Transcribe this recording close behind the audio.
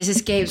This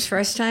is Gabe's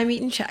first time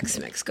eating Chex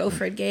Mix. Go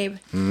for it, Gabe.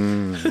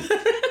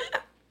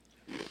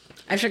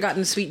 I've sure gotten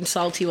the sweet and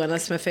salty one.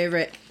 That's my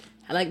favorite.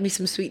 I like me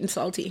some sweet and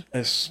salty.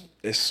 This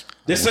ain't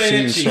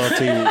it, Chief.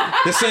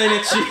 This ain't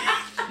it,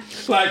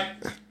 Chief. Like,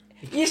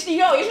 you're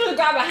supposed to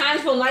grab a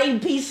handful, not eat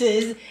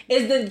pieces.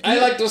 I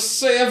like to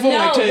savor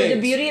my things. But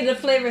the beauty of the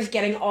flavor is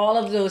getting all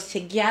of those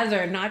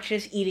together, not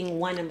just eating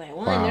one and by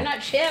one. Wow. They're not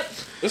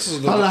chips. This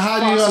is the how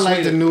do you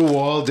like the new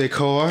wall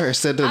decor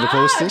instead of the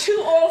posters?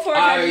 204.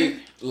 I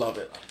love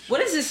it. What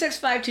is the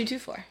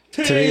 65224 for?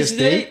 Today's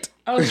date?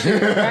 Oh, sure.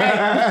 Right.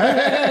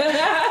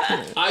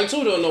 I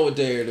too don't know what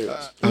day it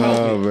is.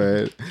 Oh,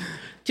 man.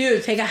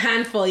 Dude, take a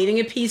handful. Eating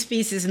a piece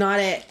is not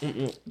it.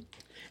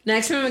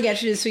 Next time I'm going to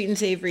get you the sweet and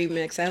savory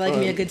mix. I like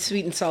me a good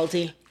sweet and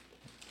salty.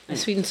 A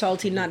sweet and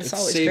salty nut is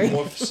always great.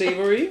 More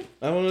savory?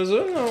 I don't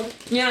know.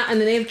 Yeah, and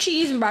then they have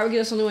cheese and barbecue.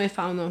 That's the only way I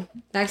found them.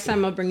 Next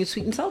time I'll bring you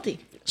sweet and salty.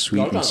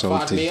 Sweet and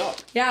salty.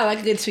 Yeah, I like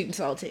a good sweet and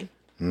salty.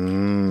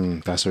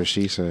 That's what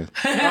she said.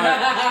 All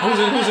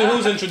right.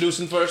 Who's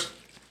introducing first?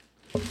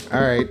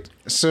 All right.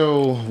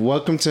 So,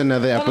 welcome to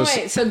another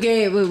episode. Wait, so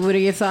Gabe, what are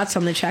your thoughts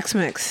on the Chex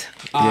Mix?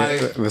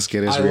 Let's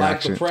get his reaction. I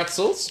like the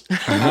pretzels.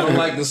 I don't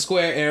like the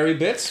square airy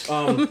bits.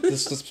 The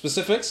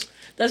specifics.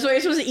 That's why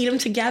you're supposed to eat them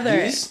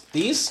together.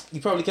 These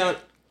you probably can't.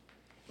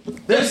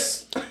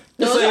 Those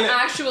are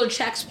actual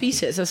Chex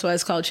pieces. That's why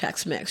it's called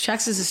Chex Mix.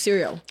 Chex is a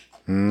cereal.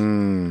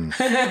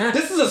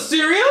 This is a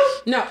cereal?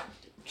 No.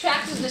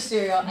 Chex is the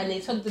cereal, and they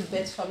took the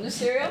bits from the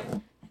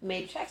cereal,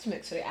 made Chex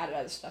Mix, so they added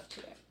other stuff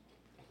to it.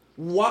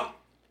 What?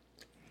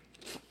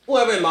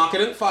 Whoever in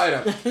marketing,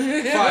 fire them.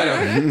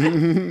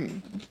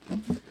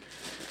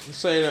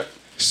 Saying it.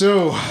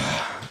 So,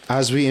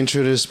 as we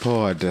intro this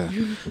pod,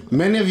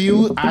 many of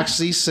you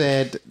actually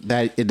said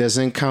that it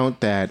doesn't count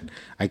that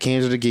I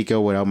came to the Geek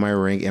Out without my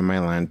ring and my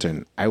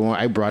lantern.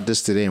 I brought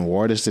this today and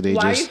wore this today.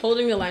 Why are you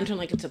holding the lantern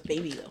like it's a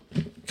baby, though?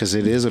 Because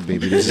it is a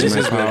baby. This is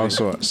my power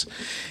source.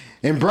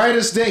 In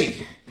brightest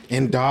day,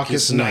 in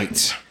darkest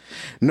night,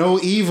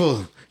 no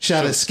evil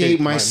shall escape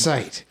my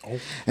sight.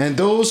 And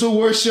those who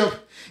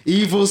worship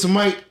evil's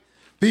might,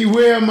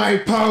 beware my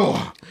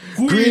power.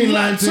 Green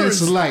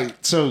Lantern's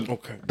light. So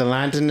the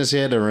lantern is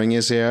here, the ring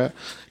is here.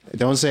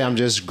 Don't say I'm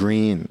just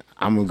green.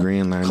 I'm a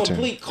Green Lantern.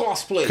 Complete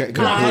cosplay.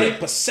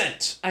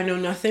 100%. I know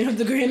nothing of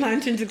the Green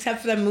Lanterns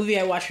except for that movie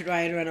I watched with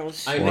Ryan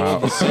Reynolds. I know.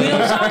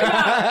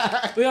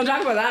 We don't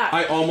talk about that.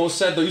 I almost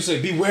said though. You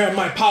said beware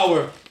my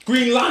power.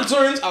 Green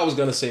Lanterns. I was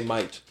gonna say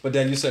might, but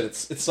then you said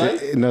it's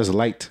light. No, it's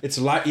light. It's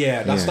light.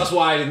 Yeah, that's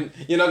why I didn't.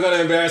 You're not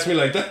gonna embarrass me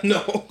like that.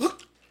 No.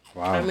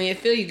 Wow. I mean, I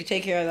feel you could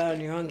take care of that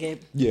on your own, Gabe.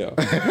 Yeah.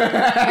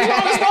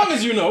 as long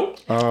as you know.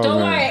 Oh,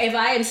 don't worry, if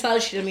I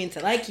insult you, I mean to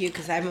like you,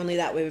 because I'm only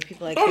that way with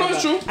people like you. Oh, no,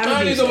 it's true. I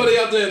don't need somebody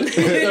out there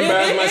to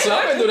embarrass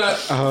myself. I do that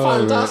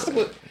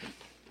fantastically.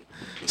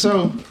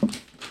 So,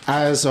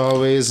 as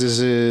always, this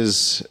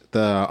is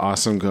the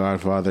awesome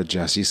Godfather,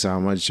 Jesse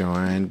Sama,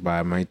 joined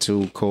by my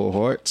two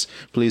cohorts.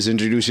 Please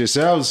introduce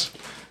yourselves.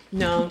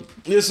 No.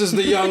 This is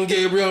the young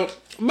Gabriel.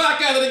 Back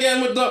at it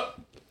again with the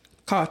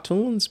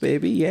cartoons,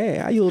 baby.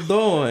 Yeah, how you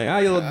doing?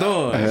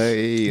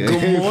 Hey.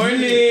 Good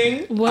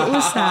morning. What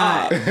was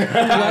that?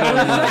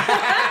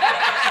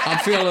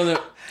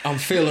 I'm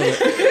feeling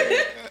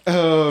it.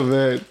 Oh,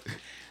 man.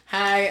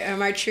 Hi,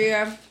 I'm Archie.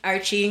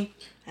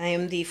 I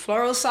am the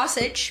floral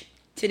sausage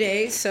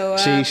today. So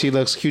she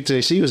looks cute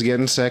today. She was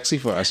getting sexy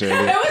for us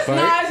earlier. It was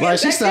not. Like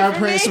she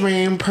started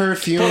spraying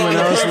perfume, and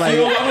I was like,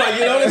 I'm like,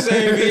 you know what I'm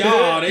saying?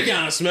 Oh, they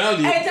can't smell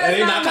you. It does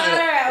not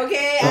matter,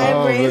 okay?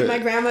 My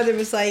grandmother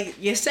was like,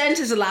 your scent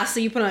is the last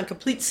thing you put on a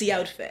complete sea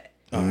outfit.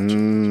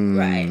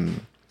 Right.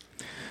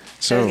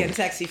 So I was getting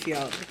sexy for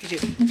y'all. Look at you.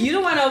 You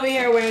the one over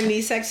here wearing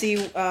these sexy,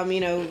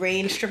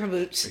 rain stripper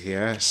boots.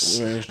 Yes.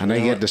 And I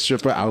get the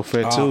stripper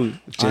outfit too.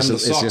 It's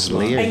just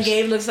layers. And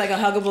Gabe looks like a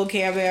huggable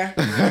Care Bear.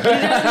 He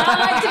does not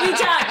like to be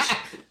touched.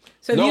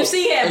 So if you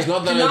see him, it's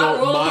not that do I not don't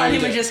roll up on mind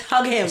him and just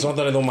hug him. It's not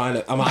that I don't mind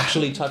it. I'm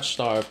actually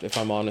touch-starved, if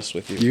I'm honest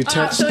with you. You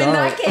touch-starved? So in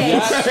that case,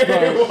 yes,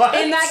 bro.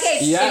 in that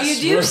case, yes,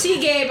 if you do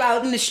see Gabe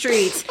out in the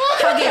streets,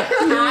 hug him.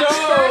 Ask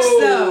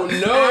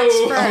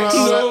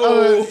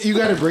first. You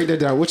got to break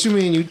that down. What you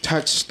mean you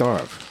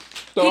touch-starved?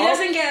 He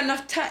doesn't get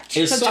enough touch,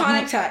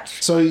 platonic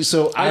touch.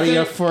 So out of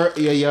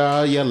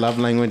your love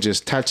language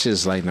is touch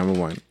is like number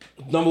one.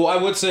 I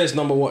would say it's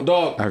number one.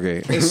 Dog.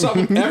 Okay. It's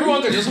something,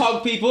 everyone can just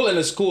hug people and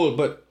it's cool,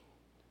 but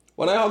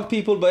when I hug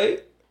people, babe,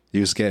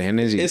 you just get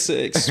energy. it's an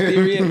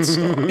experience.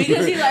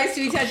 Because he likes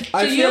to be touched.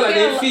 I feel like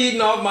they're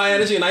feeding off my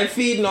energy and I'm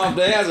feeding off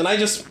theirs and I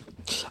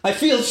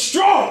feel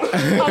strong.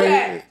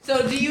 Okay,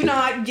 so do you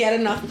not get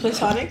enough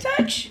platonic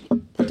touch?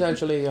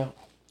 Potentially, yeah.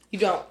 You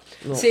don't.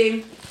 No.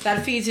 See,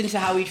 that feeds into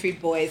how we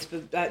treat boys,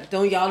 but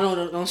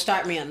don't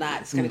start me on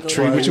that. It's gonna go.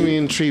 Tree, what you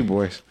mean tree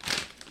boys?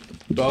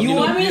 Dog, you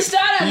want me to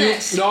start on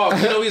this? No,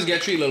 you know we just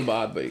get treated a little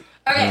bad, babe.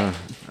 Okay.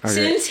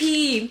 Since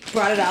he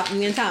brought it up, I'm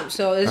gonna tell him.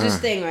 So there's this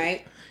thing,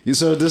 right?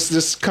 So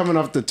this coming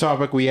off the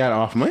topic we had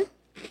off mic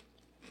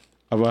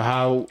about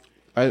how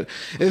it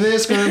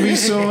is going to be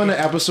soon an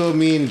episode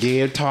me and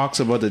Gabe talks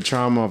about the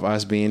trauma of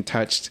us being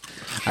touched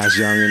as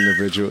young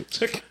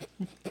individuals.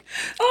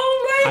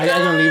 I'm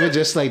gonna leave it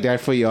just like that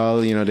for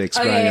y'all, to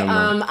explain. Okay,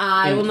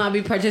 I will not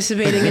be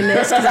participating in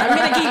this because I'm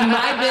gonna keep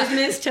my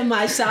business to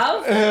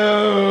myself.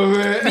 Oh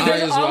man!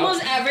 Because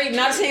almost every,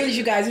 not saying that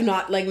you guys are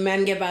not like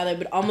men get violated,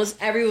 but almost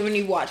every woman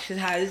you watch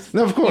has,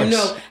 no, of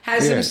course,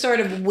 has some sort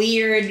of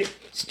weird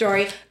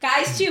story.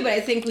 Guys too, but I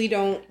think we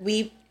don't.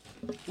 We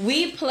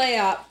play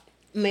up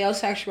male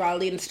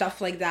sexuality and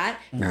stuff like that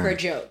for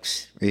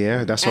jokes.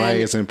 Yeah, that's why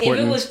it's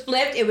important. If it was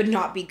flipped, it would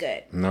not be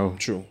good. No,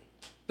 true.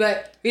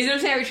 But the reason I'm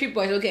saying we treat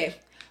boys, okay,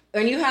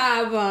 when you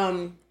have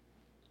a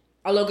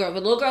little girl,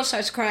 the little girl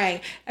starts crying,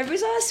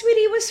 everybody's, oh,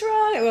 sweetie, what's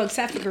wrong? Well,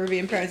 except for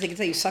Caribbean parents, they can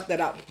tell you suck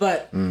that up.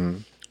 But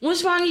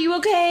what's wrong? Are you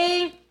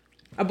okay?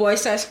 A boy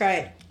starts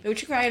crying.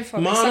 What you crying for?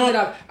 Mama, suck it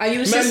up. Are you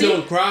a sissy? Men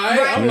don't cry.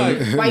 Right? I'm like,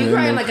 why are you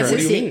crying like a What do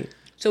you sissy? mean?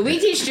 So we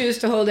teach dudes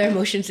to hold their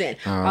emotions in.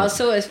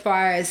 Also, as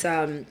far as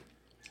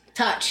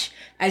touch,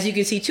 as you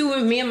can see,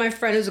 me and my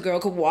friend who's a girl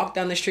could walk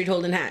down the street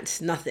holding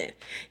hands. Nothing.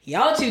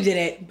 Y'all two did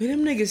it, but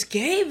them niggas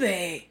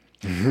Gabe.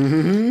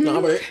 Nah,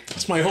 but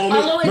it's my homie.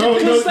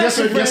 No, guess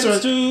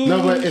what?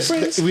 No, but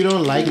we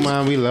don't like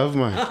mine. We love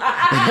mine.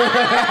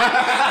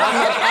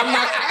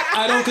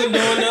 I don't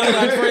condone none of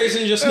that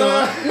phrasing just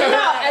now. No,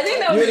 I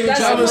think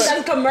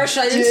that's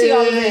commercial. I didn't see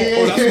all of it.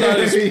 Oh,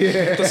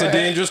 that's a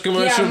dangerous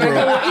commercial,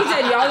 bro. He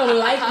said y'all don't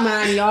like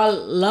man, y'all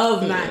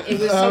love man. It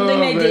was something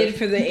they did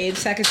for the AIDS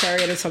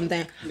secretariat or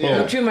something.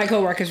 Yeah. Two of my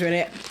coworkers read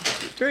it.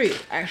 3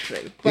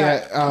 actually.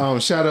 But,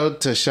 shout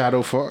out to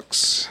Shadow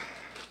Fox.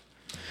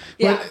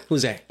 Yeah.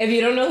 Who's that? If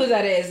you don't know who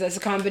that is, that's a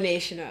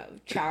combination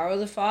of Charo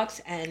the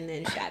Fox and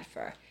then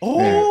Shadfur.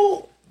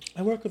 Oh,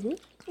 I work with him.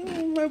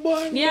 My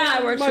boy. Yeah,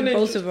 I worked with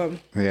both of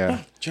them.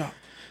 Yeah. Job.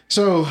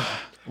 So,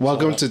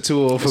 welcome to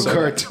 2 for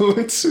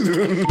Cartoons. 9,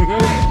 8, 7,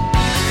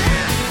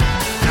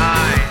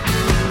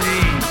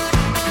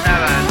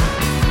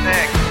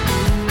 6,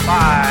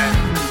 5,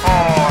 4,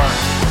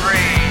 3,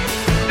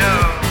 2,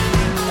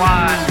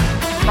 1,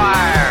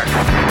 fire.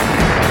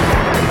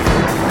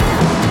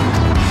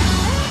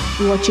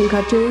 Watching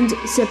cartoons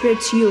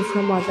separates you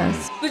from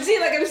others. But see,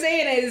 like I'm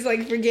saying, it's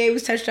like for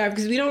Gabe's touch drive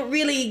because we don't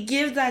really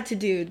give that to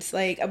dudes,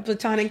 like a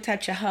platonic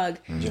touch, a hug.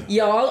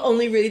 Y'all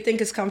only really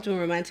think it's comfortable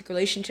in romantic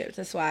relationships.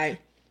 That's why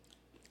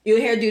you'll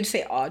hear dudes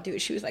say, "Oh,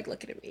 dude, she was like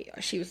looking at me,"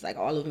 or "She was like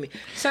all over me."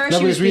 Sir, No,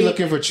 she was because we're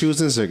looking for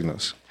choosing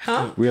signals.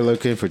 Huh? We're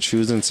looking for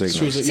choosing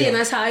signals. See, and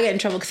that's how I get in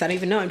trouble because I don't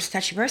even know. I'm just a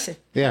touchy person.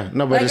 Yeah,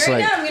 no, but Like it's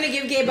right like... now, I'm gonna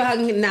give Gabe a hug.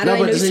 Now that I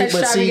know he's touch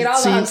drive, I get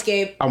all the hugs,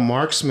 Gabe. A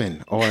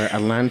marksman or a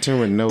lantern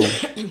would know.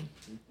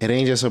 It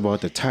ain't just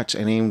about the touch.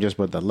 It ain't just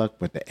about the look,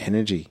 but the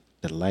energy,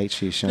 the light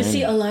she's shining. But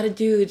see, a lot of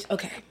dudes.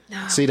 Okay,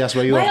 no. See, that's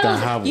why you have to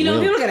have. You know,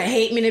 will. people are gonna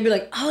hate me. and They'd be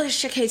like, "Oh, this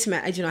chick hates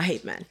men." I do not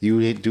hate men.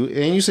 You do,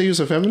 and you say you're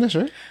a feminist,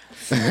 right?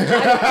 I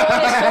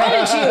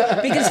always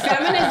you because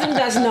feminism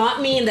does not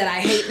mean that I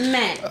hate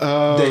men.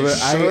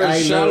 I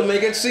shall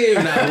make it seem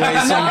that way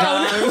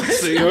sometimes.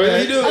 See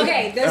what you do.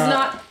 Okay, there's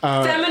not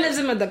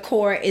feminism at the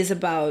core is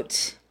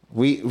about.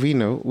 We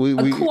know we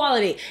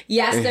equality.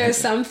 Yes, there are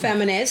some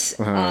feminists,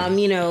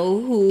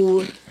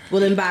 who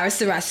will embarrass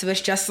the rest of us.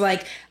 Just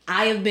like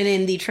I have been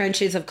in the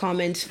trenches of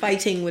comments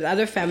fighting with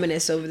other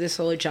feminists over this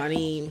whole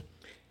Johnny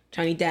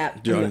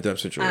Depp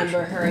situation,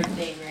 Amber Heard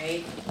thing.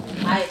 Right?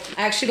 I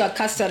actually got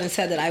cussed out and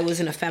said that I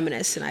wasn't a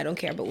feminist and I don't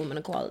care about women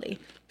equality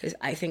because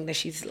I think that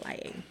she's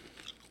lying.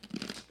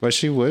 But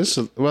she was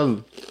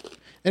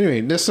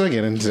Anyway, let's not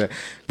get into that.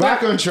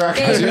 Back on track.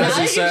 Now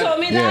that you told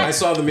me that, I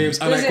saw the memes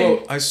and I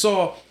quote, I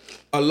saw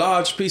a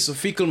large piece of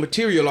fecal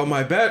material on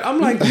my bed. I'm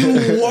like,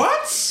 you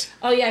what?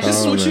 Oh yeah,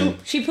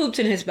 she pooped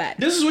in his bed.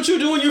 This is what you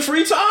do in your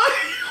free time?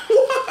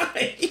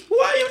 Why?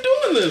 Why are you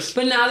doing this?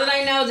 But now that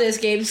I know this,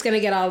 Gabe's gonna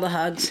get all the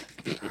hugs.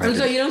 And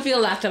so you don't feel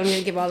left out, I'm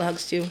gonna give all the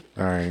hugs too.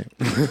 All right.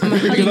 I'm a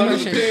huggy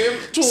person. Damn,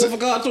 2 for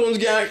cartoons,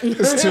 gang.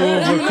 It's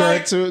 2 for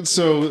cartoons.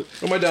 So,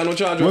 oh my dad, no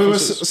charge.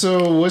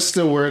 What's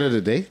the word of the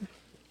day?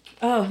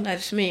 Oh,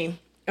 that's me.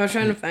 I was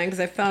trying to find because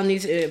I found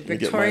these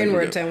Victorian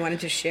words I wanted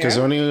to share. Because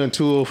only on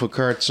 2 for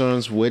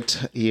cartoons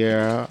with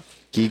your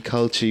geek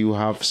culture, you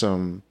have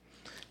some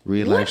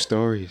real life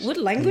stories. What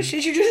language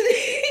did you just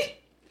say?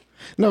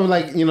 No,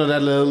 like,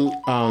 that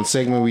little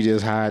segment we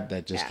just had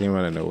that just came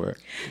out of nowhere.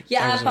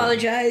 Yeah, I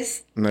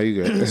apologize. No, you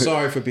good.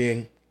 Sorry for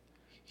being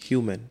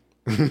human.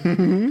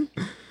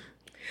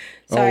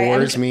 Sorry,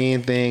 words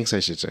mean things, I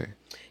should say.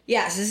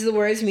 Yes, this is the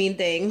words mean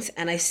things,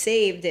 and I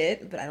saved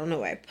it, but I don't know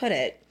where I put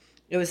it.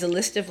 It was a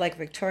list of like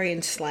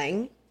Victorian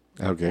slang.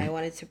 Okay. I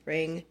wanted to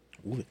bring.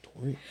 Ooh,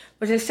 Victorian.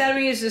 But instead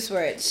we use this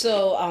word.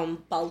 So,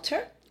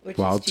 balter, which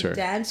is to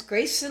dance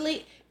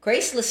gracefully,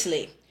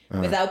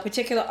 without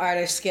particular art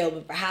or skill,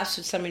 but perhaps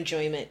with some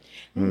enjoyment.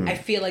 I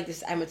feel like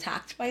I'm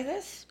attacked by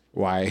this.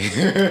 Why?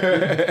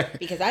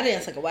 Because I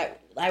dance like a white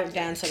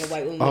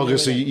woman. Okay,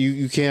 so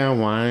you can't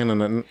whine or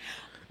nothing.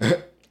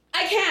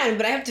 I can,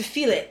 but I have to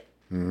feel it.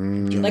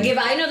 Like if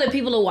I know that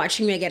people are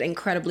watching me, I get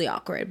incredibly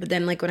awkward. But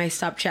then, like when I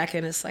stop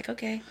checking, it's like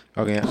okay.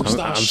 Okay,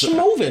 I'm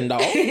moving,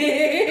 dog.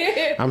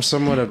 I'm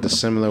somewhat of the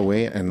similar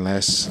way,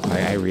 unless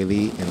I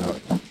really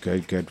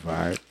good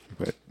vibe.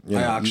 But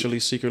I actually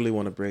secretly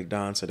want to break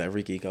dance at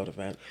every Geek Out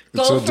event.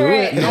 Go So for do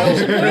it.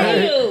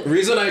 No.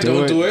 Reason I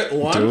don't it. do it,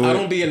 one, Do I it.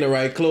 don't be in the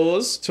right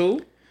clothes.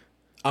 Two,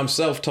 I'm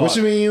self-taught. What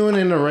you mean you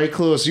in the right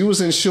clothes? You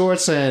was in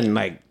shorts and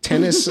like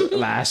tennis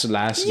last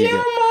year. Yeah,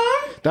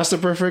 man. That's the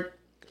perfect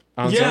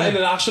answer. Yeah, and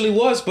it actually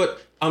was,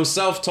 but I'm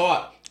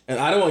self-taught, and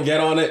I don't want to get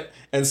on it.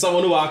 And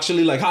someone who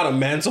actually like had a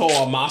mentor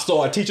or a master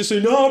or a teacher say,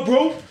 "Nah,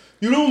 bro,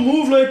 you don't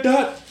move like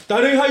that.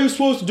 That ain't how you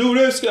supposed to do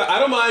this." I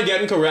don't mind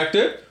getting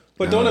corrected,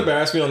 but don't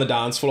embarrass me on the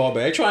dance floor,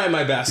 babe. Trying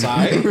my best,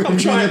 I'm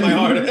trying my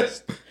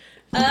hardest.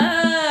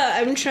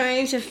 I'm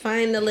trying to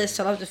find the list.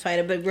 I'll have to find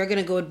it, but we're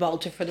gonna go with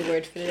Balter for the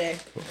word for today.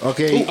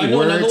 Okay, Ooh, I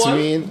know another words one.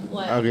 mean.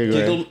 What? Okay, go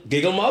ahead.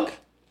 Giggle mug?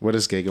 What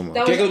is giggle mug?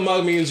 That was- Giggle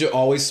mug means you're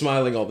always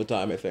smiling all the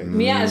time, I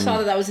think. Yeah, I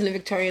saw that was in the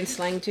Victorian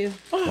slang too.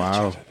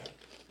 Wow.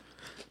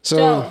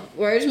 So,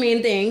 words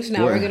mean things.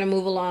 Now Word. we're going to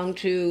move along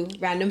to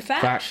random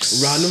facts.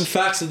 Facts. Random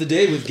facts of the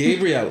day with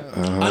Gabriel.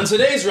 And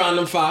today's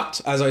random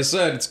fact, as I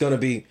said, it's going to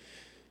be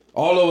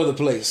all over the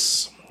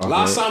place.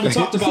 Last time we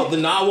talked about the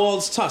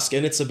narwhal's tusk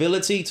and its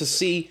ability to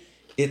see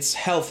its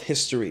health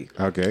history.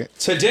 Okay.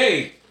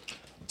 Today,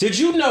 did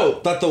you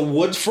know that the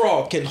wood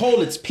frog can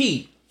hold its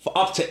pee for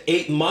up to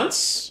 8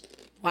 months?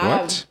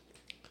 Wow. What?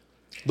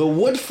 The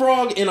wood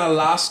frog in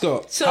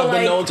Alaska So, have been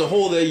like- known to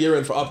hold their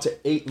urine for up to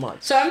 8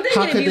 months. So I'm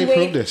thinking How could they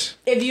prove this?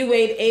 if you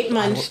wait 8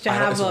 months to I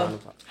don't- have it's a a random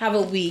fact. have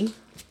a wee,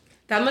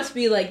 that must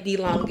be like the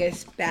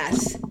longest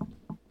bass.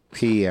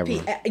 Pee ever.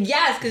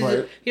 Yes, because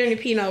Right. you don't need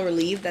pee no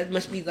relief. That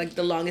must be like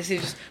the longest.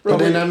 It's just, But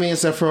then that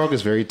means that frog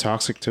is very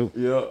toxic too.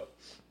 Yeah.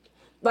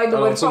 like the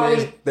And wood also frog.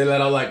 means they let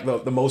out like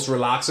the most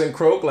relaxing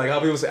croak, like how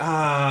people say,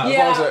 ah.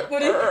 Yeah. frogs are-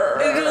 What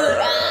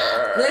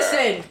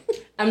listen,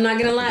 I'm not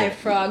gonna lie.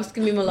 Frogs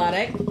can be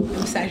melodic.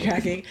 I'm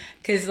sidetracking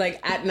because like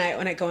at night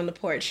when I go on the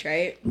porch,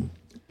 right?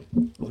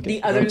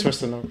 The other Don't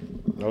twist the knob.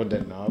 No,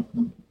 that knob.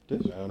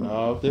 This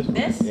knob.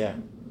 This? Yeah.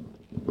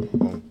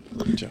 Boom.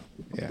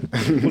 Yeah.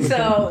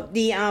 So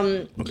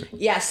the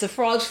yes, the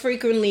frogs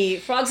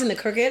and the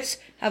crickets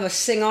have a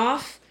sing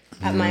off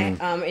at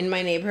my in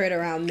my neighborhood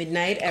around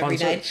midnight every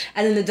Concert. night,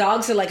 and then the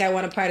dogs are like, I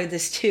want a part of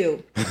this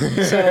too.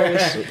 So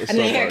and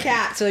they hear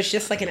cats, so it's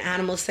just like an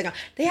animal sing off.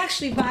 They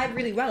actually vibe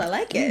really well. I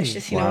like it. It's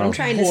just when I'm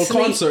trying to Whole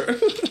sleep.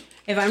 concert.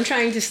 If I'm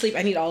trying to sleep,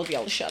 I need all of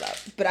y'all to shut up.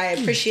 But I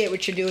appreciate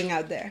what you're doing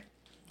out there.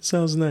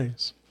 Sounds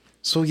nice.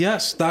 So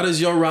yes, that is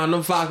your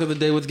random fact of the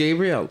day with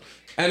Gabriel.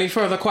 Any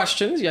further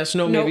questions? Yes,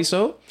 no, maybe Nope.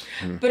 so.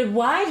 But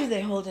why do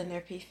they hold in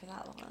their pee for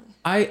that long?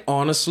 I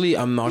honestly,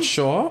 I'm not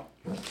sure.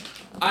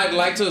 I'd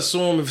like to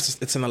assume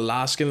if it's an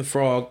Alaskan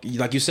frog,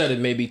 like you said, it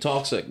may be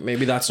toxic.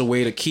 Maybe that's a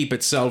way to keep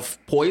itself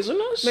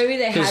poisonous. Maybe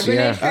they 'Cause, hibernate.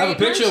 yeah. for I have a 8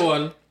 picture of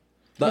months?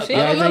 one. That, see?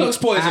 that, Yeah, that looks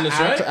poisonous,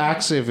 right?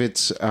 Ask if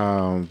it's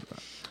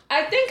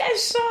I think I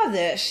saw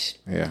this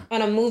yeah.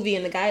 on a movie,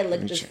 and the guy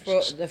licked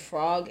the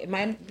frog. It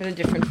might have been a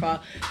different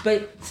frog,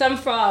 but some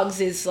frogs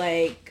is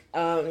like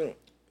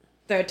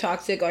they're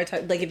toxic or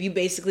like if you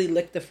basically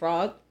lick the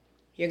frog,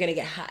 you're gonna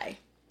get high.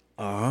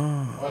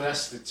 Oh,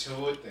 that's the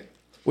toad thing.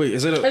 Wait,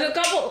 is it a... There's a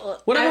couple.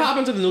 Whatever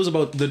happened to the news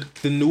about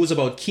the news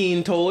about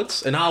keen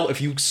toads and how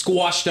if you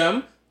squash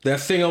them, their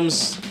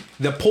thingums,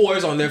 their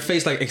pores on their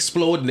face like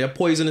explode and their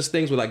poisonous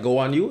things will like go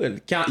on you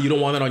and you don't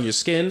want it on your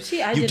skin.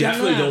 See, I you didn't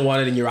definitely know that. don't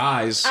want it in your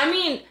eyes. I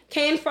mean,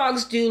 cane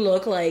frogs do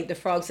look like the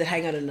frogs that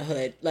hang out in the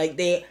hood. Like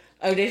they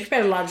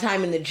spend a lot of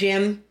time in the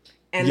gym,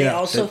 and they Yeah,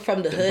 also the-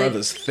 from the the hood.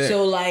 brother's thick.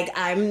 So like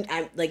I'm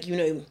like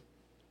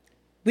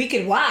we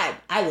could vibe.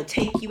 I will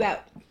take you out.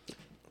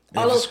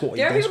 Although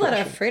there are people that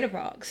are afraid of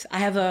frogs. I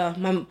have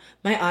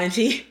my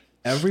auntie.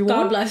 Everyone?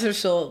 God bless her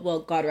soul. Well,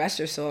 God rest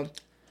her soul.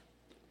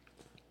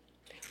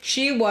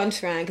 She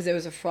once ran because there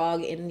was a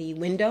frog in the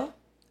window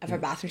of her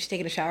bathroom. She's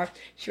taking a shower.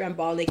 She ran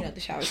ball naked out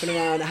the shower, running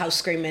around the house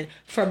screaming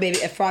for a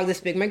frog this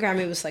big. My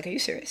grandma was like, "Are you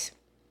serious?"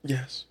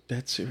 Yes,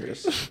 that's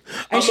serious.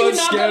 And she would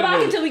not go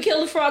back until we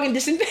killed the frog and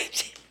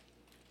disinfected it.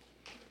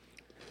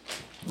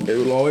 It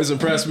will always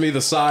impress me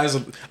the size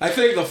of... I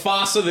think the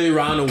faster they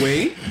ran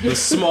away, the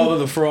smaller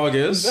the frog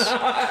is.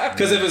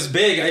 Because if it's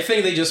big, I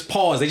think they just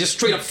pause. They just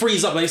straight up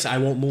freeze up. They say, I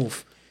won't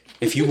move.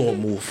 If you won't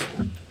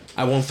move.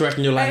 I won't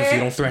threaten your life if you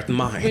don't threaten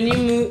mine. When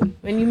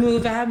you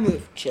move, I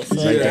move. Just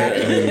like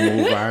that. When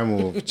you move, I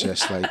move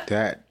just like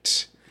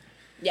that.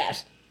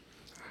 Yes.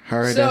 All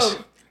right, that's...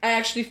 So, I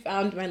actually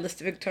found my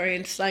list of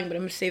Victorian slang, but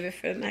I'm going to save it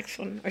for the next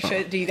one. Or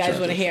do you guys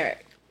want to hear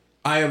it?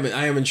 I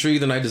am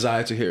intrigued and I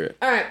desire to hear it.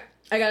 All right.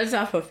 I got this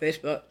off of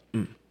Facebook.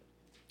 I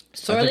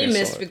Sorely think I saw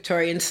missed it.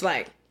 Victorian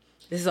slang.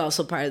 This is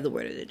also part of the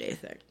word of the day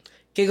thing.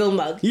 Giggle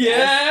mug.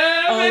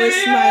 Yeah, Always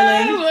baby,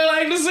 smiling. That's what I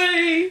like to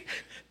see.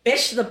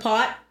 Bish the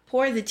pot,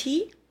 pour the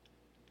tea.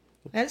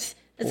 That's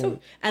and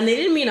they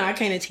didn't mean our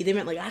kind of tea. They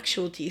meant like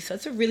actual tea. So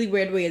that's a really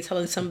weird way of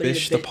telling somebody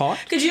Bish to the pot?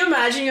 Could you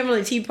imagine you having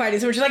a tea party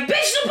and someone's just like,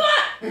 bish the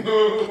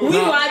pot? We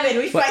vibing.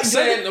 We but fight.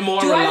 say it in a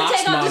more Do I have to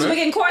relaxed take off this manner.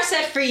 wig and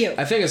corset for you?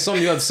 I think it's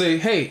something you have to say,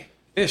 hey,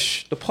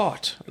 ish, the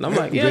pot. And I'm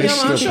like, yeah, Bish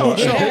man, the sure.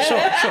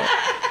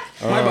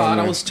 My bad,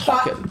 I was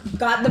talking.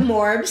 Got the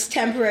morbs,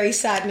 temporary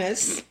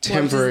sadness.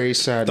 Temporary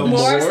sadness.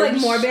 Morbs like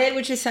Morbs? morbid,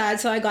 which is sad,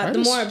 so I got the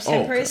morbs, Oh,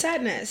 temporary okay.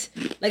 sadness.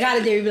 Like how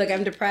did they be like,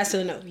 I'm depressed?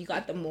 So no, you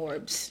got the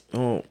morbs.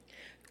 Oh.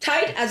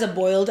 Tight as a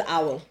boiled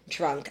owl.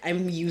 Drunk.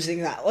 I'm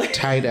using that one.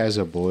 Tight as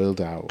a boiled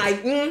owl.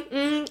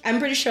 I'm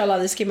pretty sure a lot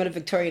of this came out of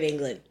Victorian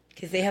England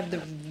because they have the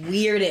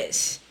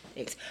weirdest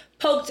things.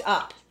 Poked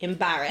up,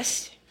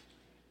 embarrassed.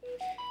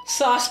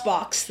 Sauce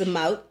box, the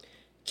mouth.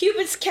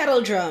 Cupid's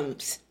kettle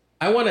drums.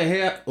 I want to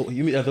hear. Oh,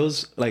 you mean are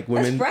those like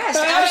women? Breast,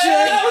 I was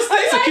actually.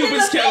 thinking Right in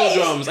Cupid's the kettle face.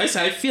 drums. I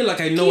said I feel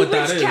like I know what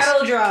that Cupid's is.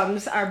 kettle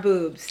drums are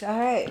boobs. All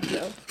right.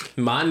 So.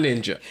 My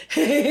ninja.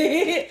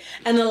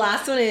 And the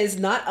last one is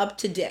not up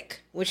to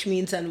dick, which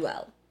means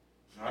unwell.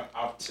 Not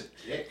up to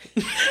dick.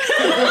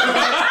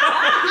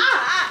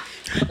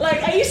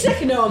 Like, are you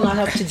sick? No, I'm not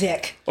up to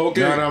dick.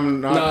 Okay. No, I'm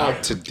not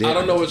up to date. I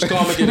don't know which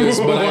comic it is,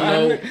 but I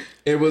know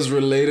it was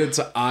related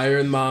to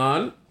Iron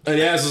Man. And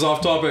yeah, this is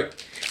off topic.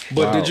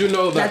 But Wow. did you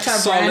know that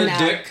That's our brand solid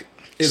now. dick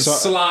is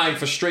slang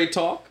for straight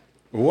talk?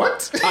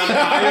 What? And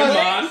Iron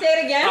Man. Say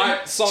it again.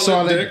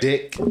 Solid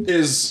dick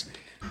is.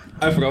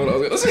 I forgot what I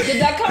was going to say.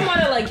 Did that come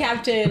out of like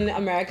Captain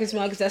America's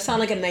mouth? Because that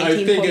sounded like a I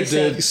think it 1946.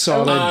 did.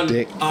 Solid And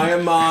dick.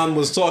 Iron Man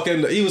was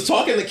talking. He was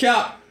talking to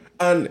Cap,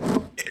 and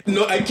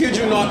no, I kid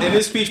you not. In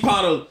his speech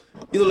panel,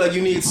 you look like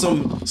you need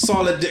some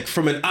solid dick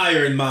from an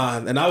Iron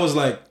Man, and I was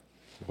like,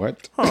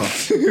 What?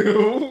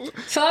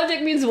 Solid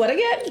dick means what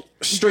again?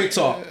 straight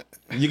talk.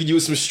 You could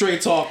use some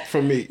straight talk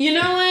from me. You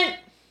know what?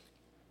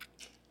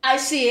 I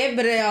see it,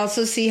 but I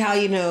also see how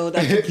you know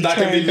that could be That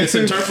can be turned.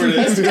 misinterpreted.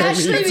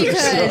 Especially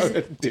because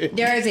Solid dick.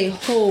 there is a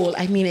whole,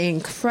 I mean, an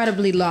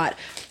incredibly lot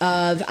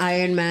of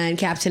Iron Man,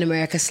 Captain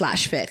America /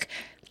 fic.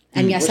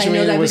 And yes, I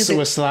know that What's because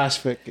what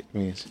slash fic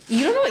means?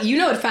 you don't know. You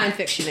know what fan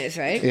fiction is,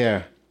 right?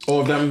 Yeah.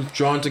 All of them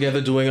drawn together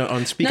doing an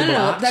unspeakable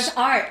No, acts. that's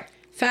art.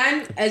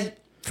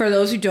 For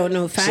those who don't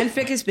know,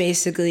 fanfic is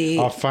basically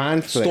A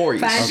fan flick. Stories.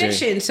 fan Okay.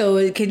 fiction. So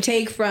it can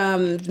take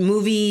from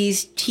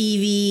movies,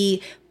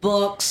 TV,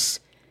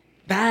 books,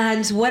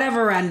 bands,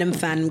 whatever random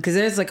fandom, because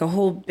there's like a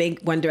whole big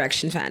One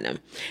Direction fandom.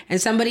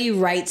 And somebody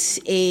writes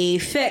a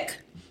fic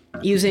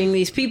using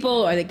these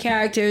people or the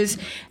characters,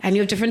 and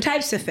you have different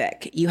types of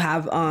fic. You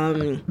have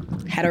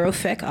hetero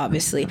fic,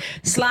 obviously.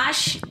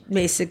 Slash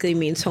basically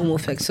means homo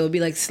fic. So it'd be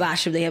like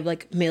slash if they have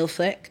like male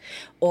fic,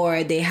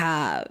 or they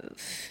have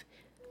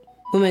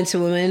woman to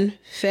woman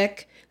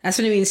fic. That's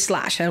what it means,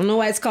 slash. I don't know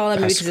why it's called that.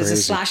 Maybe That's because there's a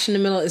crazy. slash in the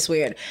middle. It's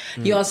weird.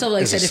 You also have like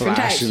There's a different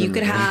slash types. in the You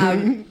could middle.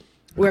 have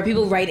where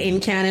people write in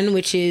canon,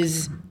 which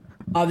is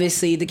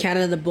obviously the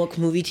canon of the book,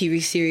 movie,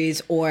 TV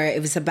series, or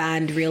if it's a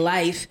band, real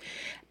life,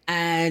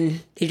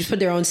 and they just put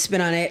their own spin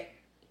on it.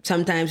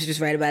 Sometimes you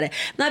just write about it.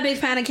 I'm not a big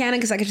fan of canon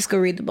because I could just go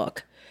read the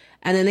book.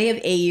 And then they have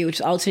AU, which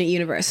is alternate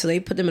universe, so they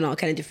put them in all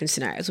kind of different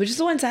scenarios, which is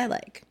the ones I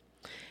like.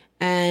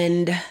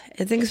 And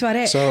I think that's about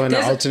it. So in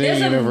the alternate there's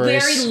universe, a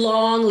very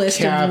long list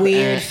Cap of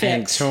weird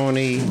and fics.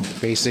 Tony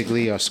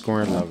basically are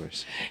scorn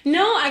lovers.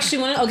 No,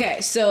 actually, okay,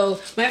 so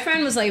my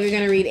friend was like, if you're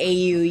going to read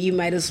AU, you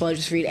might as well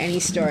just read any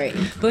story.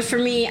 But for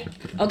me,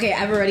 okay,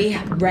 I've already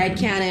read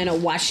canon or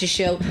watched the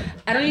show.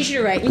 I don't need you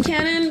to write in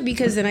canon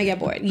because then I get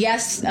bored.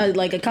 Yes,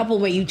 like a couple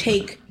where you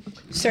take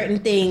certain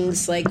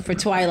things, like for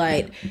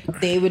Twilight,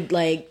 they would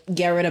like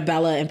get rid of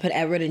Bella and put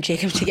Edward and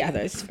Jacob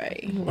together. It's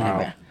very,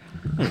 whatever.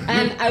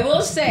 And I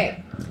will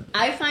say,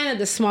 I find that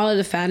the smaller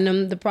the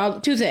fandom, the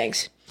problem, two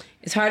things.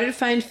 It's harder to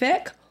find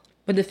fic,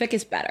 but the fic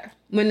is better.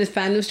 When the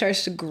fandom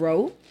starts to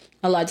grow,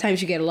 a lot of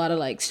times you get a lot of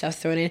like stuff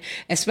thrown in,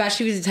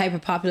 especially if it's the type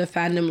of popular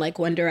fandom like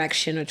One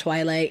Direction or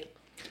Twilight.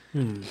 I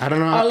don't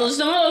know. Although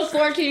some of those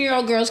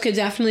 14-year-old girls could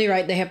definitely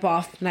write the hip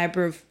hop, and I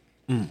approve.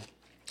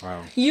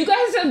 Wow. You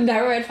guys have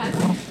never read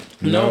fan.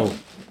 No.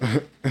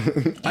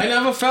 I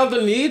never felt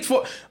the need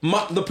for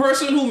the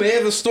person who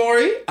made the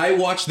story. I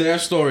watched their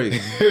story.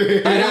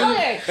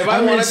 If I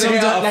mean, wanted to hear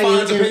a sometimes, like,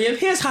 fan's if- opinion,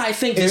 here's how I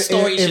think the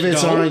story If should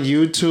it's go. on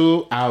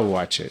YouTube, I'll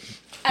watch it.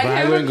 But I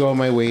can't wouldn't go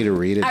my way to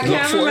read it. I though.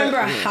 can't for it.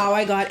 remember how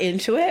I got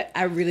into it.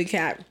 I really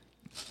can't.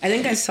 I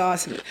think I saw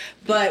something.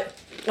 But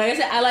like I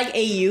said, I like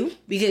AU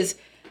because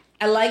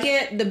I like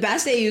it. The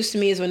best AUs to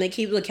me is when they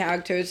keep the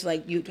characters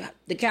like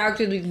the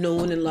characters we've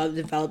known and loved,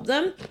 develop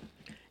them,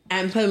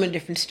 and put them in a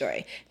different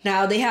story.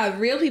 Now they have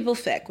real people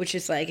fic, which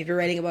is like if you're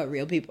writing about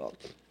real people.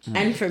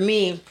 And for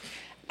me,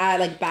 I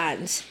like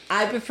bands.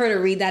 I prefer to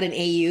read that in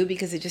AU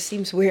because it just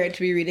seems weird to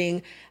be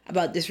reading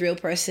about this real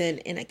person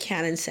in a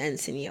canon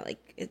sense, and you're like,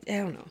 I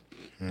don't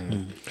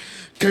know.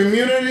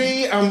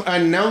 Community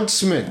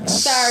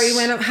announcements. Sorry,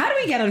 went up. How do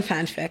we get on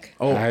fanfic?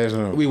 Oh, I don't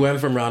know. we went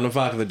from random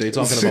fact of the day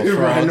talking about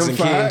Random frogs and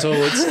key fact. and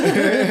toads.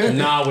 And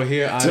now we're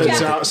here. To I,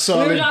 Cap-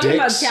 solid we were talking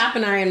dicks. about Cap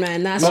and Iron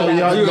Man. That's Oh, what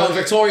yeah, I you got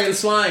Victorian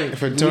slang.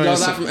 Victorian We got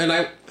that slang. from,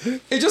 and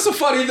it's just a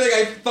funny thing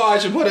I thought I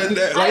should put in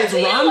there. Like, I it's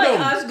feel random. like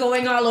us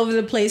going all over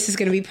the place is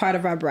going to be part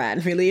of our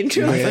brand, really and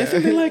truly. I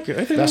think they like it.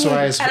 I think That's they like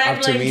why it. it's And I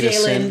up to blame me to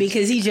Jalen send.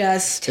 because he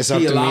just... It's up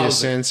He to me to allows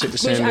send.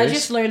 Which send I this.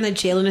 just learned that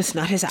Jalen is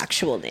not his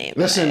actual name.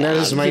 Listen, that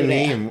is I'll my do that.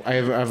 name. I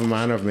have a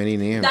man of many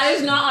names. That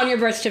is not on your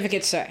birth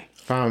certificate, sir.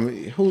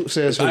 Who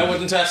says who? I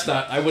wouldn't test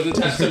that. I wouldn't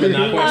test him in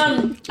that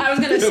question. I was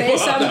gonna say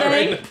Put on that something,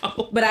 right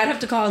now. but I'd have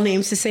to call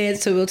names to say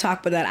it, so we'll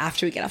talk about that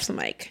after we get off the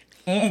mic.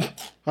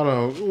 Hold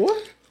on.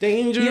 What?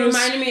 Dangerous. You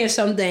reminded me of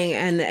something,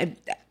 and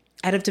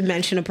I'd have to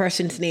mention a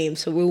person's name,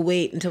 so we'll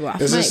wait until we're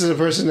off Is mic. this the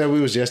person that we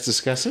was just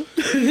discussing?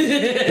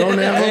 Don't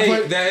ever Hey,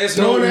 put. there is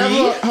Don't no ever. we.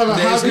 Hold on,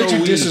 how There's could no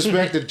you we.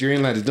 disrespect the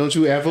dream lighter? Don't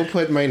you ever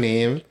put my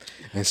name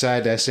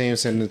inside that same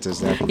sentence as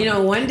that? You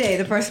know, one day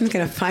the person's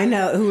gonna find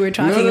out who we're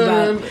talking No.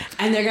 about,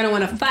 and they're gonna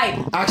want to fight.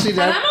 Actually, And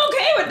that- I'm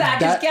okay with that,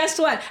 because that- guess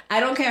what? I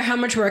don't care how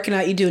much working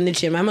out you do in the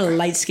gym. I'm a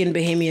light-skinned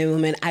Bahamian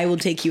woman. I will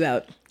take you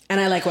out. And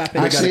I like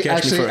weapons. Actually,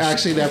 catch me first.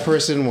 actually, that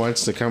person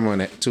wants to come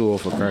on it 2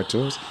 for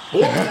cartoons. I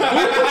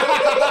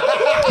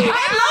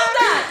love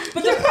that.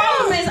 But the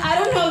problem is, I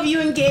don't know if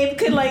you and Gabe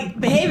could like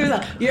behave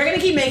yourself. You're gonna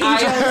keep making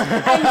jokes,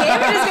 and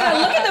Gabe is gonna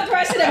look at the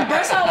person and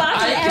burst out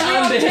laughing. I every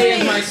can't behave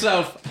opportunity.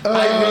 myself.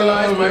 I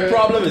realize my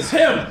problem is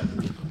him.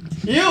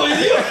 You.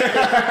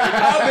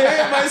 I'll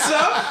behave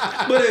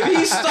myself. But if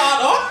he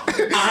start up,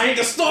 I ain't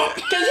gonna stop.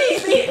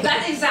 Because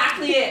that's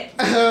exactly it.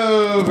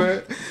 Oh,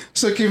 man.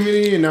 So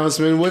community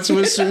announcement. What's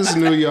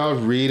new, y'all?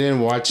 Reading,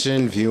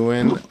 watching,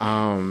 viewing.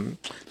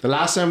 The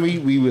last time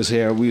we was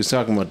here, we was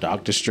talking about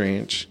Doctor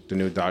Strange, the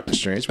new Doctor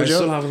Strange. I But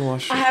still y'all- haven't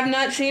watched I it. have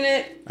not seen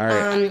it. All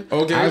right.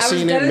 Okay. I've was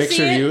seen it, gonna mixed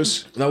see it.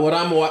 reviews. Now, what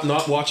I'm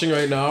not watching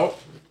right now,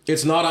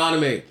 it's not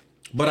anime,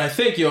 but I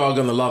think you're all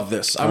gonna love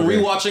this. I'm Okay.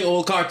 rewatching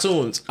old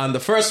cartoons, and the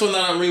first one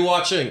that I'm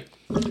rewatching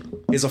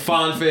is a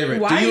fan favorite.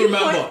 Why Do are you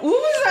remember What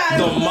was that?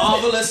 The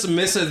Marvelous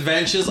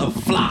Misadventures of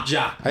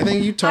Flapjack? I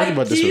think you talked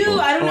about this before.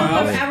 I don't know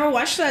Oh, if I've ever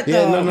watched that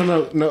Yeah,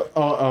 though. no.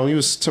 Oh, you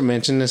was to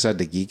mention this at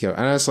the Geek Out,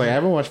 and I was like, I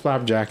haven't watched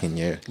Flapjack in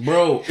years.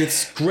 Bro,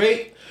 it's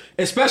great.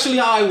 Especially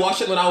how I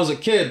watched it when I was a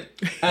kid.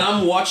 And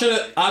I'm watching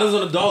it as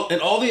an adult,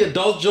 and all the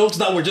adult jokes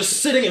that were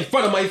just sitting in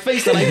front of my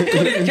face that I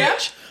couldn't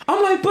catch.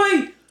 I'm like,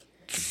 boy,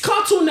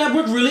 Cartoon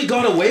Network really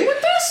got away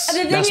with this? The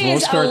thing That's is,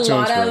 most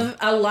cartoons,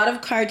 a lot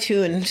of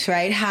cartoons,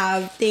 right,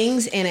 have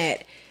things in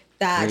it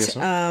that guess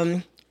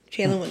so.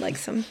 Jalen would like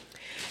some.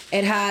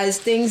 It has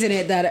things in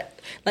it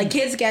that like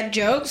kids get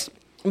jokes,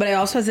 but it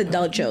also has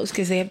adult jokes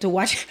because they have to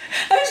watch.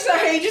 I'm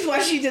sorry, I just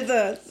watched you did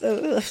the.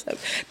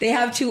 They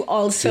have to Do you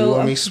also.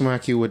 want me to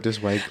smack you with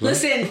this white glove?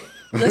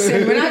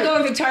 Listen, we're not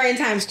going Victorian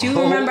times. Do you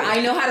remember?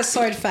 I know how to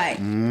sword fight.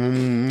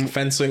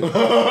 Fencing. No,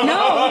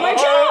 my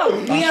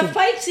job. We have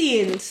fight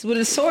scenes with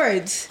the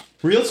swords.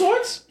 Real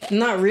swords?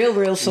 Not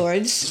real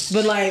swords,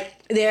 but like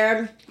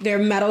they're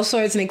metal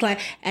swords and they climb.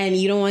 And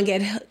you don't want to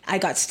get. I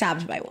got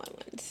stabbed by one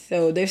once,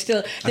 so they're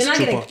still. They're not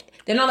trooper. gonna.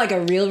 They're not like a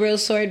real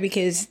sword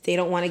because they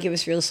don't want to give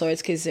us real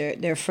swords because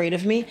they're afraid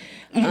of me.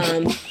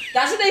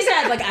 That's what they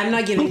said. Like I'm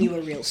not giving you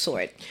a real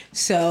sword.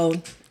 So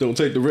Don't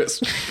take the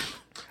risk.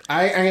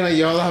 I know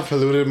y'all have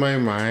polluted my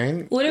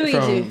mind. What do we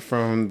do?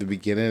 From the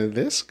beginning of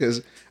this?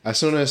 Because as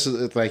soon as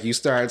it's like you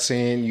start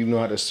saying you know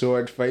how to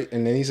sword fight,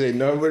 and then he said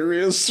no, but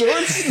real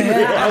swords.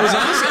 I was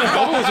asking if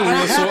I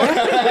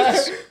was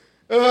a real sword.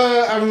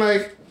 I'm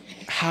like,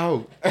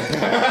 how? No,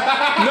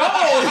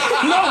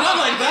 not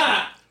like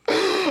that.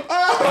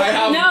 I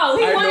have, no,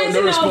 he I wanted no to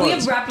know. response. We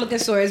have replica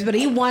swords, but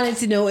he wanted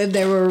to know if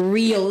there were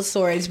real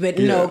swords. But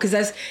no, because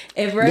that's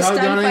if we're Y'all,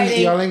 stunt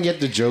fighting. y'all didn't get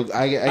the joke.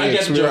 I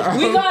get the joke.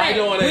 We got I it.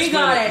 don't want to We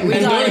explain got it. We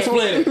And got don't it.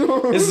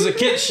 explain it. This is a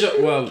kid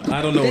show. Well,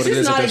 I don't know This what it is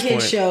is not at a this kid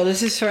point. show.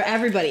 This is for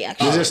everybody.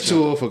 Actually. It's just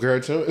too old for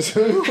cartoons.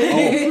 Now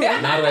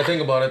that I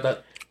think about it,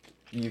 that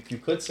you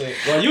could say.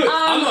 Well,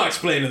 I'm not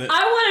explaining it.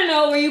 I want to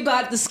know where you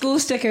got the school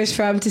stickers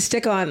from to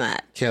stick on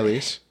that.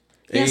 Kelly's.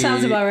 Yeah,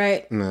 sounds about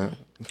right. No,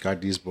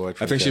 got these boys.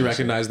 I think she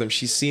recognized them.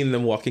 She's seen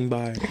them walking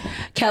by.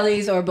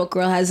 Kelly's or Book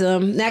Girl has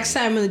them. Next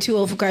time on the Too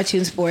Old for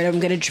Cartoons board, I'm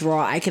gonna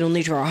draw. I can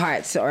only draw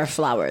hearts or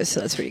flowers, so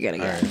that's what you're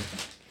gonna get.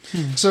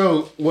 Right.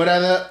 So what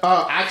other?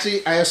 Oh,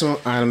 actually, I have some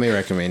anime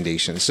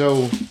recommendations.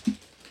 So,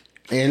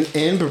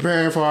 in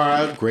preparing for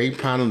our great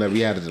panel that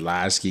we had at the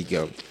last Geek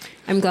Out,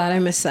 I'm glad I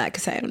missed that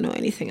because I don't know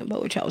anything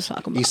about what y'all was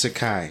talking about.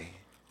 Isekai.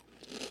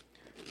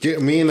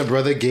 Me and the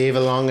brother gave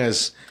along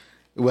as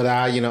with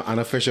our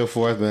unofficial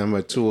fourth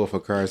member tool for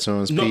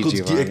cartoons. Knuckles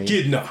PG get Vani.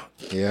 kid now.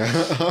 Yeah.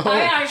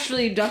 I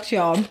actually ducked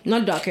y'all.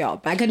 Not duck y'all.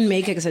 I couldn't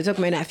make it because I took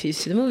my nephews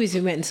to the movies.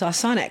 We went and saw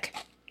Sonic.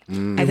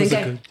 I think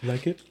You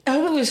like it?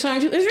 Oh, it was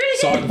Sonic 2. It was really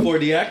Saw good. it in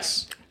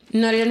 4DX.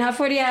 No, they didn't have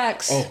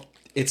 40X. Oh,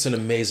 it's an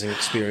amazing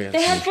experience.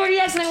 They had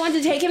 40X and I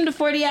wanted to take him to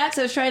 40X.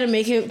 I was trying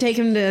to take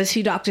him to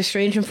see Doctor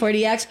Strange in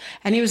 40X.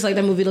 And he was like,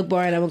 that movie looked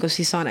boring. I won't go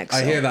see Sonic. So.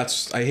 I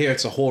hear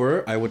it's a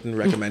horror. I wouldn't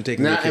recommend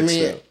taking Nah, your I kids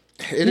mean, there.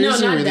 it No,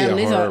 isn't not really them. a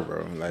These horror, are-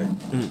 bro.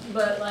 Like,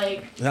 But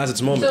like... It has its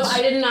So moments.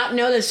 I did not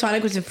know that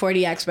Sonic was in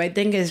 40X, but I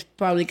think it's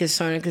probably because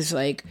Sonic is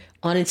like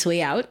on its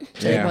way out.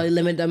 So they Yeah. probably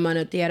limit the amount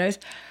of theaters.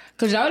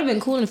 Because that would have been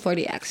cool in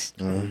 40X.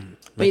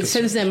 But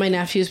since then, my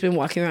nephew's been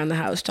walking around the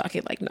house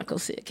talking like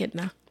Knuckles the kid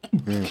now.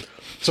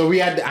 so we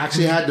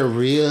actually had the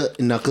real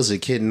Knuckles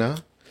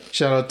Echidna.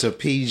 Shout out to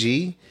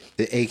PG,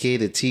 the AK,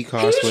 the T He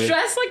was cosplay.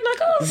 dressed like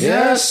Knuckles?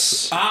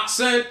 Yes.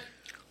 Accent.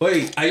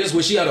 Wait, I just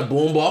wish he had a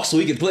boombox so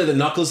he could play the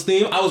Knuckles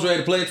theme. I was ready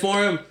to play it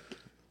for him.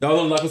 Y'all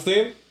know the Knuckles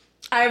theme?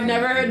 I've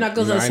never heard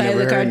Knuckles No, I outside of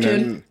the never heard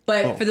cartoon, none.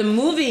 but for the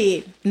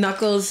movie,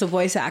 Knuckles, the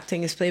voice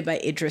acting is played by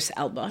Idris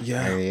Elba.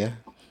 Yeah.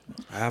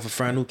 I have a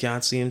friend who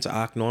can't see him to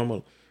act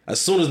normal. As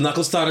soon as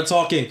Knuckles started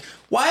talking,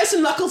 why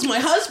isn't Knuckles my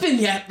husband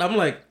yet? I'm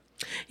like,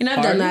 You know,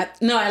 I've done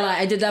that. No, I lied.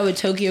 I did that with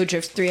Tokyo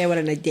Drift 3. I went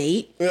on a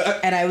date,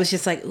 and I was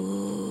just like,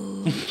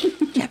 ooh,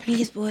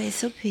 Japanese boy is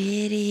so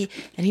pretty.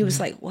 And he was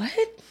like, what?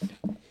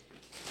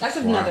 That's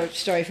another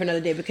story for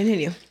another day, but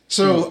continue.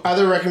 So,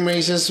 other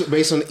recommendations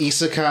based on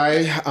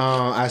isekai,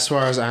 as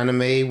far as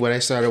anime, what I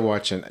started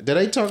watching. Did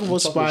I talk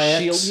about Spy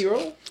X? Shield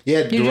Hero?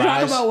 Yeah, Did you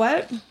talk about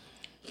what?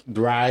 The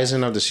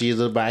Rising of the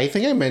Shield, but I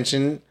think I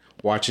mentioned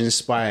watching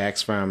Spy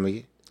X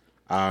Family.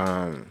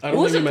 What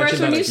was the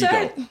first one you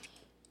said?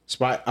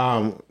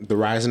 The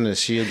Rising of the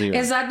Shield Hero.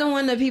 Is that the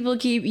one that people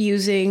keep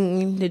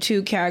using the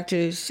two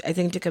characters, I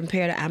think, to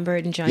compare to Amber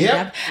and Johnny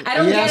Yep. Depp? I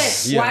don't get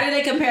it. Yeah. Why do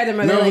they compare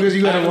them? Are No, they because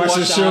you I gotta haven't watch the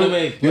watched show. anime,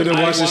 You gotta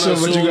but watch the I show,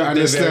 wanna but you assume gotta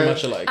they're very understand.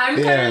 much alike.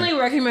 I'm currently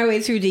working my way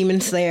through Demon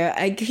Slayer.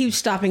 I keep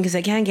stopping because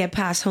I can't get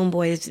past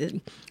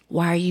Homeboys.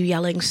 Why are you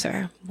yelling,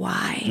 sir?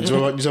 Why? You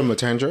talking about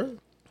Tandra?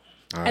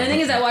 And the thing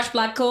is, I watched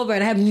Black Clover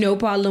and I have no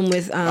problem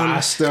with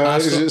Asta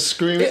is just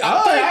screaming.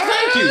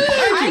 Thank you.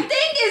 I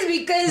think it's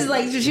because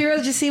like Shiro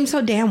just seems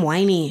so damn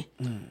whiny.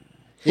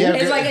 Yeah,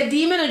 It's like a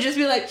demon would just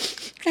be like,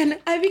 and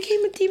I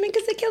became a demon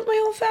because I killed my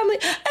whole family.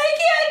 I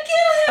can't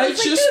kill him.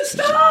 It's like, dude,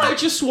 stop. I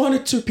just want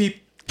it to be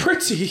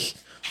pretty.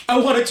 I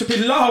want it to be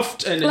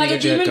loved. And then Like you a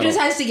get demon cut just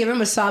off. has to give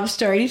him a sob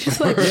story. And he's just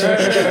like, I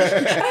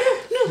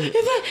don't know if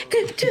I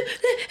could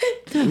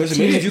do. Listen,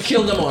 maybe if you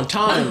killed them on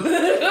time,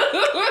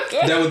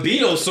 there would be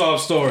no sob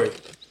story.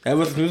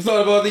 You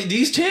thought about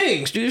these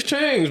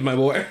things, my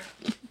boy.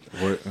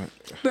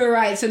 But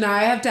right, so now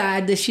I have to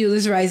add The Shield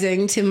is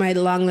Rising to my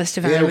long list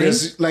of Yeah, anime.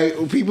 because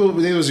like people,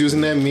 they was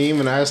using that meme,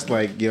 and I was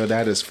like, "Yo,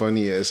 that is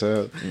funny as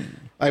hell."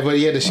 Like, but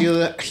yeah, the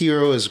Shield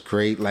Hero is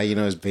great. Like, you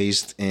know, it's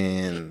based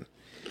in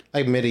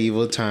like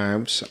medieval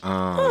times.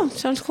 Oh,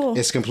 sounds cool.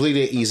 It's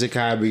completely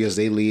isekai because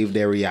they leave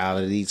their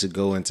reality to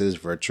go into this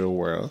virtual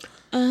world,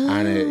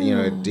 and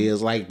it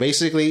deals like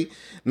basically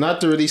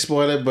not to really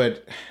spoil it,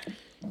 but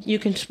You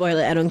can spoil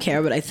it. I don't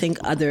care, but I think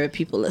other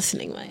people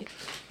listening might.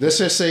 let's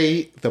just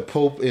say the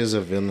Pope is a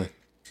villain.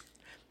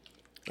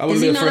 I Is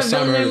wouldn't be he the not a first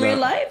time I villain heard in real of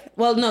that. life?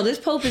 Well, no, this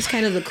Pope is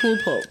kind of the cool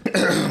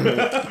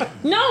Pope.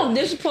 No,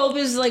 this Pope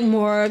is like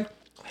more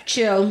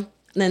chill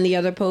than the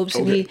other popes,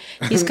 and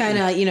he's kind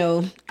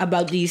of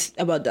about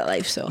that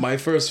life. So My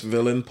first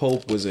villain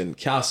pope was in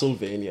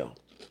Castlevania.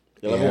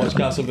 You ever watch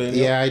Castlevania?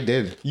 Yeah, I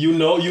did. You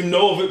know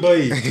of it,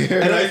 babe.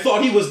 And I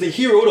thought he was the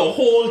hero the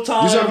whole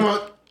time. You talking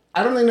about?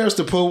 I don't think that was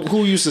the Pope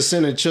who used to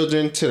send the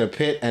children to the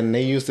pit, and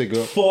they used to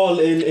go. Fall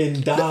in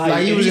and die.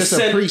 Like he was just a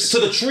sent priest. to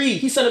the tree.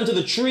 He sent him to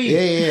the tree.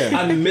 Yeah.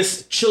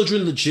 And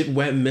children legit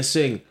went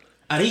missing.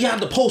 And he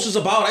had the posters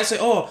about. I said,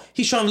 oh,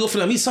 he's trying to look for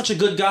them. He's such a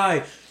good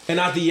guy. And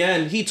at the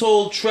end, he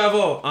told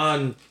Trevor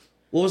on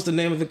what was the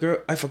name of the girl?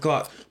 I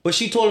forgot. But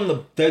they told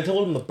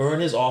him to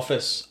burn his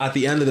office. At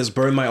the end of this,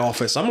 burn my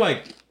office. I'm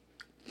like,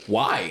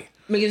 why?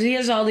 because he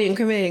has all the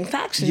incriminating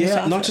facts in his Yeah,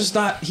 office. not just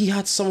that.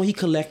 He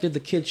collected the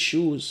kids'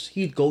 shoes.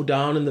 He'd go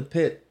down in the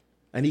pit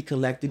and he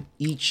collected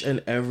each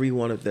and every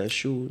one of their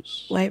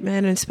shoes. White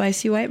men and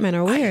spicy white men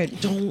are weird.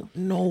 Don't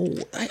know.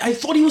 I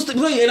thought he was the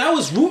and I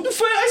was rooting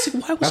for it. I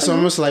said, why was That's I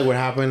almost like what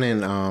happened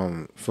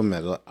in Full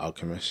Metal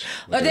Alchemist.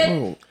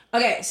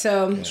 Okay,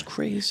 so It's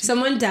crazy.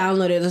 someone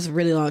downloaded this a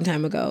really long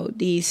time ago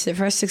the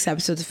first 6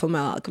 episodes of Full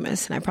Metal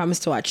Alchemist, and I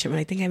promised to watch them, and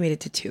I think I made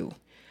it to 2.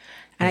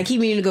 And I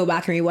keep meaning to go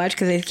back and rewatch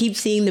because I keep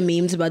seeing the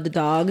memes about the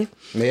dog.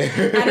 Yeah.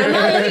 And I'm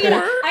not looking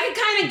at it. I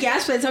can kind of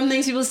guess what some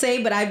things people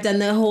say, but I've done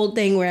the whole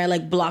thing where I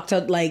like blocked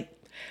out like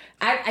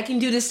I can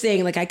do this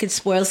thing like I could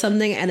spoil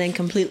something and then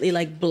completely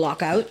like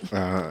block out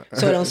so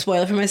I don't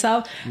spoil it for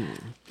myself.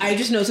 I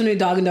just know something with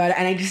dog and daughter,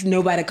 and I just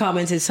know by the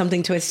comments it's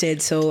something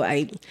twisted. So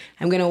I'm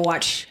gonna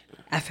watch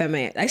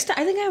FMA. I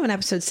think I have an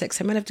episode 6.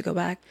 I might have to go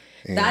back.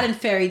 Yeah. That and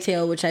Fairy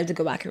Tale, which I have to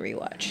go back and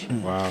rewatch.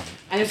 Wow.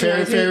 And if you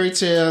want to- Fairy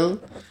Tale.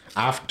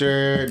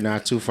 After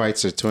Natsu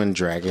fights the twin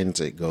dragons,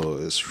 it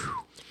goes.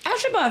 I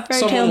should buy a Fairy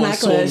Someone Tale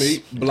once told necklace.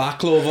 me Black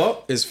Clover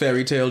is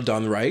Fairy Tale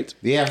done right.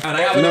 Yeah. And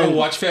I haven't even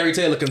watched Fairy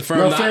Tale to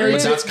confirm that, but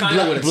that's kind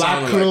of what it Black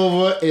sounded like.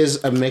 Clover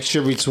is a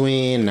mixture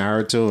between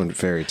Naruto and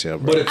Fairy Tale,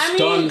 bro. But it's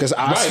done because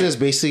Asuka right. is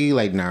basically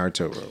like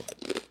Naruto, bro.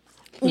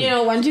 You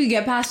know, once you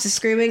get past the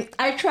screaming,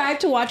 I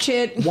tried to watch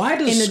it. Why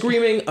does in the-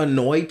 screaming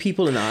annoy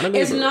people in anime?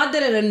 It's bro? not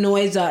that it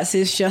annoys us.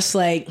 It's just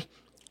like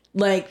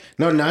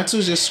No,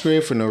 Natsu's just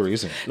screaming for no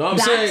reason. No, I'm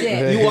That's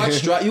saying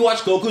it. you watch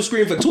Goku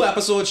scream for 2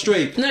 episodes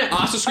straight. No,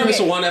 Asuka screams okay.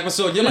 for 1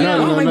 episode. You're like,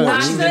 no, no, oh my no,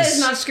 gosh, no. Asuka is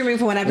not screaming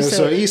for one episode.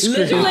 so he's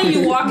screaming. Literally,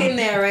 you walk in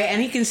there, right,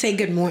 and he can say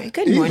good morning.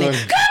 Good morning.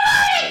 like-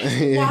 Good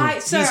morning. Why,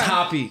 sir? he's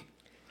happy.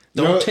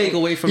 Don't take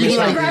away from He's his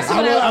like, aggressive, I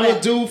I love will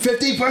it. do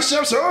 50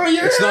 push-ups. Oh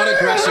yeah. It's not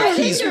aggressive. I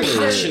He's think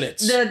passionate.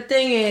 The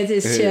thing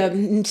is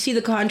to see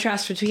the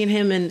contrast between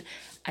him and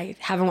I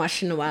haven't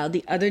watched in a while.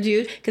 The other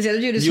dude, because the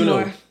other dude is You know.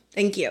 more.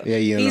 Thank you. Yeah,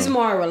 you He's know.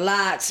 more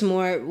relaxed,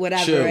 more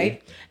whatever, Chill.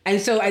 right? And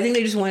so I think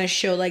they just want to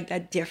show like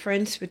that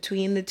difference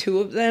between the two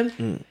of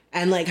them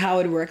and like how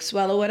it works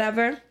well or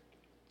whatever.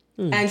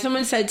 And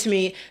someone said to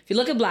me, if you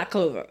look at Black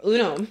Clover,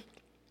 Uno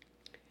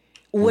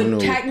would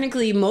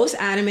technically, most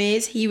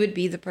animes, he would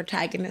be the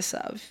protagonist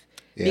of.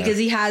 Yeah. Because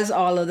he has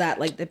all of that,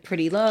 like the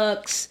pretty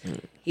looks.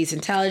 He's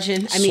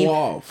intelligent. I mean,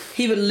 Suave.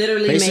 He would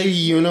literally basically,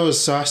 Yuno is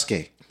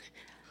Sasuke.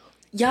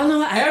 Y'all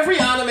know every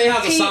anime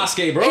has a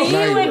Sasuke, bro.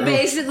 He would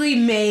basically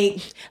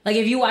make, like,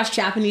 if you watch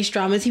Japanese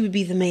dramas, he would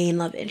be the main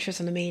love interest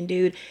and the main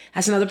dude.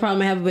 That's another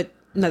problem I have with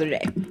Another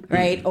Day,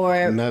 right? Or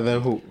another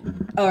who?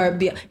 Or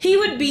he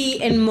would be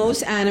in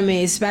most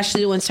animes,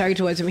 especially the ones targeted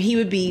towards him. He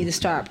would be the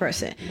star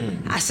person.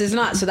 Asta is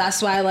not, so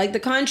that's why I like the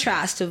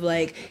contrast of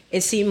like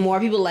it seemed more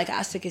people like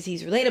Asta because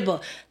he's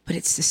relatable, but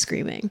it's the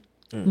screaming.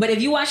 But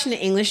if you watch in the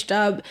English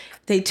dub,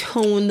 they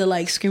tone the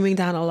like screaming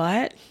down a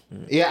lot.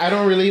 Yeah, I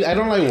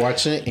don't like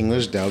watching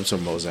English dubs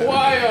on most anime.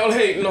 Why y'all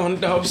hating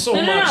on dubs so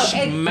much,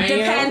 It man?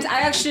 depends. I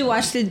actually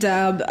watched the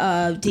dub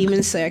of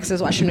Demon Slayer because I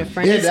was watching with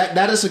friends. Yeah,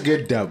 that is a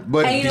good dub.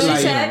 But and you know what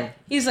he said?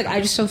 He's like,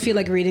 I just don't feel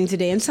like reading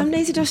today. And some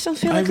days he just don't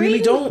feel like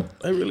reading.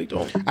 I really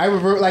don't. I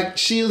prefer like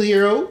Shield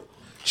Hero,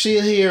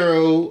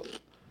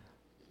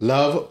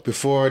 Love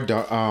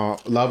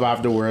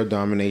After World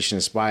Domination,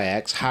 and Spy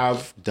X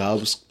have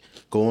dubs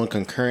going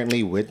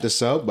concurrently with the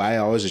sub, but I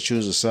always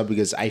choose the sub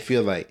because I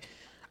feel like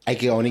I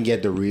can only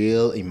get the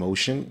real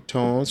emotion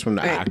tones from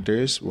the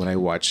actors when I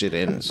watch it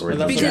in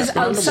original.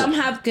 Because some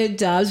have good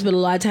dubs, but a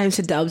lot of times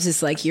the dubs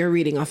is like you're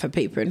reading off a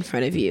paper in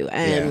front of you,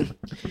 and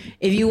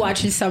if you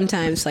watch it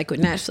sometimes like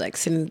with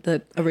Netflix in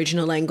the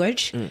original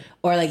language,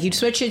 or like you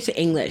switch it to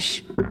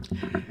English,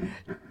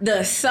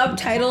 the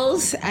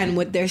subtitles and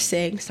what they're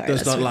saying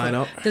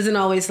doesn't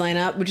always line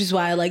up, which is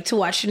why I like to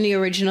watch in the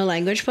original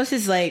language. Plus,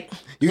 it's like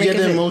you get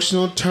the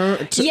emotional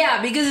turn.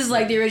 Yeah, because it's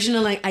like the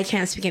original. Like I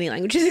can't speak any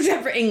languages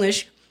except for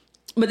English,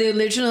 but the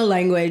original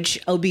language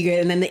will be good,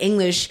 and then the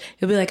English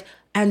it'll be like,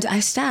 and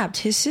I stabbed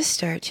his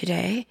sister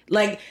today.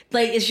 Like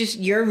it's just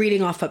you're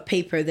reading off a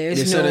paper.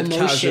 There's no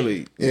emotion.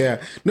 Casually.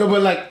 Yeah, no,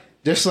 but like.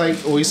 Just like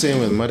what we saying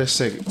with Mother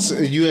Sick,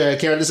 you had a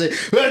character say,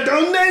 well,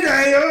 don't they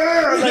die?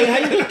 Like, how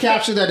you gonna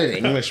capture that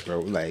in English, bro?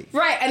 Like,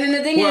 right, and then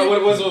the thing is...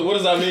 What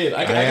does that mean?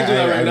 I can do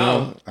that right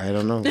now. I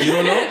don't know. You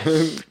don't know?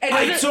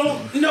 I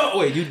don't know.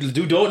 Wait, you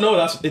don't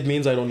know? It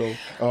means I don't know.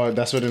 Oh,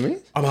 that's what it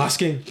means? I'm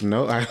asking.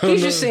 No, I don't know.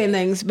 He's know. just saying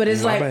things, but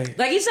it's like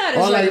he said,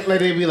 it's like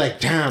they'd be like,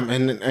 damn,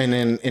 and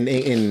then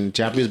in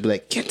Japanese be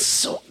like,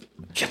 Getso.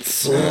 Like,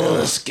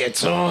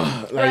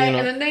 right, you know.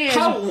 and the thing is...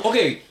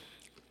 Okay,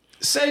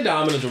 say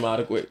damn in a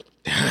dramatic way.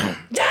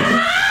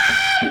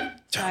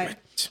 Damn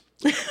it.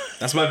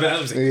 That's my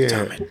bad.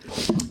 Damn it.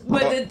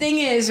 But the thing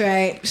is,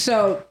 right,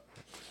 so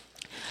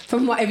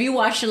if you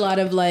watch a lot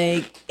of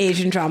like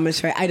Asian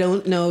dramas, right, I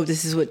don't know if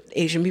this is what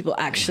Asian people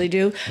actually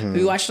do. If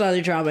you watch a lot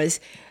of dramas,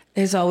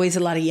 there's always a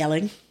lot of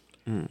yelling.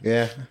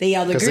 Yeah, they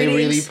yell the greetings. Because they're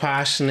really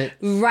passionate,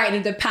 right?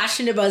 And they're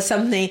passionate about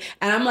something,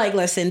 and I'm like,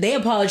 listen, they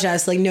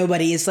apologize like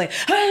nobody. It's like,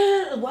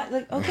 what?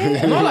 Like,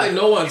 okay, not like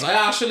no one's. I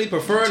actually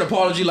prefer an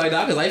apology like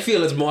that because I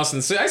feel it's more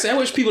sincere. I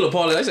wish people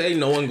apologize. I say, ain't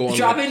no one going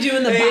dropping you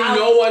in the bow. Ain't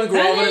no one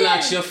groveling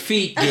at your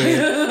feet,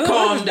 dude.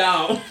 Calm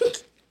down.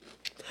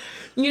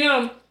 You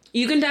know,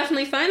 you can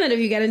definitely find that if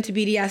you get into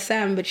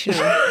BDSM, but you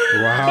know.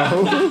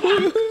 Wow.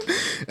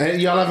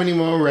 And y'all have any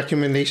more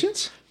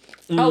recommendations?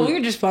 Oh, we were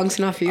just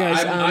bouncing off yours.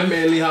 I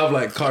mainly have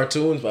like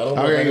cartoons, but I don't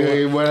know.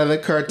 Okay, what other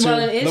cartoons?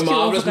 Well, The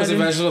Marvelous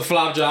Misadventures of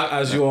Flapjack,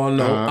 as you all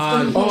know.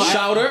 And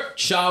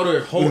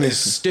Chowder is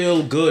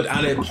still good,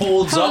 and it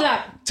holds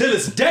up to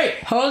this day.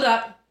 Hold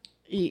up.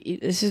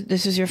 This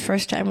is your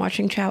first time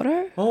watching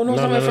Chowder? Oh no,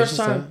 it's not my first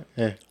time.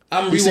 Yeah.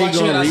 I'm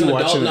rewatching it as an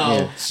adult now.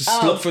 Yeah.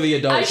 Just look for the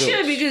adult. I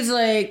should because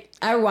like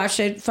I watched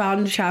it,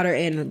 found Chowder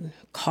in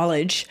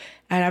college.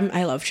 And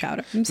I love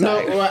Chowder. I'm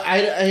sorry. No, well,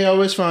 I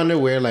always found it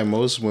weird. Like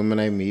most women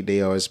I meet,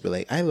 they always be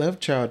like, "I love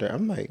Chowder."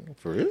 I'm like,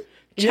 for real?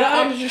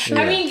 Chowder.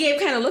 I mean, Gabe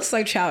kind of looks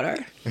like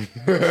Chowder.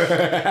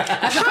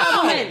 That's a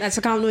compliment. That's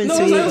a compliment. No,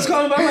 I was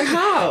calling back like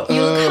how?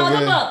 You look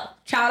huggable.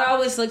 Chowder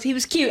always looked. He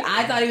was cute.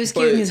 I thought he was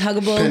cute. He was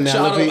huggable.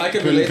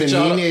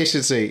 Panini, I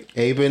should say.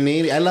 Hey,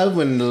 Panini. I love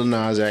when Lil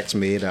Nas X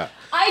made up.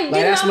 I did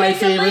not make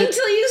the link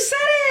until you said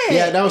it.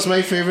 Yeah, that was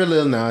my favorite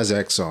Lil Nas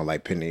X song,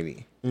 like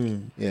Panini.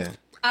 Yeah.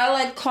 I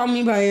like Call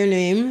Me By Your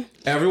Name.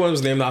 Everyone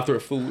was named after a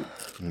food.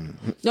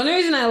 The only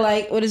reason I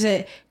like,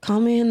 Call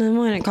Me in the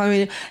Morning, Call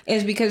Me,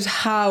 is because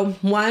how,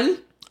 one,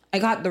 I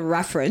got the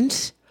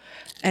reference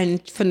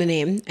and from the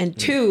name, and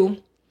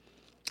two,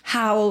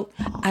 how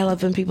I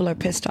love when people are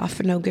pissed off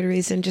for no good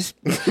reason, just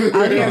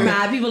out here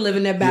mad. People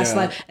living their best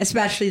life,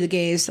 especially the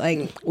gays.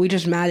 Like, we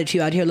just mad at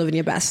you out here living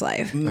your best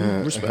life.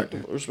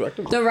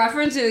 Respectable. The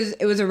reference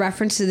it was a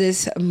reference to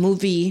this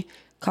movie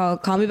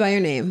called Call Me By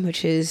Your Name,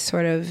 which is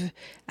sort of,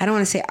 I don't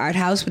want to say art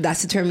house, but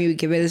that's the term you would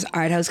give it, is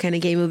art house kind of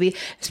gay movie.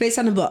 It's based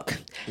on a book.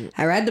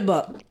 I read the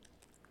book.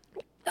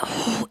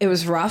 Oh, it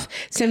was rough,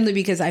 simply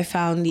because I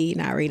found the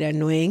narrator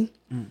annoying.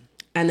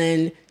 And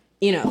then,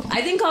 you know,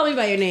 I think Call Me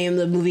By Your Name,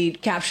 the movie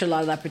captured a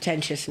lot of that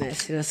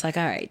pretentiousness. And it's like,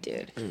 all right,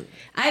 dude.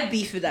 I have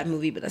beef with that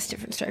movie, but that's a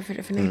different story for a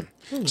different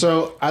name.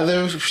 So,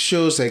 other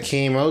shows that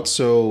came out,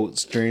 so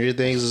Stranger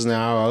Things is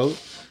now out.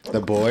 The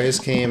Boys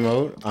came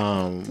out.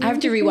 I have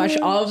to rewatch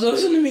all of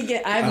those in the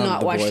beginning. I have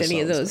not watched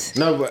any of those.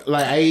 No, but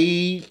like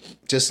I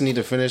just need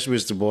to finish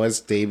with The Boys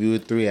debut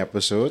 3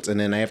 episodes, and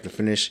then I have to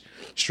finish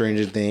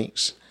Stranger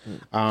Things.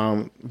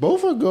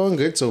 Both are going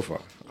good so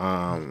far.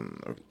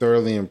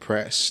 Thoroughly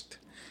impressed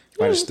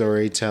by the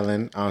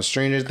storytelling.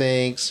 Stranger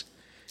Things,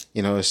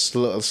 it's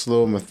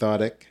slow,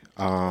 methodic.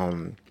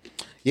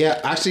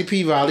 Yeah, actually,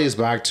 P-Valley is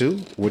back too,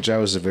 which I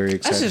was very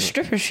excited. That's a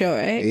stripper show,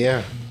 right?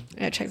 Yeah.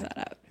 Yeah, check that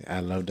out. I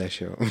love that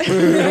show.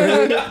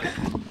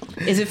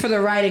 Is it for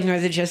the writing or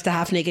is it just the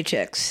half naked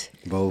chicks?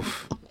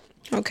 Both.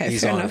 Okay,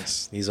 He's fair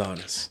honest. He's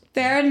honest.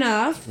 Fair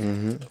enough.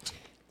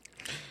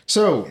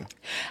 So,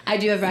 I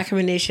do have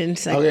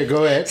recommendations. okay,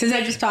 go ahead. Since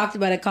I just talked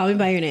about it, Call Me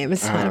By Your Name.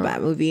 It's not a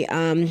bad movie.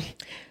 I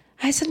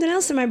had something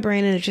else in my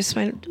brain and it just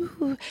went.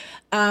 Ooh.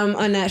 On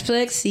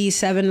Netflix, The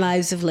 7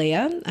 Lives of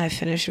Leia. I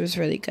finished. It was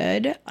really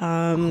good.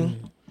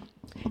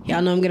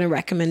 Y'all know I'm gonna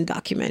recommend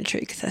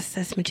documentary because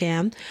that's my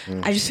jam.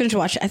 I just finished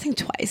watching, I think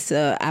twice,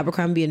 the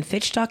Abercrombie and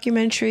Fitch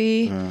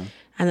documentary, and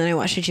then I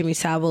watched the Jimmy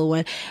Savile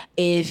one.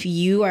 If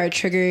you are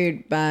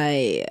triggered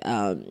by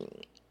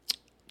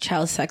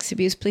child sex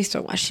abuse, please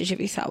don't watch the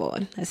Jimmy Savile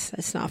one.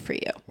 That's not for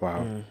you.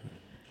 Wow.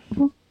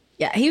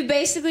 Yeah, he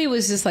basically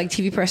was this like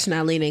TV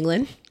personality in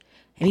England.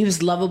 And he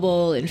was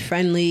lovable and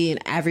friendly and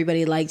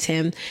everybody liked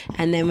him.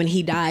 And then when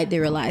he died, they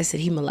realized that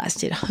he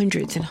molested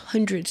hundreds and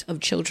hundreds of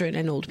children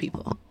and old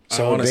people.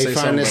 So they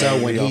find this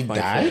out when he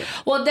died?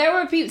 Well, there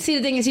were people. See,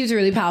 the thing is, he was a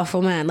really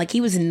powerful man. Like,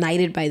 he was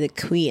knighted by the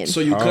queen.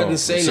 So you couldn't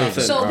say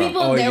nothing. So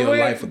people,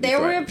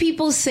 there were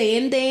people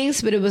saying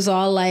things, but it was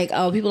all like,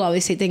 oh, people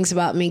always say things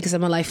about me because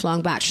I'm a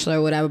lifelong bachelor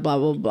or whatever, blah,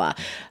 blah, blah.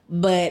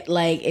 But,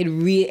 like,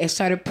 it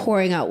started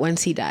pouring out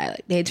once he died.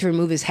 Like, they had to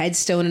remove his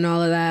headstone and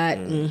all of that.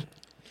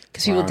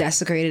 Because people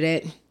desecrated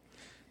it.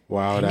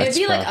 Wow, that's It'd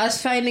be like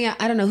us finding out,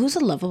 I don't know, who's a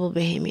lovable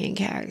Bahamian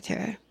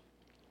character?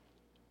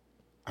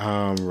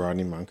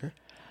 Rodney Munker.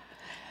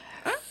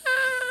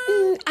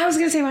 I was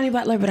going to say Ronnie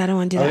Butler, but I don't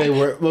want to do that. Okay,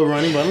 well,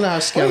 Ronnie Butler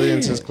has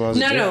skeletons in his closet.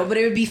 No, but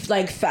it would be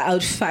like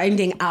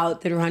finding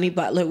out that Ronnie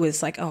Butler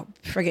was like a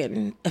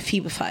friggin' a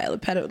phoebophile,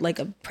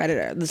 a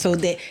predator. So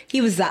he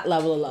was that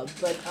level of love.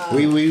 But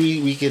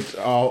we could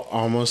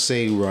almost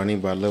say Ronnie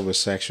Butler was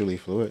sexually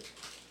fluid.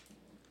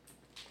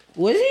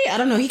 Was he? I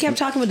don't know. He kept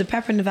talking with the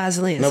pepper and the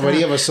Vaseline. No, but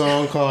he have a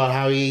song called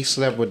 "How He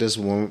Slept with This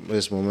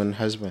Woman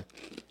Husband."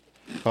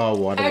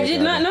 Called "Water." I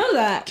did not know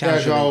that.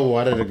 Yeah, called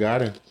 "Water the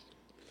Garden."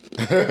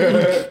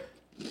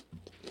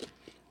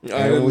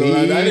 I didn't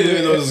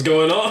even know this was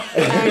going on.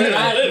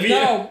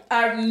 I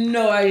have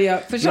no idea.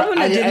 For someone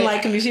that didn't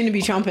like him, you seem to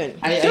be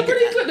chomping. They're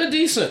pretty good. They're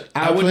decent.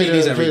 I would play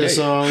the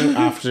song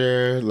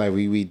after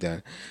we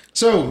done.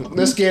 So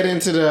let's get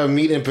into the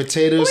meat and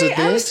potatoes of this.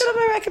 I was still on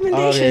my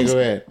recommendations. Okay, go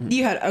ahead.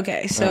 You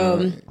had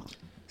so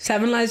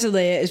 7 Lives of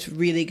Leia is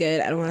really good.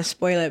 I don't want to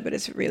spoil it, but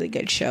it's a really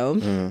good show.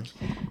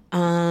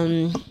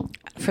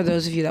 For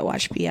those of you that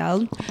watch BL, why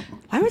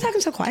am I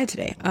talking so quiet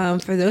today?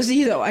 For those of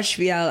you that watch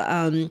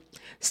BL,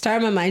 Star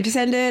of My Mind just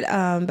ended.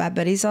 Bad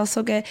Buddy's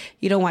also good.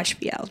 You don't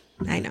watch BL,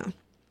 I know.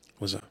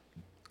 What's that?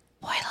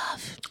 Boy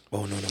Love.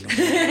 Oh no.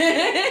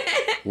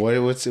 What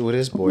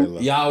is Boy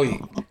Love?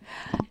 Yaoi.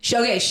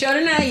 Okay,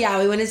 Shonen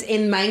Yaoi, when it's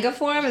in manga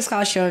form, it's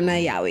called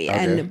Shonen Yaoi. Okay.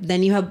 And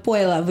then you have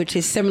Boy Love, which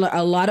is similar.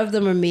 A lot of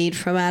them are made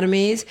from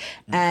animes.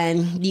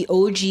 And the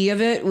OG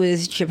of it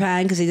was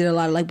Japan, because they did a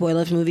lot of like Boy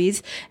Love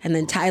movies. And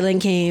then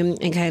Thailand came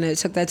and kind of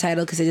took that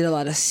title because they did a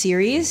lot of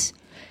series.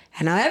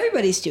 And now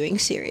everybody's doing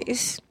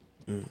series.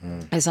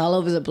 It's all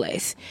over the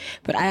place.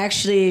 But I'm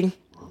going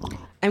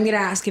to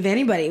ask if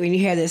anybody, when you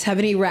hear this, have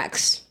any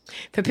recs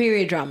for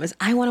period dramas.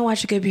 I want to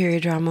watch a good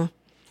period drama.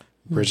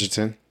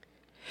 Bridgerton.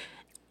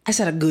 I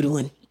said a good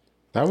one.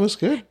 That was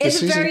good. It's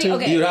season very 2.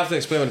 okay. You'd have to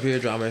explain what a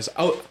period drama is.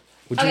 Oh,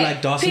 would you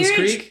like Dawson's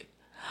Creek?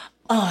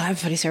 Oh, I have a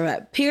funny story about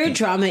it. Period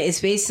drama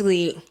is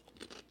basically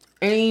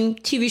any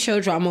TV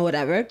show, drama,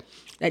 whatever,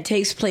 that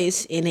takes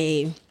place in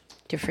a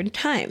different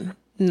time,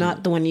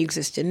 not the one you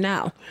exist in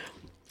now.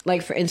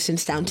 Like, for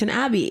instance, Downton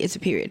Abbey is a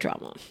period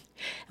drama.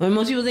 And when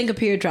most people think of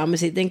period dramas,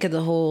 they think of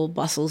the whole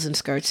bustles and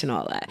skirts and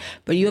all that.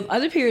 But you have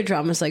other period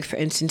dramas, like, for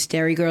instance,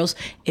 Dairy Girls.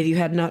 If you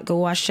have not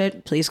watched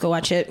it, please go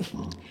watch it.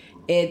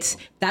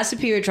 That's a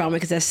period drama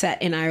because that's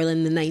set in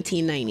Ireland in the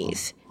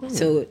 1990s.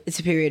 So it's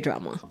a period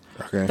drama.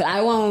 Okay. But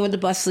I want one with the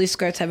bustly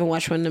skirts. I haven't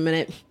watched one in a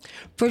minute.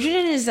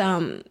 Bridgerton is,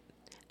 I'm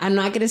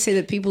not going to say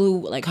that people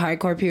who like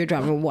hardcore period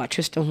drama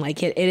watchers don't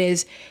like it. It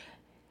is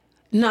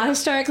not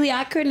historically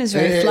accurate and it's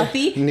very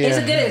fluffy. Yeah. It's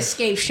a good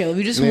escape show. If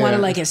you just want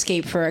to like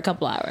escape for a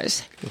couple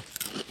hours.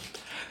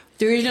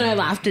 The reason I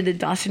laughed at the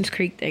Dawson's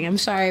Creek thing, I'm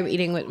sorry I'm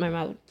eating with my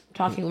mouth.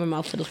 Talking with my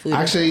mouth full of food.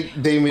 Actually,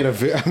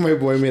 my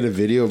boy made a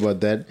video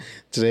about that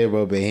today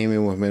about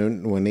Bahamian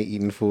women when they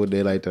eating food.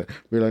 They like to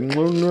be like,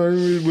 no,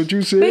 what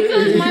you say?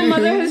 Because my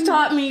mother has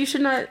taught me you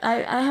should not.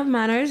 I have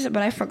manners,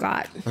 but I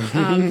forgot.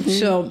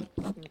 So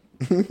what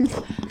did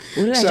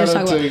I just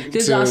talk about?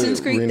 The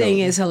Dawson's Creek thing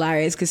is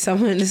hilarious because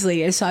this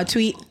lady, I saw a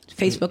tweet,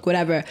 Facebook,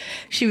 whatever.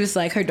 She was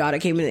like, her daughter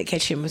came in the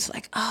kitchen and was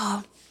like,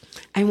 oh,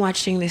 I'm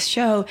watching this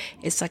show.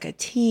 It's like a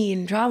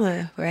teen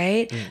drama,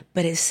 right?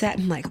 But it's set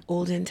in like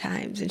olden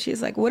times. And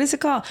she's like, what is it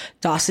called?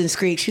 Dawson's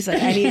Creek. She's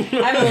like,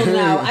 I'm old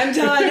now. I'm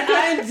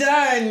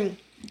done.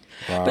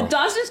 Wow. But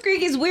Dawson's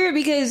Creek is weird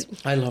because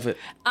I love it.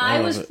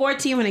 I was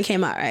 14 when it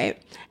came out,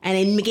 right? And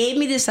it gave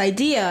me this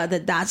idea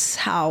that that's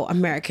how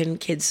American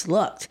kids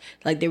looked.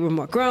 Like they were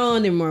more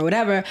grown, they were more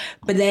whatever.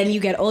 But then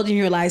you get older and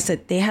you realize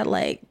that they had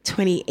like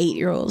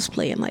 28-year-olds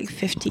playing like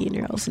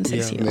 15-year-olds and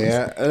 16-year-olds.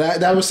 Yeah,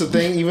 that was the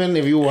thing. Even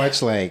if you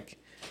watch like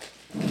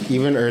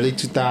even early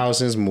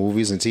 2000s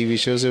movies and TV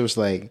shows, it was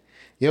like,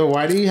 yo,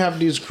 why do you have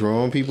these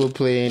grown people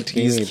playing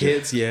teenagers? These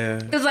kids, yeah.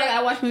 Because like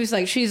I watch movies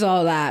like She's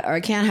All That or I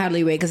Can't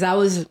Hardly Wait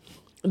because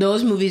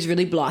those movies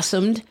really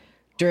blossomed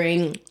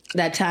during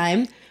that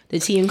time. The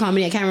teen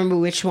comedy, I can't remember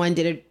which one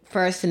did it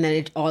first and then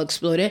it all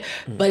exploded.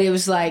 But it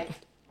was like,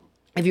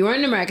 if you were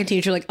an American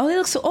teen, you're like, oh, they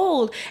look so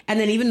old. And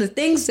then even the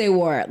things they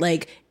wore,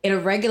 like in a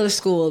regular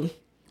school.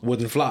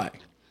 Wouldn't fly.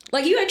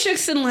 Like you had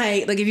chicks in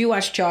like if you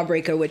watch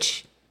Jawbreaker,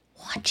 which,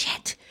 watch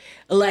it.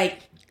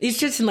 Like, these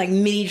chicks in like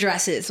mini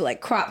dresses, like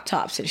crop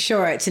tops and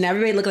shorts, and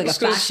everybody looked like a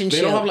fashion show.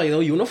 They don't have like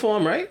no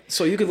uniform, right?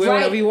 So you could wear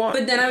whatever you want.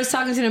 But then I was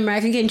talking to an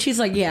American kid, and she's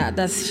like,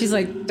 she's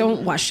like,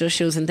 don't watch those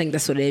shows and think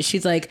that's what it is.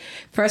 She's like,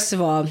 first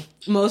of all,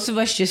 most of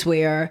us just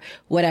wear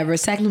whatever.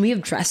 Second, we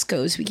have dress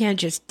codes. We can't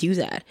just do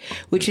that.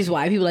 Which is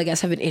why people, I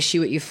guess, have an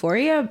issue with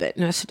Euphoria, but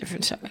that's a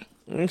different story.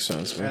 Makes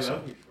sense.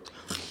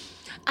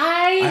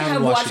 I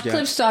have watched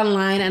clips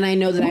online, and I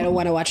know that I don't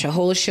want to watch a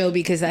whole show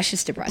because that's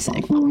just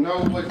depressing.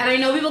 And I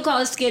know people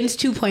call it Skins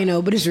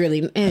 2.0, but it's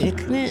really...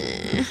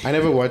 I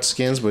never watched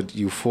Skins, but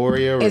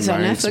Euphoria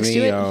reminds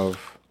me of...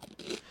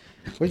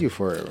 What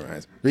Euphoria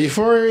reminds me?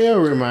 Euphoria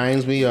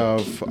reminds me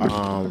of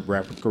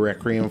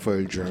Requiem for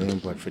a Dream,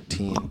 but for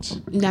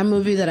teens. That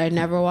movie that I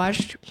never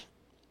watched.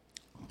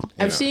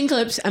 I've seen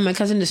clips, and my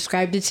cousin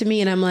described it to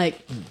me, and I'm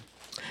like,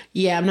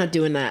 yeah, I'm not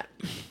doing that.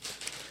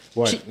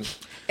 What?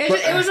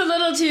 It was a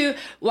little too...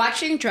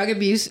 Watching drug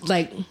abuse,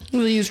 like,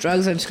 people use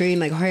drugs on screen,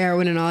 like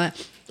heroin and all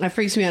that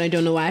freaks me out. I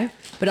don't know why.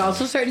 But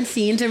also certain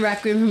scenes in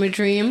Requiem from a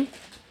Dream,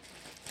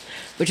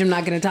 which I'm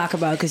not going to talk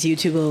about because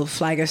YouTube will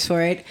flag us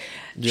for it.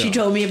 Yeah. She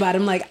told me about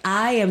him, like,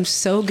 I am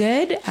so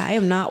good. I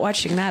am not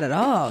watching that at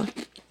all.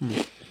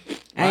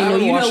 I know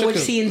you know which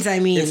scenes I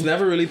mean. It's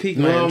never really piqued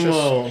my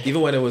interest,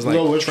 even when it was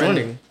like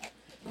trending.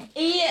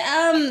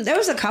 Yeah, there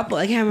was a couple.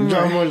 I can't remember.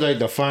 You remember like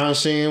the final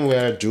scene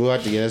where Drew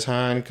had to get his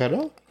hand cut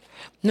off?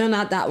 No,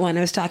 not that one.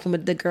 I was talking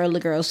about the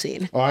girl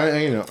scene.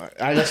 Oh,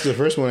 that's the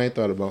first one I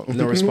thought about.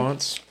 No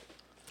response.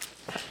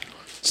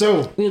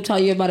 So we'll tell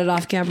you about it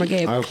off camera,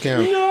 Gabe. Off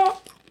camera. Yeah.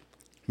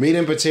 Meat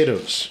and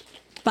potatoes.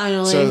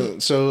 Finally.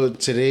 So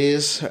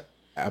today's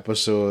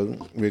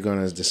episode, we're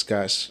gonna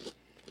discuss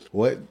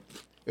what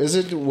is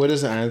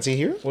an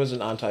anti-hero? What is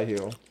an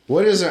anti-hero?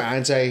 What is an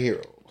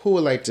anti-hero? Who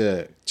would like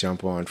to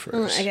jump on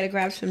first? I gotta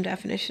grab some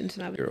definitions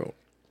now.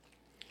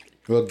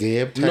 Well,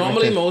 Gabe.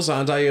 Normally, most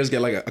anti-heroes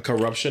get like a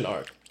corruption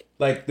arc.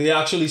 Like they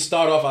actually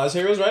start off as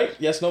heroes, right?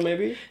 Yes, no,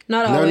 maybe.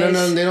 Not always.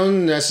 No. They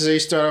don't necessarily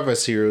start off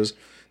as heroes.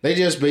 They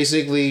just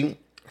basically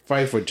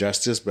fight for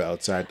justice, but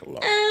outside the law.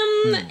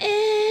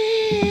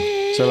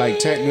 So, like,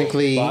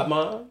 technically,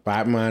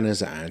 Batman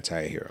is an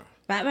anti-hero.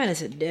 Batman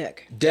is a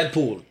dick.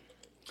 Deadpool.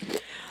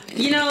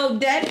 You know,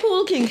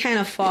 Deadpool can kind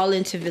of fall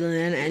into villain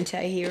and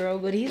anti-hero,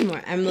 but he's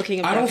more... I'm looking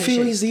at... I don't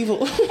feel he's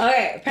evil.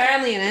 Okay,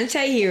 apparently an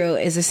anti-hero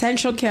is a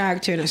central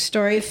character in a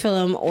story,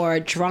 film, or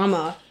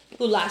drama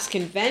who lacks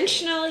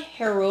conventional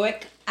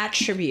heroic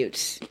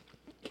attributes.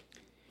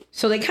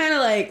 So they kind of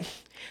like...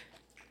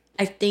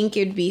 I think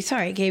it'd be...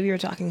 Sorry, Gabe, you were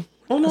talking.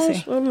 Oh, no,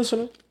 I'm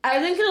listening. I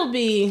think it'll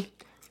be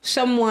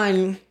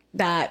someone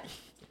that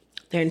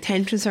their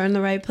intentions are in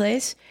the right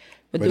place.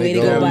 But the way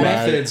to go about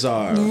methods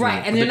are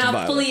right, and they're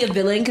not fully a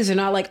villain because they're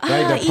not like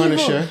the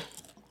Punisher,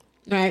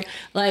 right?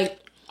 Like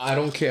I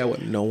don't care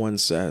what no one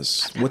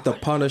says. What the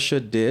Punisher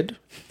did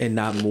in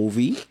that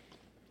movie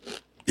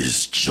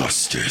is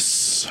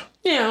justice.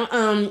 You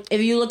know, if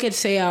you look at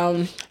say,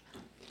 oh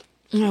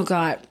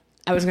God,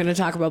 I was going to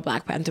talk about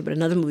Black Panther, but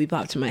another movie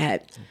popped in my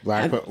head.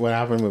 What happened with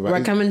Black Panther?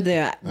 We're coming to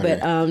that. Okay.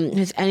 But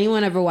has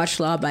anyone ever watched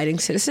Law Abiding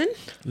Citizen?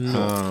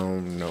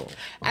 No.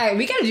 All right,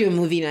 we got to do a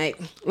movie night.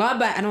 I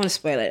don't want to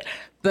spoil it,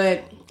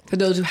 but for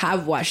those who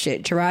have watched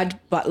it, Gerard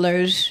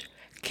Butler's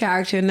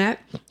character in that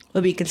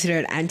would be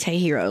considered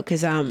anti-hero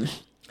because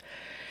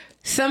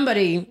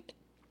somebody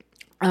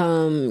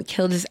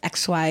killed his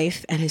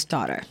ex-wife and his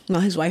daughter. No,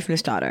 his wife and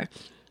his daughter.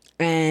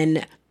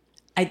 And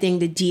I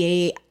think the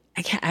DA...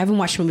 I haven't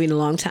watched the movie in a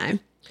long time.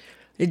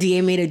 The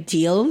DA made a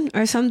deal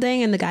or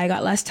something, and the guy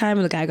got less time,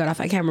 or the guy got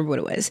off. I can't remember what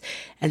it was.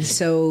 And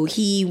so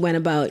he went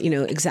about,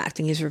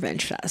 exacting his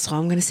revenge for that. That's all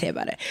I'm going to say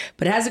about it.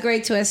 But it has a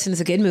great twist, and it's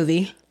a good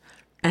movie.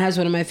 It has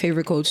one of my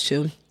favorite quotes,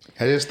 too.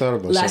 I just thought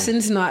about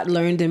Lessons not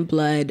learned in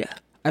blood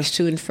are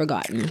soon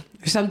forgotten.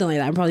 Or something like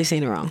that. I'm probably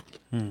saying it wrong.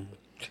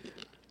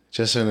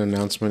 Just an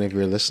announcement, if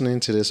you're listening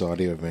to this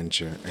audio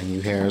adventure and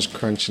you hear us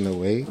crunching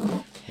away,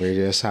 we're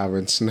just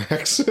having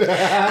snacks.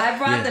 I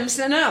brought them.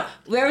 So no,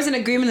 there was an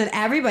agreement that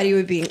everybody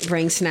would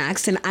bring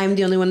snacks, and I'm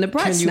the only one that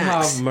brought Can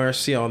snacks. you have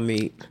mercy on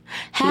me?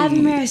 Have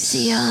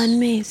mercy on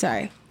me.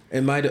 Sorry.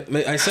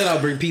 I said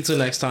I'll bring pizza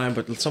next time,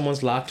 but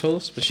someone's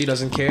lactose, but she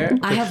doesn't care.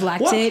 I have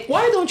lactate.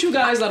 Why don't you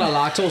guys that are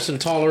lactose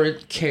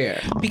intolerant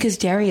care? Because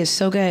dairy is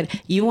so good.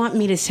 You want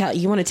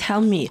to tell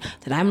me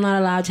that I'm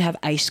not allowed to have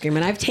ice cream,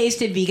 and I've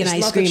tasted vegan It's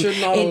ice not cream. that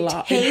you're not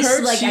allowed. It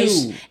hurts like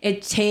you.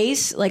 it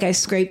tastes like I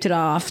scraped it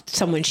off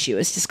someone's shoe.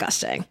 It's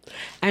disgusting.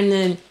 And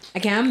then I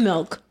can't have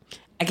milk.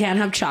 I can't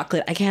have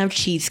chocolate. I can't have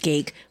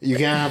cheesecake. You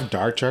can't have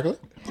dark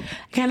chocolate? I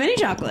can't have any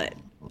chocolate.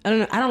 I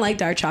don't like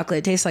dark chocolate.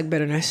 It tastes like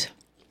bitterness.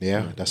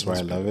 Yeah, that's why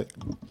I love it.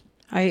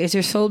 Is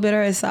your soul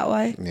bitter? Is that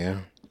why? Yeah.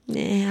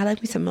 Nah, I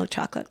like me some milk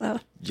chocolate though.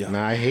 Yeah.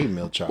 Nah, I hate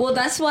milk chocolate. Well,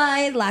 that's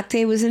why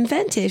lactate was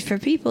invented for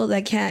people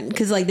that can't.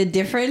 Because like the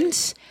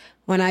difference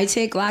when I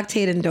take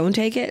lactate and don't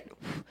take it,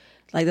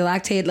 like the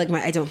lactate,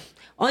 I don't.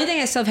 Only thing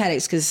I still have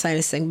headaches because of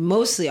sinus thing.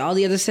 Mostly all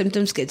the other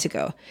symptoms good to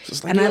go.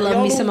 Like, and I love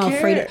y'all me some don't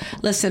Alfredo. care.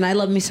 Listen, I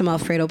love me some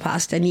Alfredo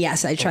pasta. And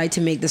yes, I tried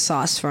to make the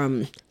sauce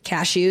from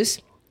cashews.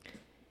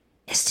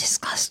 It's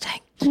disgusting.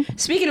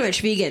 Speaking of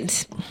which,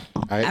 vegans.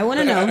 I want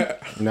to know.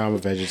 No, I'm a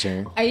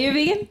vegetarian. Are you a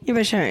vegan? You're a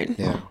vegetarian?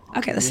 Yeah.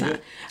 Okay, that's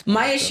not.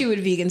 My issue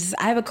with vegans is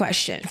I have a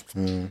question.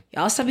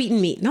 Y'all stop eating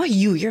meat. Not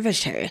you, you're a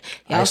vegetarian.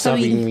 Y'all I stop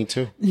eating meat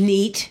too.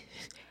 Meat.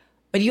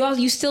 But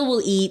you still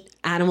will eat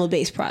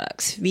animal-based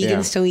products.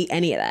 Vegans don't eat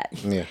any of that.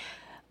 Yeah.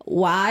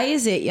 Why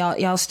is it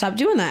y'all stop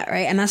doing that,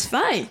 right? And that's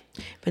fine.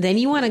 But then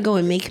you want to go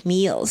and make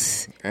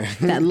meals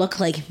that look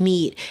like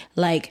meat.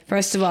 Like,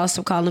 first of all,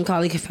 stop calling them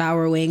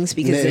cauliflower wings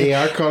because They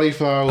are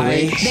cauliflower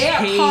wings. they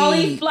are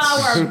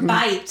cauliflower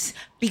bites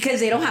because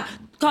they don't have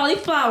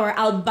cauliflower.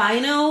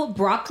 Albino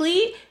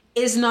broccoli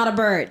is not a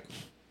bird.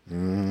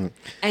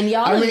 And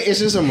y'all, I mean, it's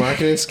just a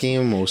marketing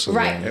scheme mostly.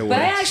 right? But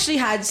I actually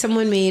had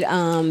someone made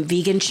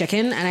vegan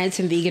chicken, and I had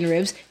some vegan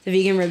ribs. The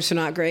vegan ribs were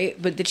not great,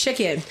 but the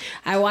chicken.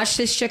 I watched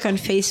this chick on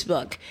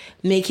Facebook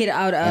make it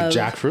out of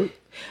Jackfruit?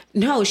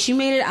 No, she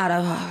made it out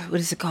of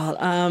what is it called?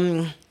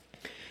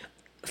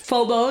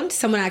 Faux bones.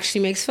 Someone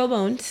actually makes faux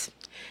bones,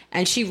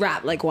 and she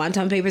wrapped like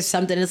wonton paper or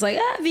something. It's like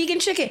vegan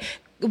chicken.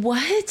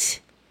 What?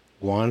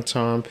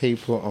 Wonton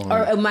paper on.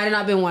 Or it might have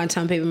not been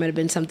wonton paper. It might have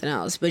been something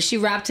else. But she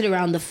wrapped it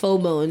around the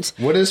faux bones.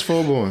 What is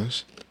faux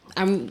bones?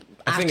 I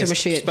think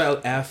it's spelled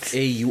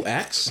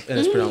F-A-U-X and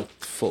it's pronounced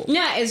full.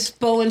 Yeah, it's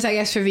bones, I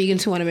guess, for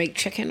vegans who want to make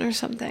chicken or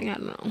something. I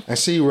don't know. I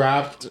see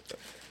wrapped.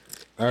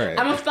 All right.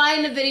 I'm going to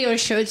find the video and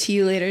show it to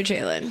you later,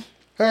 Jalen.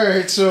 All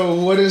right. So,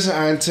 what is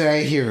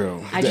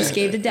anti-hero? I just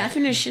gave the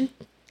definition.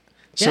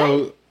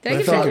 So, Did I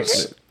get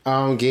thoughts,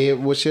 Gabe,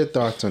 what's your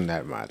thoughts on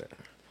that matter?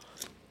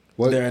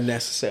 What They're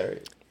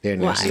necessary. they're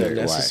Why? necessary.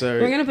 They're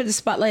necessary. We're going to put the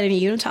spotlight on you.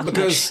 You don't talk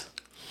Because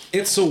much.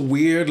 it's a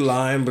weird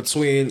line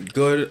between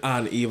good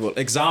and evil.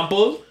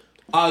 Example,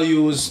 I'll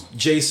use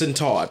Jason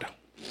Todd.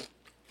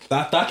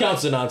 That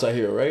counts as an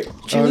anti-hero, right?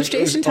 Who's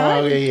Jason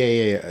Todd? Oh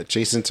yeah.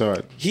 Jason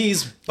Todd.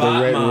 He's The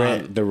Batman.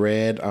 red hood.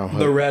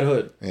 The Red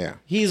Hood. Yeah.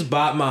 He's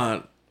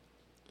Batman.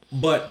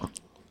 But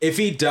if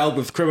he dealt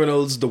with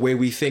criminals the way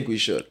we think we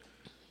should.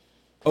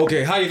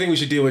 Okay, how do you think we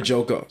should deal with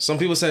Joker? Some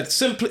people said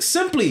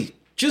simply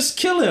just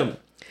kill him.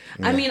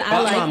 I mean, I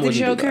Batman like the wouldn't do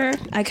Joker.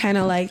 I kind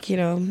of like,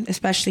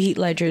 especially Heath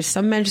Ledger.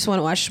 Some men just want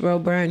to watch the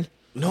world burn.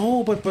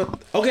 No, but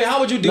okay, how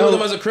would you deal with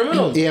him as a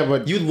criminal? Yeah,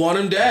 but you'd want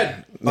him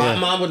dead.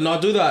 Batman would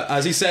not do that.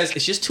 As he says,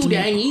 it's just too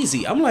dang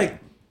easy. I'm like,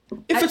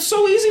 if it's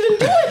so easy, then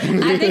do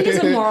it. I think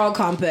it's a moral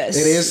compass.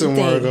 it is a thing.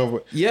 moral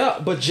compass. Yeah,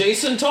 but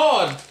Jason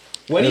Todd,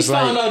 when It's he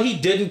found like- out he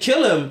didn't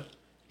kill him,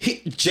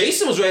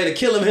 Jason was ready to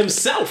kill him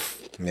himself.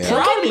 Yeah.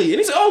 Proudly. And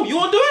he said, oh, you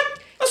want to do it?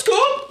 That's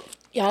cool.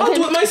 Y'all I'll can-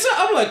 do it myself.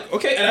 I'm like,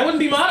 okay, and I wouldn't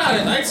be mad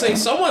at it. I'd say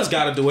someone's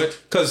got to do it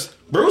because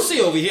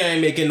Brucey over here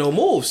ain't making no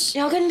moves.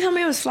 Y'all couldn't tell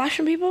me I was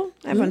flashing people?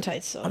 I have on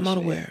tights, so I'm not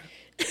aware.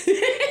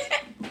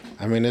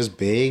 I mean, this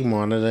big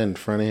monitor in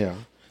front of you.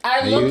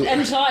 I looked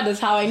and saw it. That's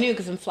how I knew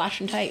because I'm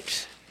flashing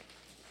tights.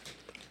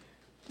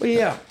 But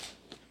yeah.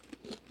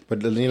 But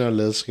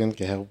little skin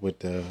can help with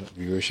the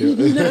viewership.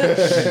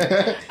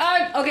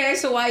 Okay,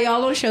 so why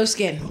y'all don't show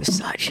skin?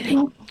 Misogyny.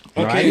 No,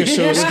 I can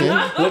show skin.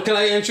 What can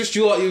I interest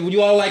you all?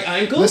 You all like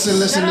ankles? Listen,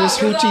 this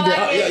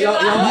hoochie. Y'all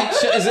like,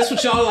 is this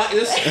what y'all like?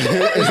 Is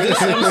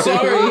this I'm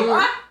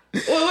sorry.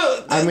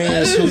 I mean,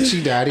 it's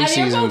hoochie daddy And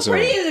you're season, more so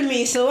prettier than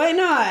me, so why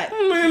not?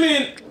 I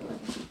mean,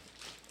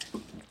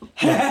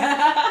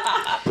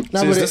 no,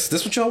 so but is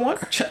this what y'all want?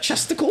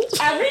 Chesticles?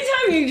 Every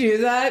time you do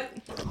that,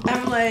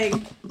 I'm like,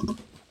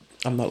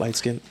 I'm not light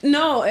skinned.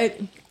 no,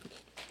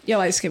 you're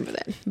light skinned for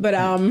that. But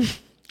it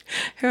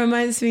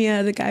reminds me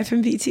of the guy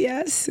from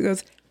BTS who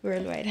goes,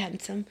 "Worldwide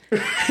handsome."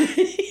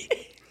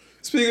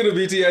 Speaking of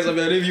BTS, have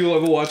any of you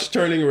ever watched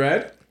Turning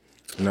Red?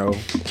 no.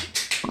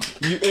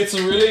 It's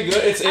really good.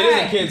 It is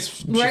a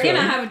kid's We're film.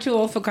 gonna have a Too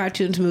Old for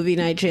Cartoons movie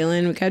night,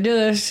 Jalen. We gotta do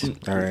this.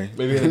 All right.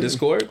 Maybe in the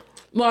Discord.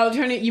 Well,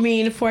 you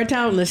mean Fort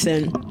Town?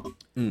 Listen,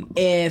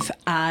 if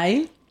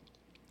I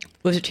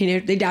was a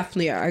teenager. They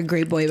definitely are a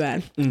great boy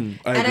band.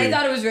 I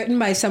thought it was written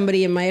by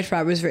somebody in my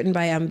tribe. It was written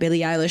by Billie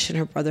Eilish and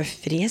her brother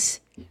Phineas.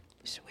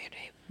 It's a weird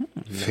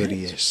name.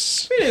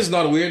 Phineas. Phineas is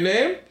not a weird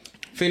name.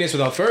 Phineas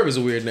without Ferb is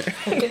a weird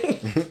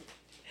name.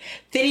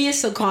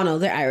 Phineas O'Connell.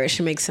 They're Irish.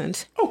 It makes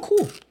sense. Oh,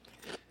 cool.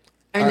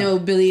 I know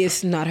Billie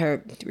is not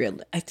her real.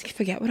 I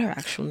forget what her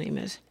actual name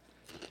is.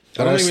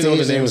 I don't even know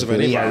the Stay's name names was of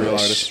any of Billie our real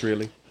Eilish. artists,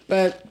 really.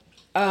 But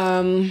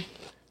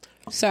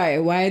sorry,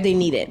 why do they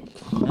need it?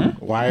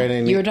 Why are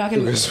they? You were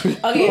talking. Okay,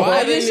 Why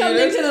why they do need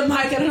something it? to the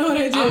mic? I don't know what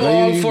I do. I'm No,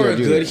 all you for good,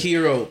 a you good good.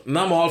 hero, and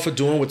I'm all for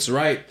doing what's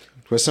right.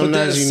 But sometimes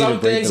there's you need some to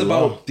break things the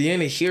law. about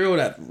being a hero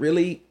that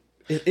really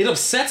it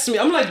upsets me.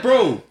 I'm like,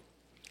 bro,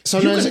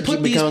 Sometimes you can it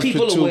put these becomes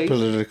people too away.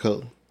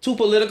 political. Too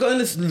political,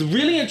 and it's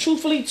really and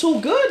truthfully too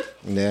good.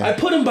 Yeah. I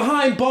put him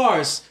behind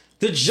bars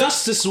the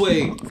justice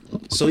way,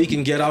 so he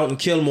can get out and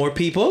kill more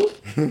people.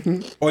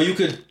 Or you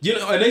could,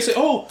 and they say,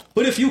 oh,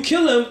 but if you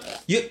kill him,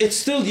 you're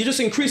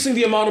just increasing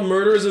the amount of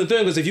murderers and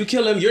things. Because if you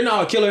kill him, you're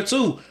now a killer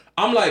too.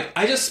 I'm like,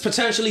 I just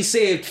potentially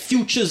saved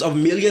futures of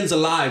millions of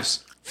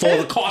lives for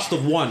the cost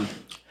of one.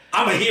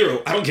 I'm a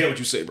hero. I don't care what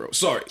you say, bro.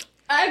 Sorry.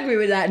 I agree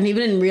with that, and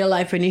even in real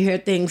life, when you hear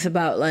things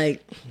about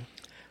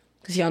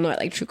because y'all know I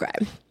like true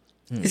crime.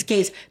 In this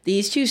case,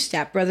 these two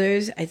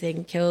stepbrothers, I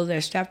think, killed their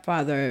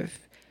stepfather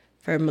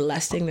for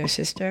molesting their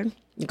sister.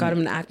 They got him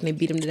in the act and they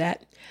beat him to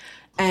death.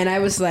 And I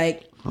was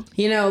like,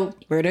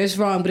 murder is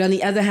wrong, but on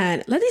the other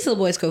hand, let these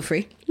little boys go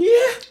free.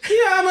 Yeah.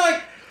 I'm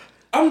like,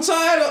 I'm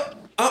tired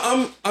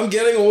of. I'm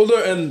getting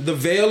older, and the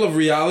veil of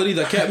reality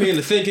that kept me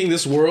into thinking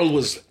this world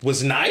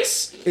was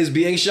nice is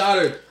being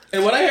shattered.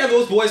 And when I hear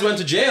those boys went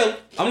to jail,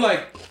 I'm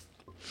like,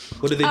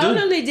 what did they do? I don't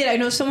know if they did. I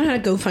know someone had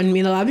a GoFundMe,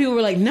 and a lot of people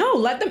were like, no,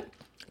 let them.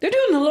 They're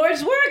doing the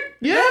Lord's work.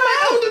 Yeah,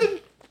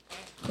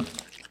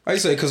 I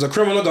say, because a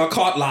criminal got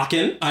caught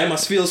locking, I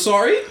must feel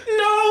sorry?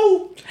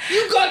 No!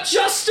 You got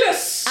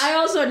justice! I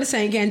also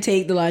understand you can't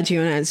take the law into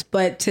your own hands,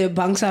 but to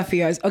bounce off of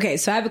yours. Okay,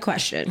 so I have a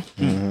question.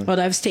 Well,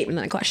 I have a statement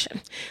and a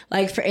question.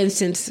 Like, for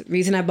instance, the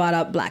reason I brought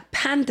up Black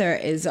Panther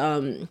is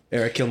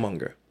Eric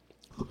Killmonger.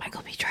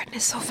 Michael B. Jordan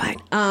is so fine.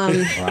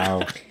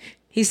 Wow.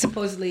 He's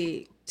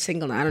supposedly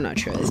single now. I don't know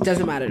true. It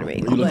doesn't matter to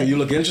me. You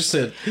look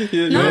interested. Not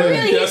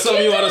really. You have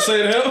something you want to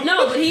say to him?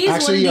 No, but he's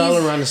Actually, one of y'all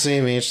these, around the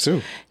same age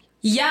too.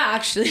 Yeah,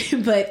 actually,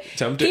 but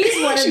Tempted.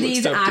 he's one of She looks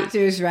these tempted.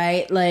 actors,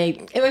 right?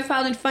 Like, I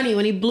found it funny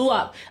when he blew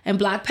up in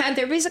Black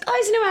Panther. Everybody's like, oh,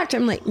 he's a new actor.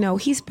 I'm like, no,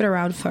 he's been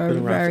around for a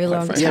very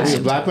long time. Yeah, because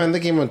Black Panther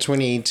came in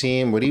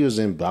 2018, but he was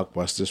in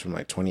blockbusters from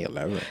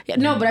 2011. Yeah,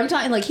 no, but I'm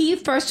talking like he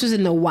first was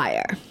in The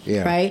Wire,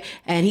 right?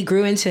 And he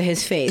grew into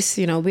his face.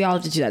 We all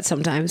have to do that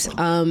sometimes.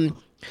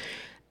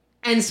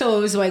 And so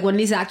it was like one of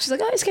these actors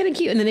like, oh, he's kind of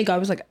cute, and then the guy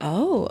was like,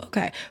 oh,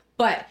 okay.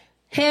 But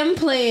him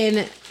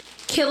playing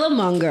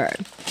Killmonger.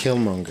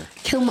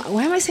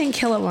 Why am I saying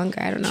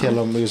Killmonger? I don't know.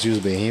 Killmonger because he was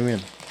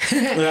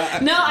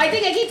Bahamian. No, I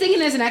keep thinking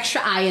there's an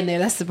extra I in there.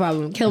 That's the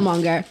problem.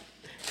 Killmonger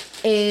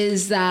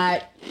is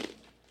that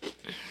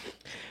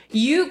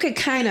you could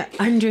kind of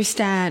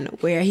understand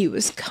where he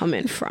was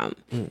coming from.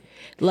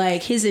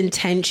 Like his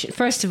intention.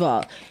 First of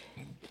all,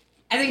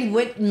 I think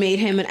what made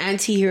him an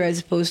anti-hero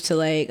as opposed to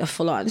like a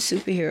full-on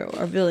superhero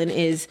or villain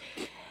is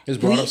His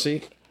broad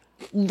seat.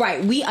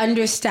 right. We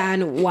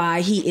understand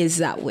why he is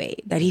that way.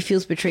 That he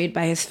feels betrayed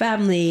by his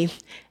family,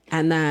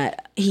 and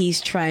that he's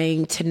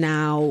trying to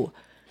now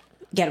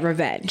get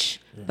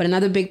revenge. But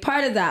another big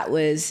part of that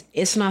was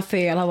it's not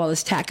fair. I love all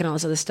this tech and all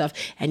this other stuff,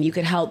 and you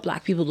could help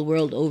Black people the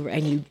world over,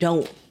 and you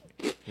don't.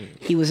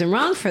 He wasn't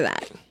wrong for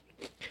that.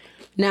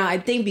 Now I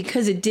think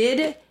because it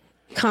did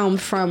come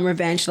from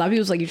revenge. A lot of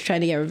people was like, you're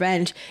trying to get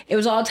revenge. It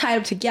was all tied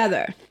up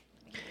together.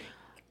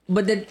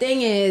 But the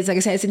thing is, like I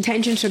said, his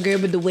intentions were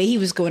good, but the way he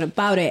was going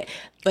about it,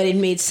 but it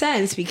made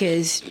sense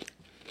because you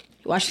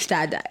watched his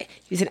dad die.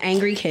 He was an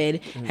angry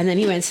kid, and then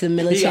he went to the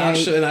military. He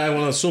actually, and I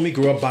want to assume he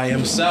grew up by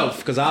himself,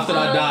 because after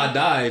that dad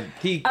died,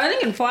 I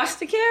think in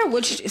foster care,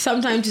 which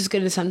sometimes is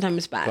good and sometimes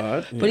is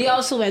bad. But he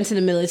also went to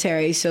the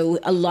military, so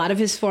a lot of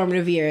his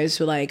formative years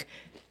were like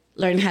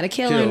learning how to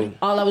kill. And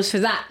all that was for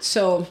that.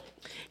 So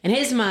in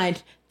his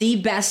mind,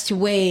 the best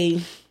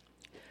way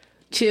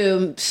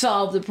to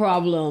solve the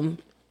problem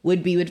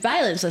would be with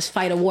violence. Let's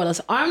fight a war. Let's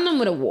arm them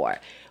with a war.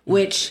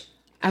 Which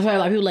I've heard a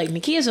lot of people like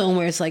Nakia's own,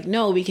 where it's like,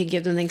 no, we can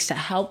give them things to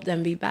help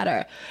them be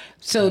better.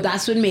 So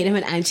that's what made him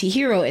an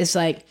anti-hero. It's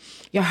like,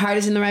 your heart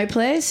is in the right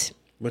place,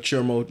 but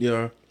your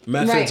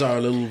methods are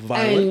a little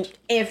violent. And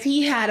if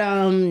he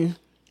had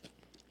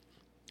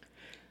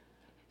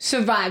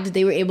survived,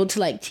 they were able to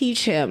like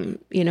teach him,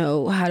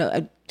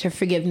 how to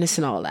forgiveness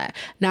and all that.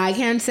 Now I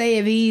can't say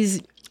if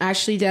he's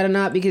actually dead or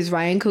not, because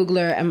Ryan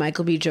Coogler and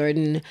Michael B.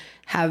 Jordan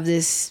have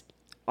this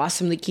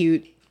awesomely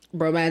cute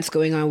romance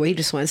going on where he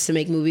just wants to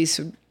make movies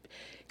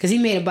because he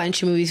made a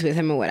bunch of movies with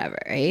him or whatever,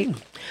 right?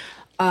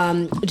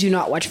 Do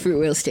not watch Fruit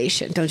Wheel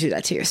Station. Don't do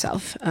that to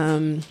yourself. But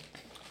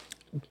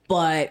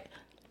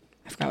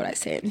I forgot what I was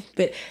saying.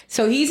 But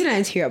so he's an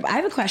anti-hero. But I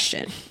have a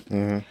question.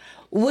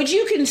 Would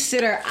you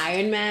consider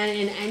Iron Man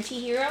an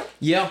anti-hero?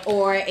 Yeah.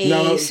 Or a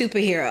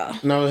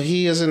superhero? No,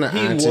 he isn't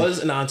an He was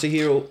an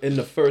anti-hero in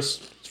the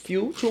first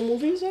few two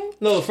movies, eh?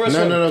 No, the first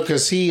one. No,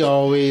 because he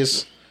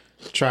always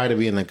tried to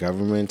be on the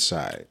government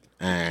side.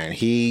 And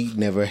he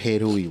never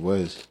hid who he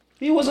was.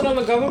 He wasn't on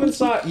the government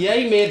side. Yeah,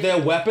 he made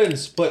their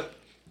weapons, but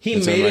he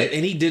made it,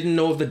 and he didn't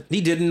know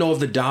of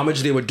the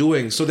damage they were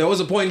doing. So there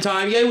was a point in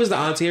time. Yeah, he was the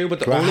anti-hero,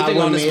 but the only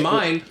thing on his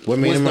mind was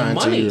the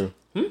money.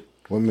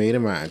 What made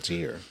him an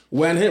anti-hero?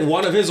 When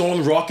one of his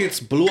own rockets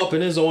blew up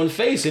in his own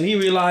face, and he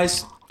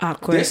realized,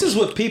 this is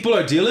what people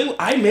are dealing with.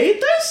 I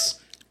made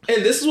this,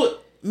 and this is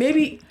what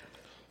maybe.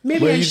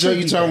 But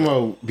you talking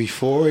about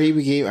before he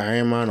became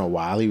Iron Man or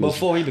while he was...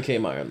 Before he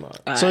became Iron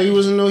Man. So he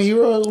wasn't no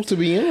hero to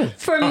be in.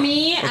 For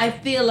me, I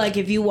feel like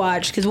if you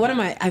watch... Because one of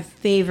my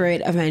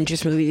favorite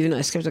Avengers movies, even though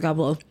I skipped a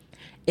couple,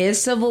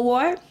 is Civil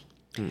War.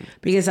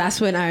 Because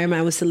that's when Iron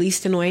Man was the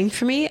least annoying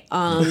for me.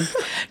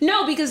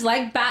 No, because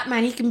like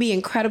Batman, he can be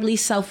incredibly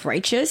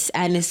self-righteous.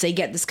 And they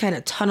get this kind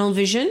of tunnel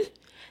vision.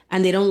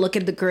 And they don't look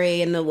at the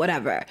gray and the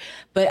whatever.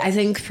 But I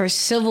think for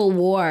Civil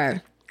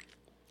War...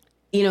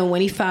 You know,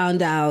 when he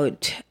found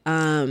out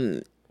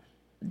that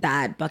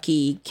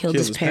Bucky killed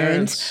his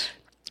parents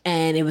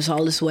and it was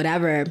all this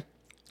whatever,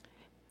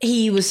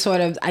 he was sort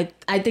of,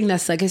 I think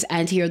that's like his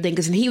anti-hero thing,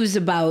 because he was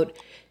about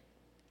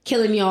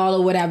killing y'all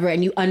or whatever,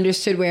 and you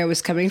understood where it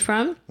was coming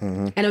from.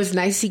 Mm-hmm. And it was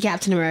nice to see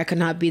Captain America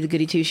not be the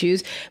goody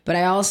two-shoes. But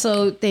I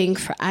also think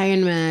for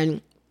Iron Man,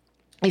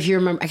 if you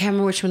remember, I can't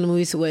remember which one of the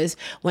movies it was,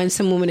 when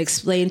some woman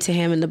explained to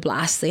him in the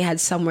blast they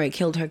had somewhere it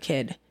killed her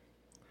kid.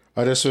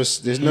 Oh, this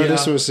was in.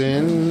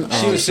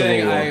 She was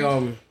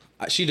saying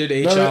she did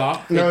HR.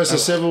 No, it's a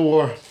Civil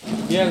War.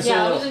 Yeah,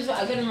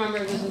 I couldn't remember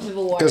if it was in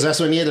Civil War. Because that's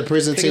when he had the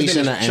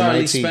presentation at Charlie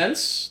MIT.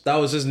 Spence, that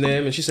was his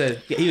name, and she said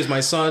he was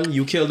my son.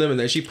 You killed him, and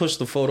then she pushed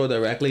the photo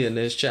directly in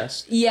his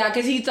chest. Yeah,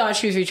 because he thought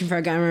she was reaching for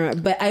a gun.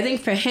 Remember? But I think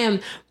for him,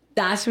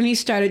 that's when he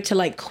started to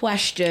like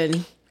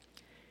question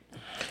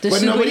the superhero.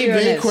 But nobody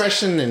been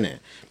questioning it,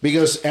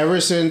 because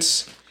ever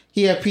since.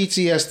 He had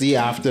PTSD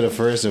after the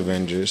first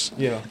Avengers.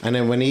 Yeah. And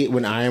then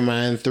when Iron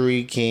Man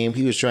 3 came,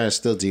 he was trying to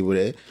still deal with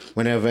it.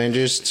 When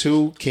Avengers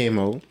 2 came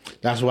out,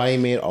 that's why he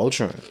made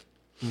Ultron.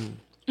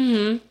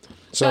 Mm-hmm.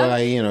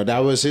 So, that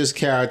was his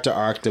character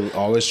arc to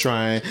always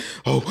trying,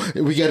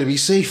 we got to be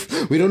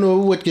safe. We don't know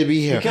what could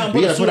be here. We got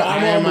to put an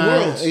Iron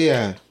Man.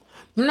 Yeah.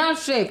 Not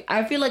safe.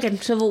 I feel like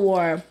in Civil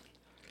War,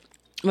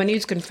 when he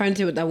was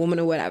confronted with that woman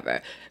or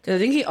whatever, because I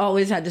think he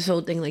always had this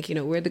whole thing like,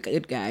 we're the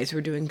good guys, we're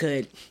doing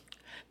good.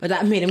 But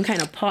that made him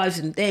kind of pause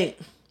and think,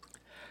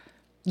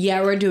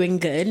 yeah, we're doing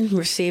good.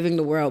 We're saving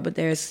the world, but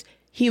there's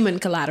human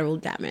collateral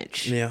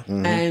damage. Yeah.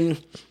 Mm-hmm.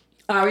 And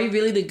are we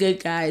really the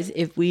good guys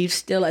if we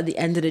still, at the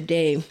end of the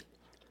day,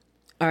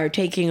 are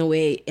taking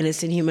away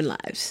innocent human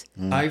lives?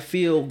 I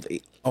feel...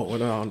 we're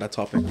not on that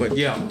topic. But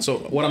yeah, so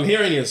what I'm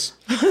hearing is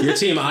your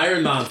team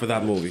Iron Man for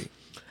that movie.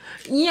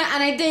 Yeah,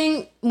 and I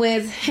think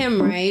with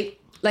him, right?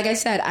 Like I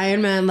said,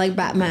 Iron Man, like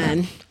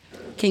Batman...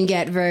 can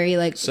get very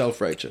like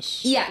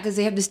self-righteous. Yeah, because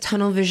they have this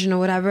tunnel vision or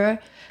whatever.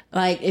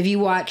 Like if you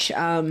watch,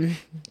 I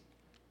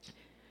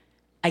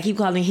keep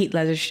calling Heath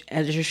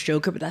Ledger's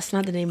Joker, but that's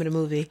not the name of the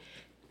movie.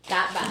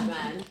 That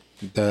Batman.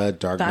 The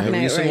Dark Knight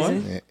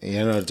Rising.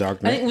 Yeah,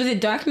 Dark Knight. I think, was it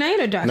Dark Knight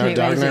or Dark Knight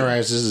Rising? No, Dark Knight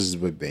Rises is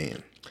with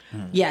Bane.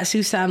 Yeah,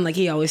 Sue sound like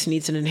he always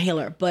needs an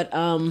inhaler, but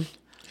I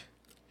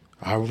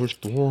was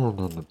born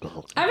on the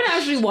dark. I haven't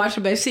actually watched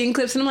it, but I've seen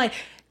clips and I'm like,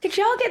 did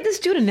y'all get this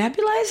dude a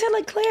nebulizer?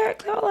 Like, clear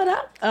all that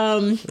up?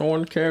 No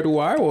one cared who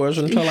I was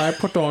until I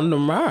put on the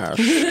mask.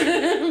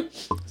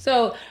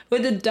 So,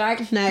 with the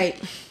Dark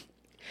Knight,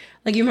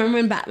 like, you remember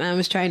when Batman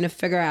was trying to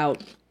figure out,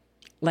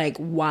 like,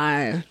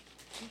 why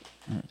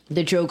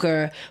the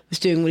Joker was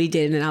doing what he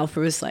did, and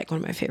Alfred was, like, one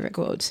of my favorite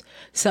quotes.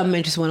 Some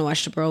men just want to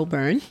watch the world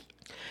burn.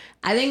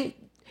 I think,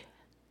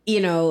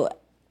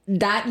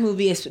 that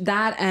movie,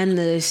 that and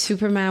the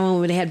Superman one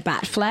where they had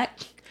Batfleck,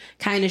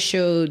 kind of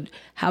showed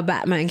how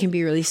Batman can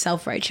be really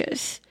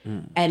self-righteous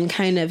and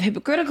kind of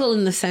hypocritical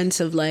in the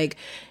sense of like,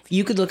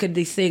 you could look at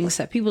these things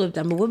that people have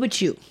done, but what about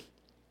you?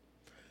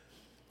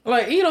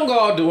 Like, he don't go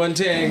out doing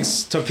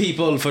things to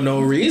people for no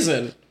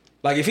reason.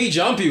 Like, if he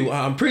jump you,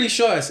 I'm pretty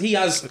sure he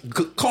has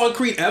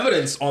concrete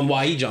evidence on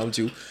why he jumped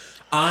you.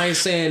 I ain't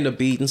saying the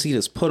beatings he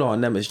just put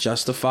on them is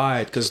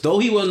justified, because though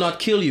he will not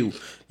kill you,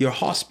 your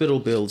hospital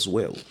bills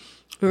will.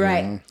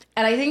 Right. Mm-hmm.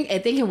 And I think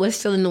it was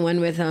still in the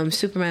one with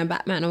Superman,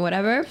 Batman, or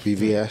whatever.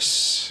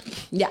 BVS.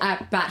 Yeah,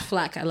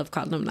 Batfleck. I love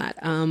calling him that.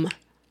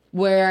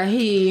 Where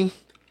he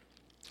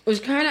was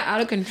kind of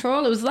out of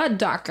control. It was a lot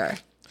darker.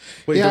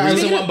 Wait, the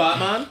reason why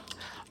Batman?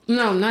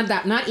 No, not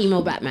that. Not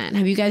emo Batman.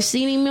 Have you guys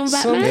seen emo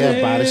Batman?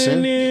 Yeah,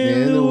 Patterson.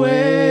 In the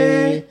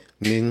way.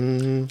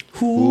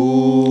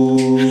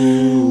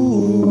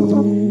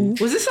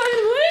 Was this song in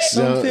the movie?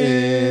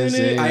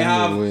 Something I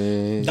have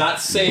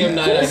that same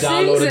night I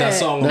downloaded that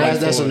song. No,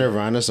 that's a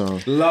Nirvana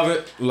song. Love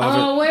it.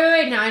 Oh,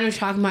 wait. Now I know what you're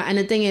talking about. And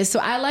the thing is,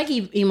 so I like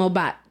emo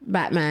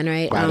Batman,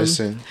 right?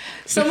 Patterson.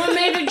 Someone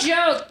made a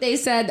joke. They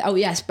said, oh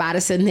yes,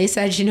 Patterson. They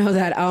said,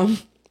 that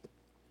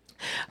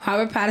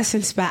Robert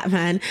Pattinson's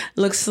Batman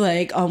looks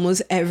like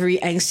almost every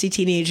angsty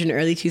teenager in the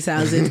early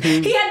 2000s.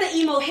 He had the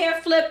emo hair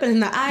flip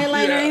and the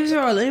eyeliner. Yeah. He was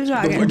rolling.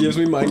 It gives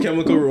me My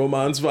Chemical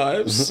Romance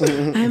vibes.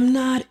 I'm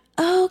not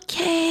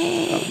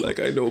okay. I'm like,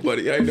 I know,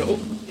 buddy, I know.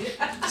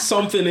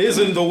 Something is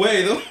in the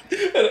way, though.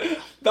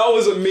 That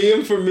was a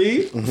meme for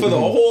me for the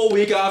whole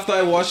week after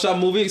I watched that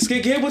movie.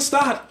 Gabe, what's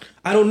that?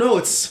 I don't know.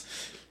 It's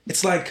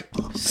like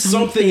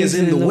something is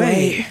in the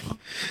way.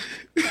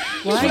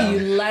 Why you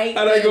like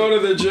And I go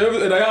to the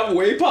gym and I have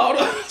whey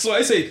powder. So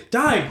I say,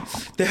 Dime,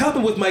 they're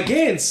helping with my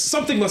gains.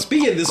 Something must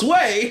be in this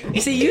way.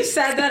 See, you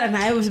said that and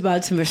I was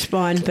about to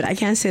respond, but I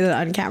can't say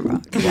that on camera.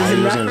 Because it's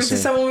in reference to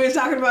someone we were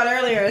talking about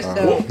earlier.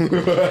 So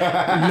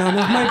None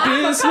of my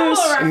business.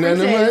 None of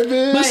my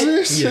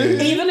business.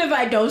 But even if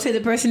I don't say the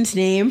person's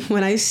name,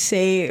 when I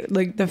say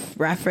like the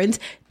reference,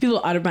 people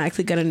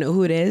automatically gonna know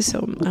who it is. So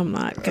I'm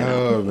not gonna.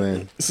 Oh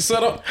man, It's a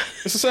setup.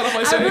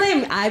 I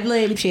say. I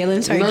blame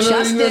Jalen. Sorry, No,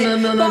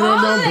 Justin. don't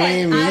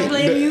blame me. I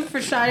blame you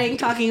for starting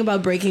talking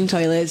about breaking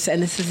toilets,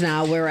 and this is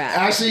now where we're at.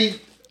 Actually,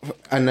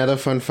 another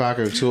fun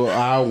factor to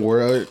our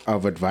word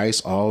of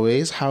advice: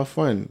 always have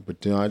fun, but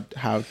do not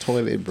have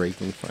toilet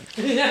breaking fun.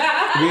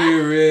 We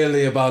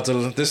really about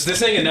to this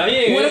thing now.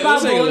 What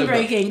about bone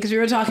breaking? Because we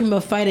were talking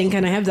about fighting.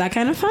 Can I have that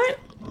kind of fun?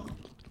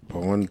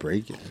 Bone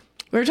breaking.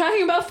 We were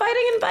talking about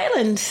fighting and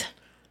violence.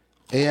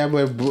 Yeah,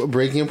 but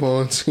breaking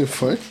bones is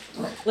fun.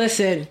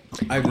 Listen,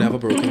 I've never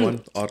broken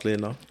one, oddly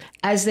enough.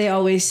 as they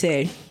always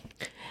say,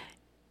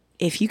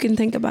 if you can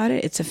think about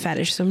it, it's a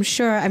fetish. So I'm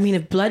sure. I mean,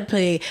 if blood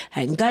play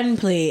and gun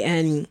play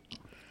and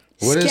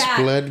What is scat.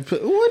 blood?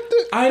 What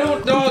the? I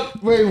don't know.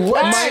 Wait,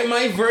 what?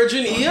 My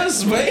virgin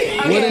ears, mate.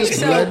 Okay, What is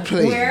so blood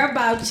play? we're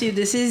about to.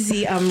 This is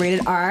the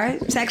rated R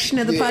section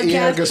of the Yeah,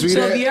 podcast. 'cause we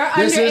so don't- if you're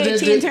this under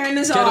is- 18, turn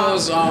this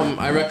off. Kiddos,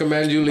 I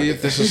recommend you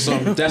leave. This is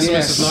some Decimus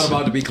Yes. is not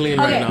about to be clean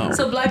Okay, right now.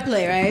 so blood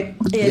play, right?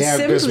 Is Yeah,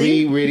 because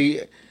simply. we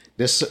really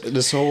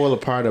this whole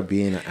part of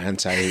being an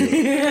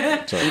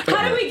anti-hero.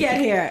 How did we get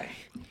here?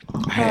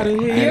 How did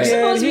You're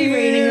supposed to be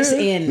reining us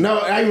in. No,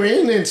 I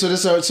ran in. So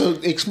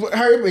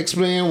Herb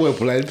explain what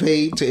blood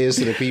play is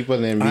to the people,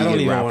 and then we I don't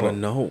can even wrap want to up.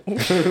 know.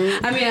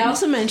 I mean, I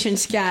also mentioned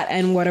scat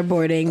and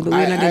waterboarding, but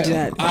we're not going to do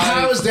that.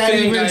 How is that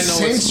think even I know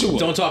it's- sensual?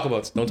 Don't talk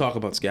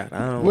about scat. I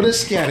don't What is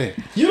scatting?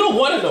 You don't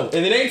want to know,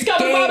 and it ain't scat.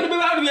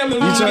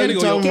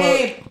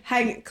 Gabe,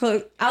 hang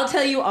close. I'll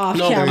tell you off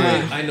No,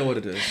 camera. I know what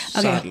it is.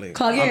 Okay, Sadly,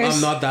 clog your ears.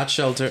 I'm not that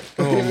sheltered.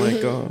 Oh my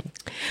god.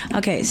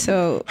 Okay,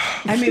 so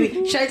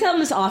should I tell them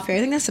this off air? I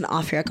think that's an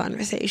off air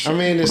conversation. I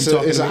mean, it's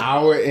an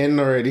hour in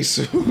already,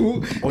 so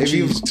if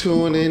you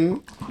tune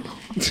in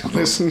to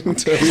listen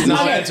to He's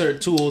now Okay.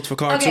 entered too old for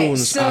Okay,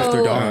 cartoons so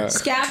after dark.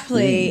 scat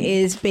play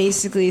is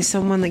basically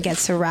someone that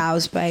gets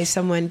aroused by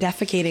someone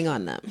defecating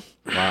on them.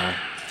 Wow.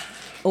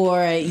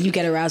 Or you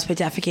get aroused by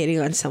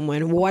defecating on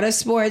someone. Water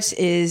sports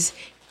is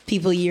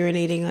people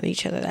urinating on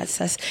each other. That's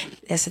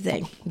the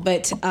thing.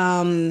 But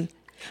There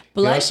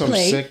blood are some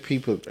play. sick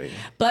people. Right?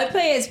 Blood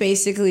play is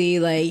basically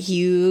like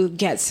you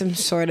get some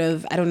sort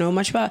of, I don't know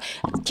much about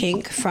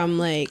kink from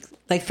like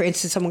for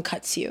instance, someone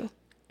cuts you.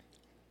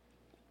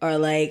 Or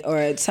some All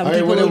right,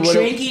 people what- will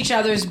drink each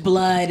other's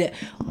blood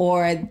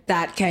or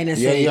that kind of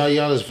thing.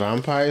 Y'all is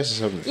vampires or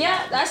something.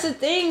 Yeah, that's the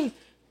thing.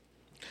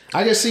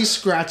 I can see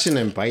scratching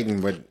and biting,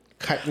 but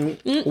cutting.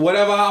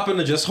 Whatever happened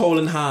to just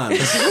holding hands?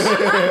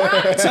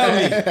 Tell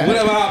me,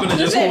 whatever happened to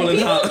just Listen, holding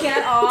people hands?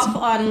 get off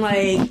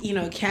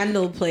on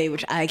candle play,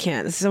 which I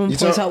can't. Someone You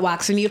points talk- out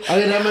waxing you. I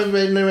mean,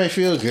 that might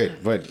feel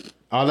good, but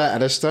all that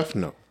other stuff,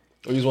 no.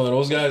 He's one of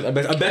those guys. I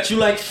bet you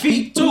like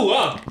feet too,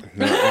 huh?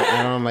 No,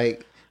 I don't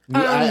like.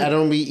 I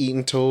don't be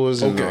eating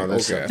toes and all that I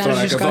stuff. That is thought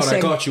I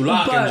disgusting. caught you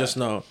locking But- just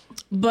now.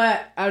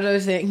 But another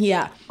thing,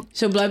 yeah.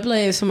 So blood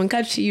play, if someone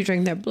cuts you, you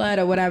drink their blood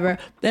or whatever.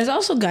 There's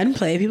also gun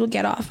play. People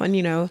get off on,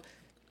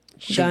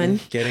 gun.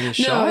 Getting a No,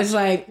 shot. it's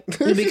like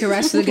you'll be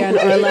caressed with a gun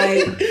or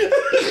like.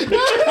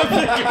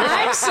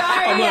 I'm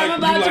sorry, I'm like, I'm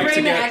about you to like bring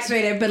to the get-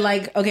 X-rated, but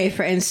like, okay,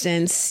 for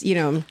instance,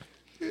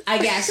 I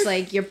guess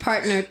like your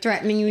partner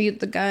threatening you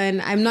with the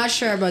gun. I'm not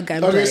sure about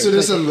gun play. Okay, so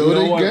this is a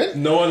loaded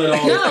no gun? one at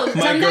all. No, My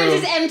sometimes girl,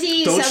 it's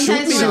empty. don't shoot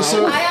Sometimes me it's now.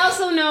 So- I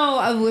also know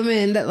of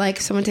women that like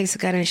someone takes a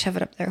gun and shove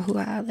it up their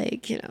hoo-ha,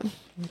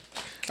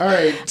 All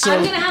right, so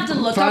I'm gonna have to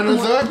look final up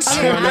more. thoughts?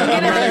 Okay, I'm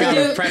gonna have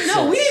to do. Pretzel.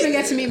 No, we didn't even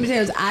get to meat and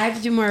potatoes. I have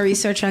to do more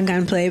research on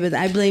gunplay, but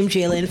I blame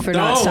Jalen for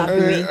not Don't.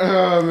 stopping me.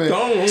 Oh man.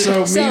 Don't.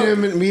 So So-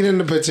 meat and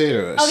the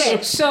potatoes.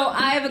 Okay, so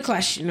I have a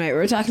question. Right,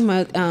 we're talking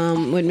about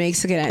what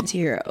makes a good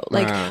anti-hero.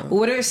 Like, Wow.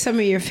 what are some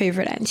of your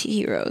favorite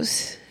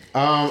anti-heroes?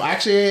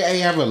 Actually, I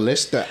have a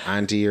list of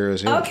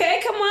anti-heroes here.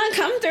 Okay,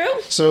 come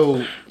through.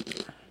 So,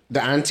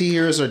 the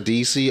anti-heroes are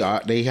DC.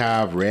 They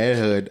have Red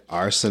Hood,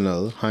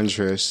 Arsenal,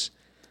 Huntress,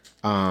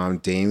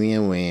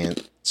 Damian Wayne,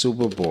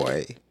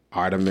 Superboy,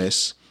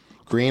 Artemis,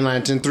 Green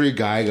Lantern 3,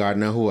 Guy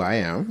Gardner, who I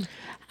am.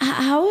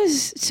 How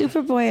is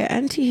Superboy an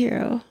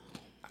anti-hero?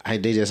 They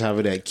just have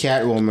it at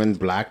Catwoman,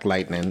 Black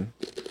Lightning,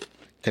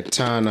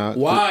 Katana.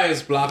 Why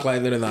is Black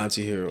Lightning an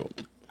anti-hero?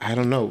 I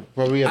don't know.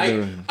 Probably have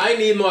to... I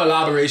need more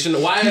elaboration.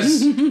 Why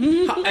is are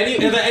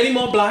there any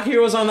more black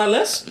heroes on that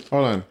list?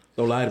 Hold on.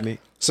 Don't lie to me.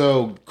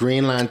 So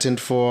Green Lantern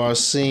for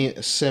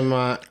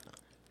Simone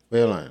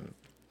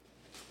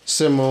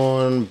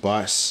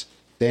Bus.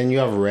 Then you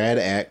have Red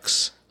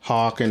X,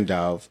 Hawk and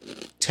Dove,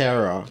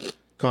 Terra,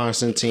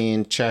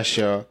 Constantine,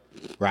 Cheshire,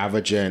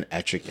 Ravager, and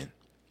Etrigan.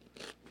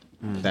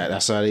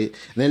 That's how they.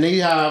 Then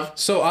you have.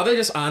 So are they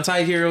just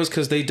anti-heroes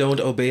because they don't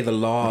obey the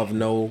law of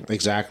no?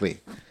 Exactly.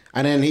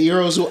 And then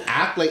heroes who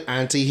act like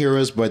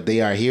anti-heroes, but they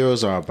are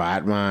heroes, are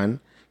Batman,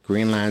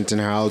 Green Lantern,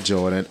 Hal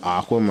Jordan,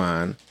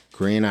 Aquaman,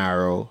 Green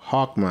Arrow,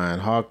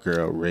 Hawkman,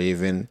 Hawkgirl,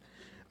 Raven,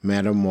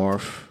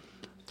 Metamorph.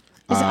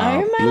 Is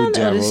Iron Man Blue on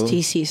Devil. that is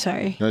DC?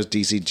 Sorry. That's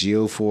DC.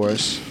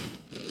 Geoforce,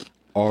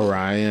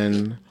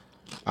 Orion,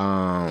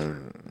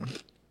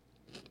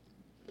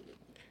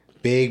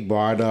 Big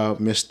Barda,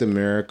 Mr.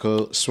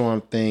 Miracle,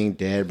 Swamp Thing,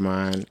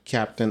 Deadman,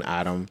 Captain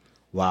Atom,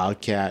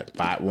 Wildcat,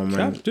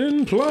 Batwoman,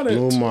 Captain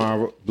Planet,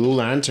 Blue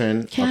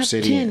Lantern,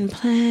 Obsidian.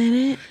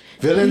 Planet.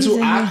 Villains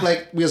who act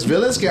like, because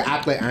villains can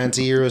act like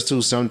anti-heroes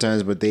too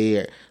sometimes, but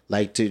they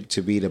like to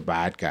be the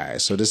bad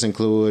guys. So this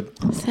include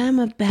I'm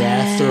a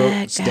bad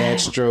guy.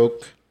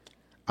 Deathstroke,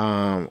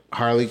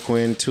 Harley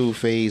Quinn,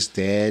 Two-Face,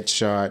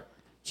 Deadshot,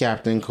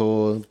 Captain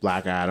Cold,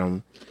 Black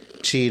Adam,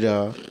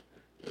 Cheetah,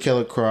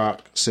 Killer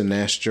Croc,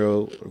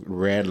 Sinestro,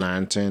 Red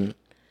Lantern,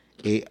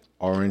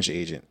 Orange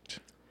Agent.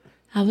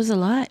 That was a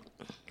lot.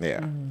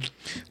 Yeah.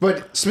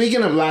 But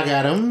speaking of Black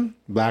Adam,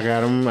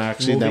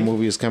 actually, that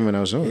movie is coming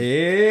out soon.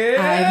 Yeah.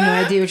 I have no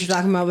idea what you're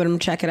talking about, but I'm gonna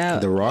check it out.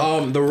 The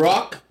Rock. The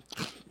Rock.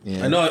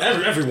 Yeah. I know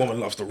every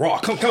woman loves The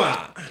Rock. Come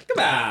on.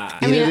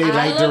 Either they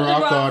like The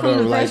Rock or from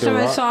they the like first The time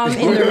I Rock. saw him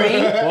in the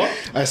ring.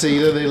 I say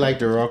either they like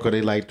The Rock or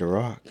they like The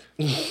Rock.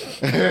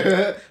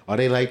 Or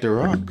they like The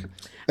Rock.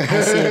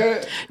 I see.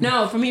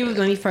 No, for me, it was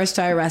when he first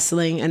started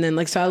wrestling, and then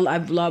I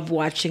loved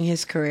watching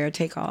his career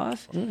take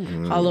off.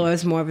 Although I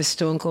was more of a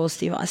Stone Cold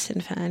Steve Austin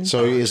fan.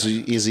 So is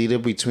either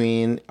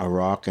between a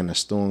Rock and a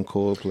Stone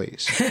Cold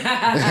place. All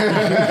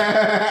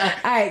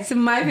right, so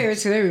my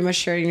favorite's gonna be much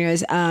shorter than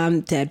yours.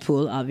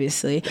 Deadpool,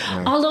 obviously.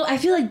 Although I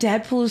feel like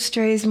Deadpool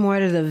strays more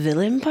to the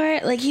villain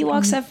part. Like he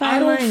walks that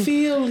fine line. I don't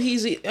feel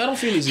he's He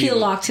evil.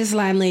 locked his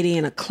landlady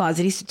in a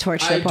closet. He used to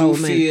torture I that poor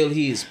do woman. feel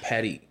he's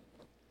petty.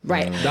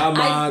 Right. That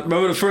man,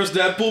 remember the first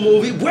Deadpool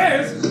movie?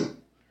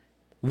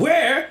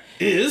 Where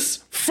is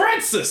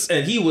Francis?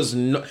 And he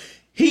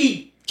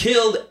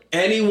killed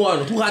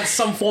anyone who had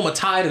some form of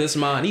tie to this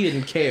man. He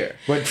didn't care.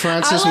 But I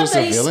Francis love was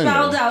that the he villain.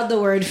 spelled though. out the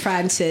word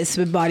Francis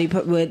with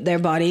their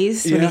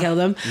bodies when he killed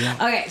them. Yeah.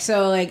 Okay,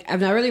 so like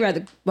I've not really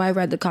read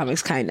the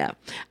comics kinda.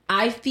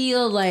 I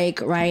feel like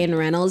Ryan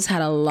Reynolds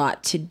had a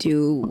lot to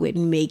do with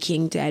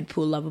making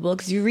Deadpool lovable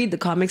because you read the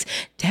comics,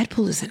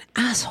 Deadpool is an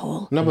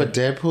asshole. No, but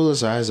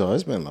Deadpool's eyes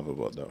always been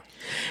lovable though.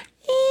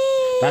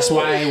 That's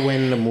why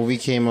when the movie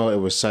came out, it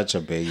was such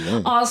a big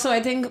thing. Also,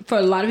 I think for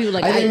a lot of people,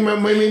 like I think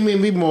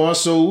maybe more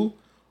so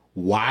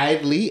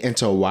widely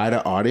into a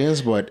wider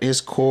audience, but his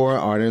core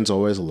audience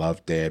always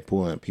loved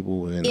Deadpool and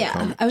people within the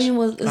comics. I mean,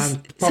 well,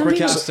 proper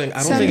casting.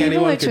 I don't think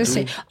anyone could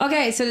do.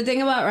 Okay, so the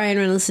thing about Ryan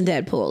Reynolds and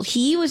Deadpool,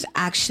 he was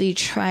actually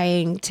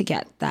trying to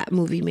get that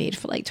movie made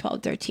for like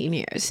 12, 13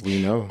 years.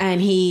 We know.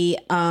 And he,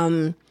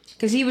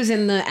 because he was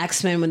in the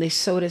X-Men when they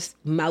sewed his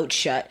mouth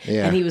shut,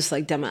 and he was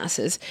like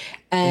dumbasses.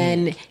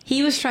 And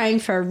he was trying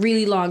for a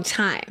really long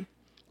time.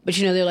 But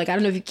you know, they're like, I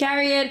don't know if you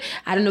carry it.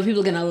 I don't know if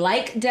people are gonna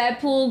like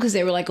Deadpool because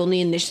they were like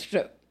only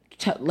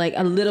like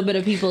a little bit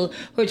of people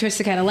who were supposed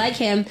to kind of like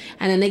him.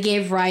 And then they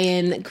gave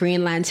Ryan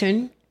Green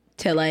Lantern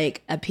to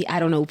like I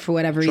don't know, for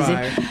whatever reason.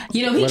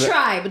 You know, he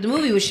tried, but the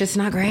movie was just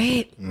not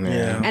great.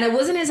 Yeah. And it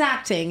wasn't his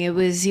acting; it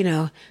was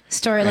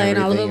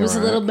storyline. All of it was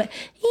a little bit.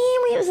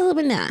 It was a little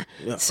bit nah.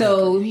 Yeah.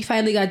 So he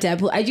finally got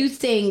Deadpool. I do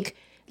think,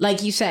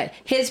 like you said,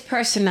 his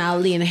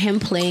personality and him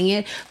playing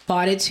it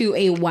brought it to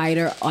a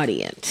wider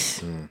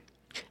audience.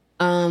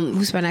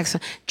 Who's my next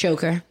one?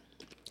 Joker.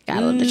 I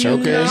love the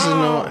Joker. Joker is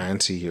no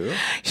anti-hero.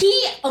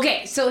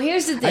 So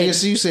here's the thing. I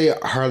guess you say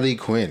Harley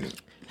Quinn.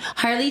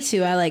 Harley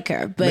too, I like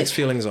her, but Mixed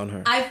feelings on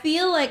her. I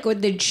feel like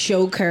with the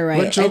Joker,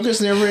 right? But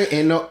Joker's never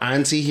in no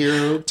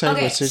anti-hero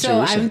type of situation. So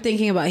I'm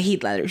thinking about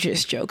Heath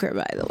Ledger's Joker,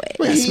 by the way.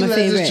 But That's my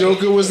favorite.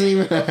 Joker wasn't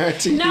even an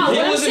anti-hero. No, He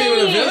wasn't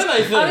even a villain,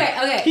 I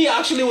think. Okay. He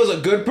actually was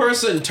a good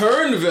person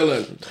turned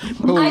villain.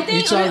 Who, I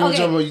think-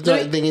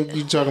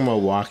 you talking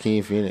about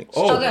Joaquin Phoenix.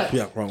 Oh, Okay.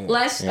 yeah, wrong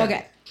one.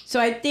 Okay. So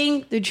I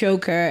think the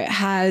Joker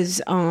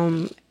has,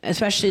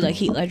 especially like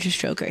Heath Ledger's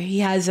Joker, he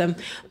has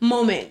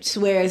moments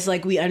where it's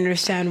like we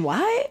understand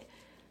why.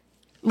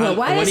 Well,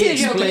 why did I say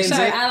the Joker?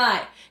 Sorry, I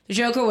lied. The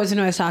Joker wasn't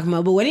what I was talking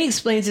about, but when he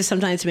explains it,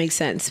 sometimes it makes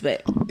sense.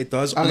 But it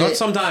does. Okay. Not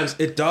sometimes.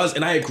 It does,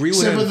 and I agree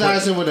with him.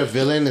 Sympathizing with a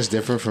villain is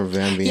different from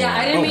them being.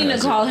 I didn't mean to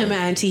call him an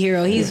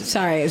anti-hero. He's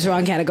sorry, it's the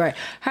wrong category.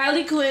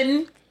 Harley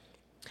Quinn.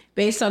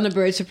 Based on the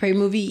Birds of Prey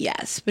movie,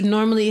 yes. But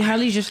normally,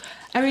 Harley just...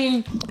 I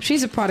mean,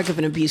 she's a product of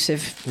an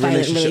abusive,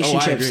 violent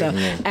relationship. Oh, so,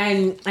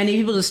 and I need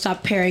people to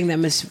stop pairing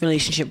them as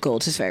relationship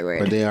goals. It's very weird.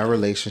 But they are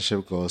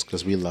relationship goals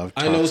because we love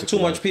toxic I know too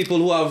much people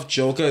who have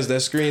Joker as their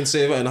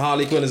screensaver and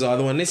Harley Quinn is the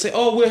other one. They say,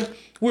 "Oh,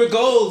 we're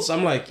goals."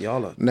 I'm like,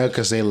 y'all are. No,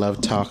 because they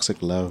love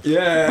toxic love.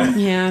 Yeah.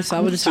 Yeah, so I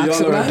would So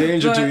toxic y'all are a love,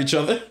 danger but to each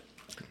other.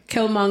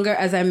 Killmonger,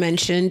 as I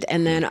mentioned,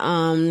 and then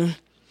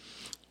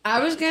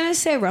I was gonna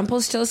say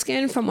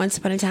Rumpelstiltskin from Once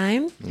Upon a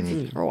Time. If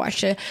you ever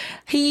watched it,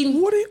 he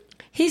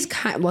is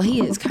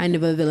kind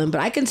of a villain,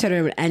 but I consider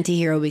him an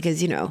anti-hero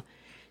because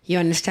you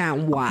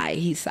understand why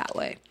he's that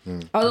way.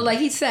 Although, like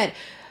he said,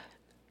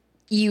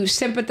 you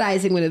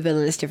sympathizing with a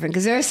villain is different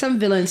because there are some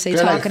villains they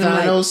talk like and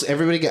I'm Thanos.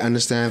 Everybody can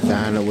understand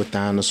Thanos what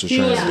Thanos was He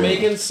trying was to do.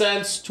 making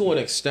sense to an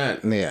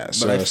extent. Yeah,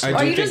 so but it's- I or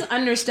do you think just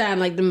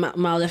understand like the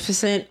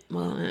Maleficent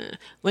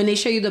when they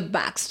show you the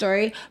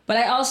backstory. But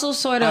I also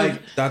sort of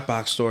that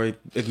backstory,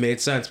 it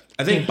made sense.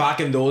 I think back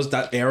in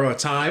that era of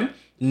time,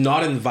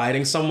 not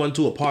inviting someone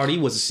to a party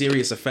was a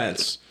serious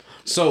offense.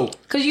 So,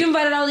 because you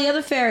invited all the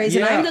other fairies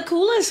and Yeah. I'm the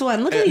coolest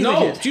one. Look at you.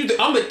 no, bitches.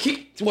 I'm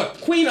the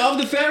queen of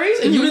the fairies,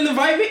 and you didn't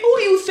invite me. Who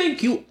do you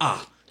think you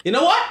are? You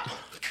know what?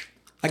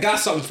 I got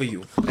something for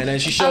you. And then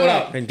she showed Okay.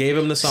 up and gave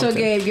him the something. So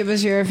Gabe, give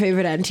us your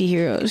favorite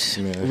anti-heroes.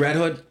 Red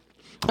Hood.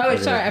 Oh, wait,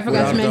 sorry, I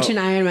forgot to mention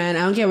Iron Man. I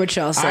don't care what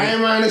y'all say.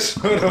 Iron Man is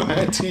sort of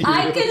anti-hero.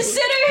 I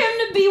consider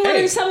him to be one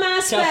in some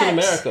aspects. Captain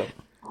America.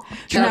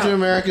 Captain No.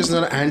 America is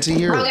not an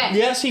anti-hero. Okay.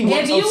 Yes, he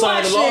works If you outside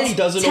watch the law. this, He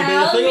doesn't obey the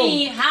tell thing.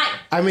 me,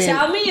 I mean-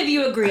 tell me if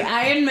you agree.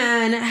 Iron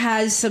Man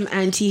has some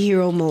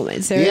anti-hero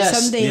moments. There are Yes,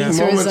 some things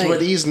where moments it's where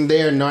like, he's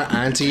there not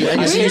anti. I the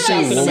can see reason you I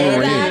saying say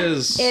Wolverine. that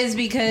Wolverine. is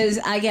because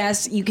I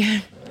guess you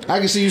can. I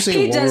can see you saying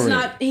He Wolverine. does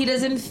not. He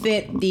doesn't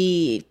fit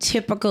the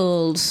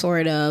typical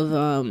sort of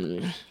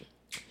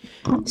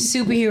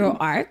superhero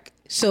arc.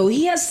 So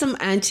he has some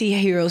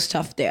anti-hero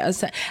stuff there.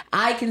 So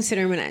I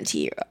consider him an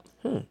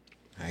anti-hero.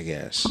 I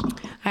guess. All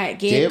right,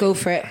 Gabe, Gabe? go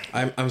for it.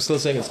 I'm still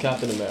saying it's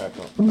Captain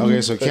America.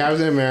 Okay, so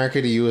Captain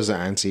America to you is an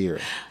anti-hero.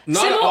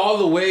 Not all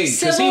the way.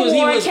 Civil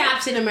War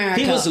Captain America.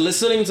 He was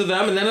listening to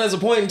them, and then at a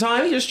point in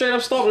time, he just straight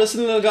up stopped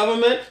listening to the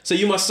government. So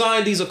you must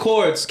sign these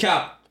accords,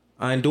 Cap.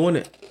 I ain't doing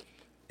it.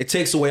 It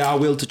takes away our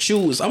will to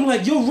choose. I'm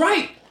like, you're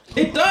right.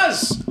 It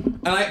does.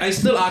 And I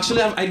still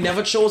actually I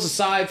never chose a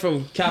side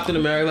from Captain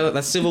America.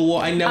 That Civil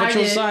War. I never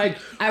chose a side.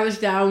 I was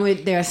down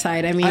with their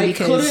side. I mean, I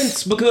because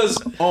couldn't because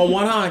on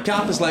one hand,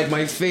 Cap is like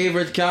my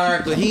favorite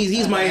character.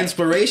 He's my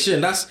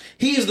inspiration.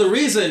 He's the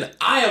reason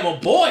I am a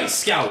Boy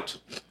Scout.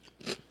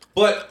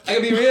 But I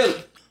can be real.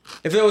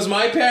 If it was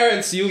my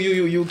parents,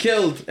 you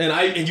killed,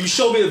 and you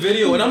showed me the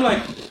video, and I'm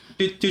like,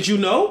 did you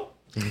know?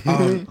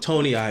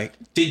 Tony,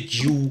 did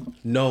you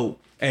know?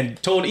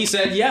 And Tony, he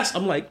said yes.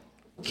 I'm like,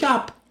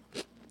 Cap,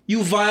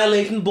 you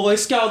violating Boy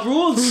Scout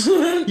rules.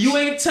 You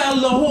ain't tell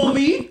the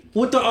homie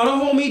what the other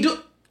homie do.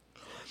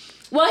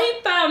 well,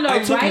 he found I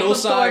out took right no before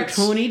sides.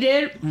 Tony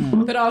did.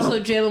 But also,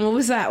 Jalen, what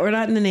was that? We're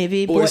not in the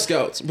Navy. Boy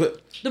Scouts,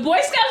 but The Boy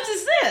Scouts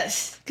is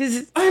this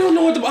because I don't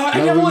know what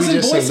I never was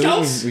in Boy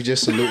Scouts. We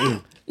just salute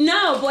him.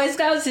 no, Boy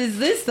Scouts is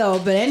this though.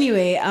 But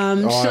anyway, so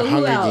who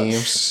Hunger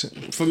else?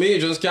 Games. For me,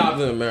 just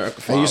Captain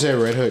America. And you said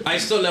Red Hood. I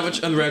still never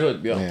and Red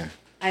Hood. Yeah. Yeah.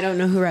 I don't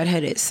know who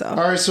Redhead is. So All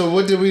right, so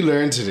what did we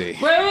learn today?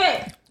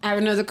 wait. I have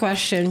another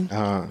question.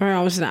 We're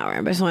almost an hour,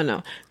 but I just want to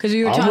know because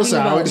we were Almost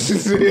talking out.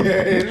 about.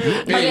 Hey,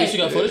 at least you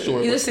got footage to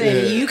work with.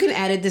 Listen, you can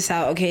edit this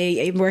out,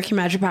 okay? Work your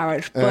magic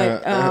powers,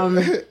 but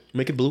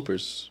Make it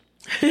bloopers.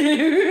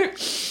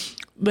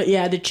 but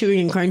yeah, the chewing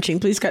and crunching.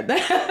 Please cut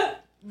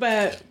that.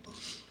 But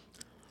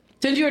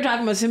since you were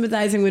talking about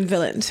sympathizing with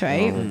villains,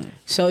 right?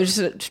 So just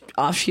an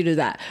offshoot of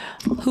that,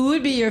 who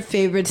would be your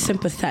favorite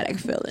sympathetic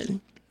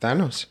villain?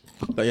 Thanos.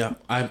 But yeah,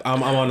 I'm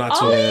on that too.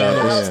 Oh, yeah,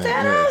 Thanos.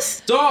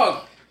 Thanos.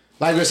 Dog.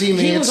 Like, was he He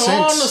made was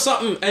on to sense?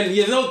 something, and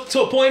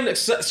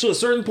to a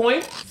certain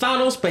point,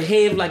 Thanos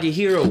behaved like a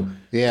hero.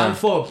 Yeah. And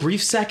for a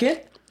brief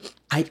second,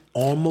 I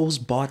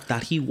almost bought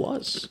that he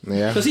was.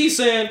 Yeah. Because he's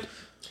saying,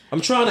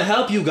 "I'm trying to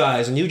help you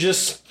guys, and you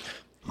just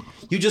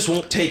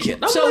won't take it."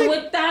 I'm So like,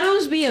 would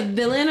Thanos be a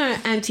villain or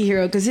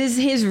anti-hero? Because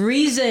his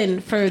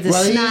reason for the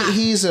Well, snap.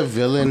 he's a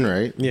villain,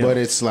 right? Yeah. But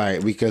it's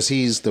like because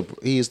he's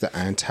the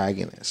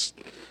antagonist,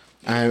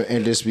 and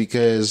it's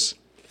because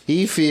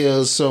he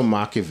feels so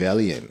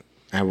Machiavellian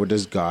and with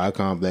this God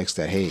complex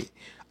that hey,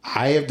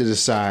 I have to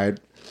decide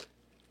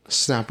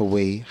snap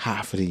away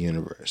half of the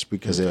universe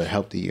because it will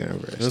help the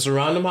universe. it's a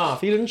random half.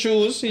 He didn't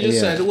choose. He just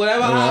Yeah. said,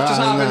 "Whatever half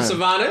just happens to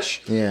Nah.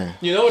 vanish." Yeah.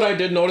 You know what I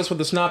did notice with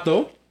the snap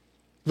though?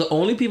 The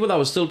only people that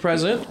were still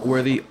present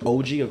were the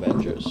OG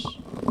Avengers.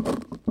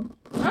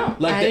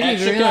 Like I the didn't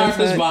extra even realize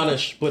characters that.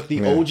 vanished, but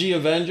the OG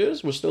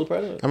Avengers were still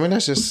present. I mean,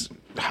 that's just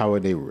how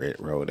they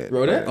wrote it.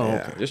 Wrote it? Oh,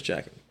 Yeah. okay. Just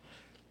checking.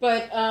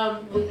 But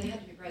well, they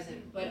had to be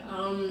present. But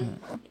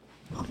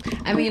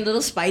I mean,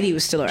 little Spidey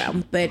was still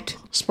around, but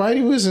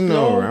Spidey wasn't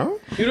around.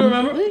 You don't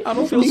remember? I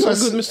don't feel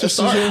so good, Mr.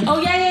 Stark.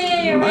 oh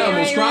yeah, right, I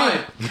almost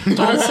cried.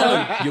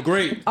 Also, you're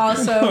great.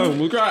 Also,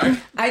 we cried.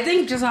 I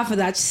think just off of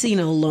that scene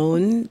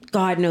alone,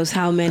 God knows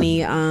how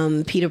many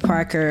Peter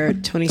Parker,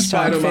 Tony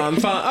Stark. Spider-Man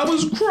fan. I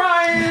was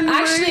crying.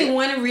 Actually,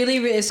 one really,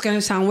 it's going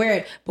to sound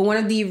weird, but one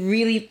of the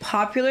really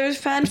popular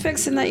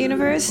fanfics in that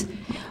universe,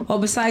 well,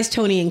 besides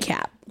Tony and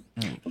Cap,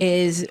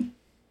 is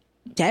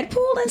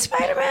Deadpool and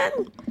Spider-Man.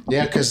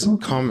 Yeah, because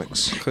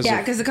comics.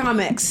 Because the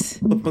comics.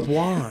 But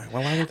why?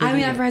 Why would they I do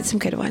mean, that? I've read some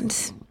good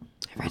ones.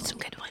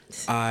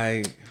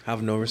 I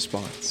have no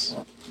response.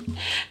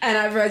 And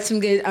I've read some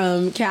good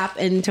Cap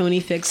and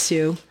Tony fics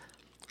too,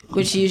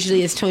 which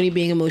usually is Tony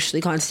being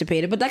emotionally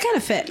constipated, but that kind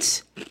of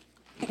fits.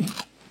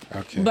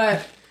 Okay.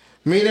 But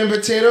meat and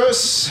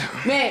potatoes.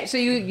 wait, so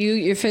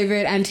your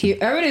favorite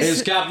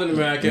It's Captain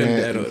America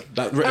and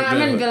Deadwood.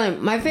 I'm a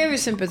villain. My favorite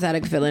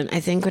sympathetic villain, I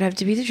think, would have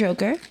to be the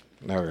Joker.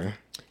 Okay.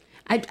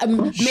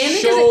 Mainly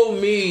Show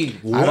me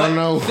what don't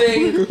know.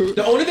 thing.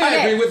 The only thing I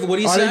agree with what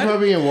he Are they said.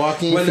 probably in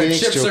Walking when the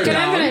Phoenix chips are Joker? Can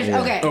I finish?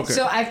 Yeah. Okay.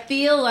 So I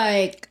feel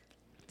like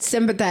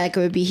sympathetic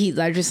would be Heath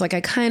Ledger. Just like I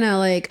kind of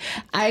like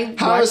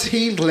How is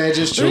Heath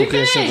Ledger's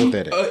Joker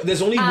sympathetic?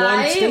 There's only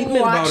one statement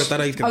about it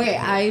that I can. Okay,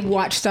 I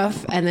watch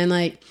stuff and then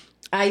like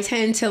I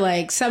tend to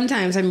like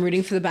sometimes I'm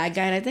rooting for the bad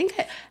guy and I think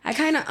I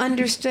kind of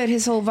understood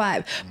his whole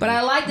vibe, but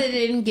I like that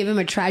they didn't give him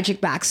a tragic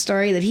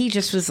backstory. That he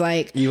just was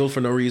like evil for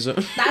no reason.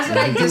 That's what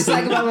I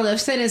dislike about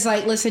Maleficent. Is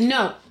like, listen,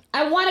 no.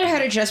 I wanted her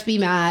to just be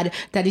mad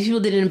that these people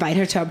didn't invite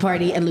her to a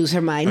party and lose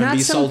her mind. And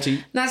be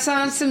salty. Not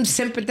some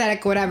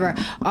sympathetic whatever.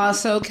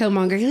 Also,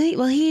 Killmonger.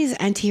 He's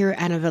anti-hero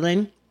and a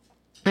villain.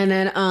 And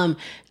then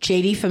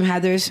JD from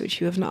Heathers, which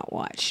you have not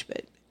watched,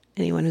 but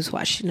anyone who's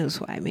watched knows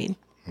what I mean.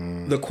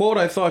 The quote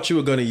I thought you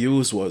were going to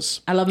use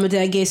was, I love my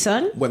dead gay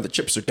son. when the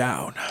chips are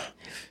down,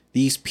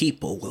 these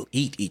people will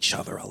eat each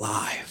other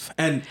alive.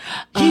 And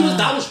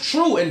that was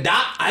true. And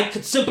that I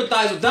could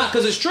sympathize with that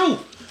because it's true.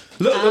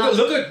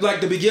 Look at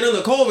like the beginning of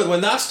the COVID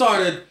when that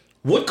started.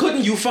 What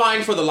couldn't you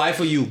find for the life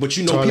of you? But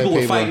you know Toilet people were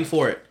paper. fighting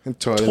for it.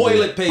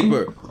 Toilet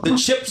paper. The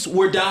chips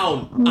were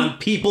down and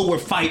people were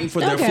fighting for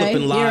their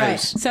flipping lives. You're right.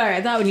 Sorry,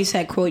 I thought when you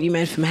said quote you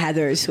meant from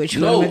Heathers, which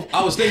No,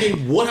 I was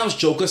thinking what else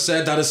Joker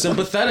said that is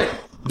sympathetic.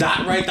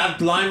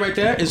 That line right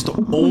there is the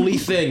only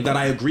thing that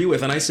I agree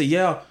with. And I say,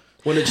 yeah,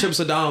 when the chips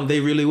are down, they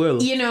really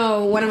will. You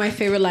know, one of my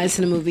favorite lines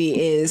in the movie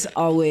is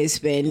always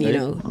been, you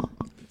know.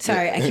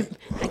 Sorry,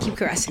 I keep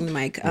caressing the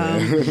mic.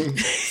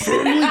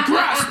 Firmly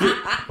grasp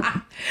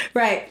it.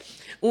 Right.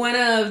 One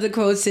of the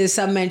quotes is,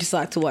 some men just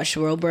like to watch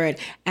the world burn.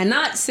 And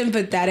not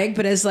sympathetic,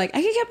 but it's like,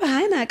 I can get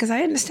behind that because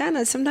I understand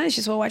that sometimes you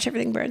just want to watch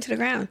everything burn to the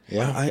ground.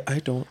 Yeah, I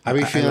don't. I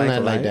be feeling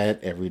that like life.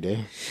 that every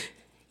day.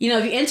 You know,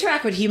 if you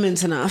interact with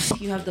humans enough,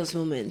 you have those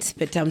moments.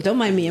 But don't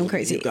mind me, I'm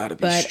crazy. You gotta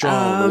be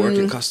strong to work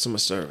in customer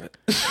service.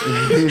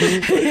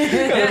 You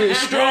gotta be a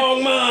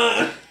strong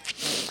man.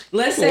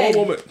 Listen,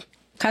 woman.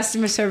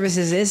 customer service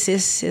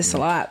is a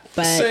lot.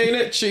 But Saying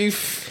it,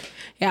 chief.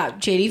 yeah,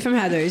 JD from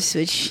Heathers,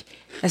 which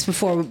that's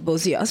before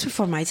both of you. That's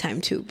before my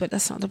time too, but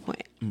that's not the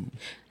point.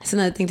 That's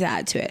another thing to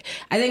add to it.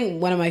 I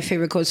think one of my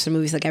favorite quotes from the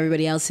movies, like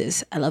everybody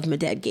else's, I love my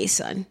dead gay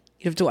son.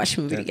 You have to watch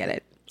the movie to get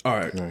it. All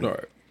right.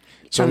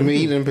 So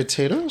meat and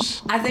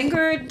potatoes? I think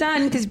we're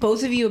done because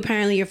both of you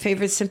apparently your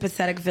favorite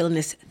sympathetic villain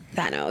is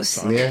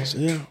Thanos.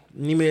 Yeah.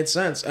 He made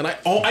sense, and I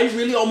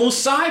really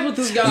almost side with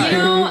this guy. You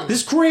know,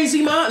 this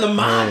crazy man, the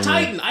Mad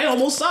Titan. I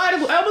almost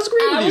sided. I almost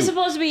agreed with I you. was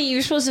supposed to be. You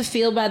were supposed to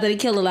feel bad that he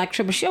killed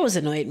Elektra, but she always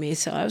annoyed me.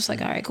 So I was like,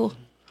 all right, cool.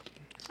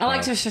 I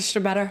liked her sister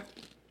better.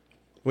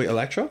 Wait,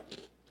 Elektra?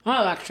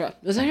 Oh, Elektra.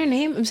 Was that her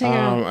name? I'm saying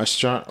her name.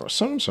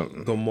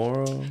 Something.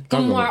 Gamora.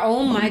 Gamora.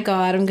 Oh my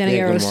God, I'm gonna Yeah,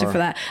 get roasted Gamora. for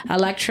that.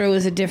 Elektra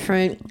was a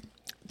different,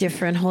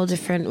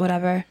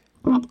 whatever.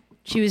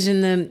 She was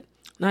in the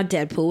not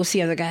Deadpool. What's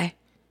the other guy?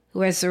 Who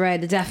wears the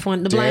red, the deaf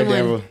one, the blind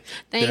Daredevil. one?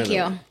 Thank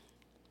you.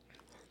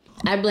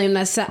 I blame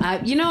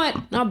that. You know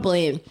what? Not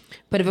blame.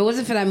 But if it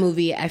wasn't for that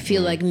movie, I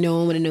feel like no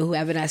one would have known who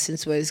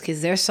Evanescence was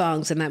because their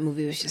songs in that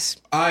movie was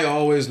just. I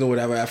always knew what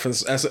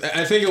Evanescence.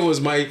 I think it was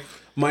my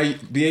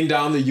being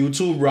down the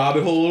YouTube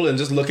rabbit hole and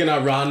just looking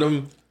at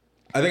random.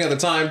 I think at the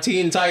time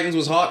Teen Titans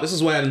was hot. This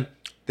is when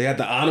they had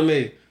the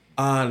anime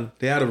and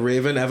they had a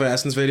Raven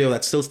Evanescence video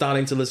that's still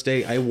standing to this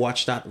day. I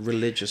watched that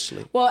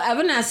religiously. Well,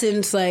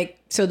 Evanescence,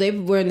 so they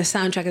were in the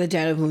soundtrack of the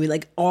Daredevil movie,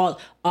 like all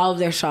of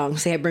their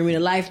songs. They had Bring Me to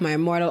Life, My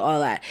Immortal,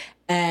 all that.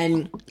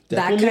 And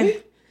that Deadpool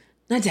movie?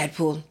 Not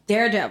Deadpool,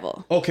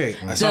 Daredevil. Okay,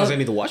 that sounds I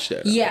need to watch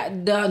that. Yeah,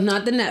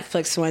 not the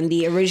Netflix one,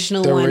 the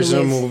original The one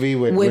original movie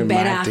with Ben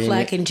Matt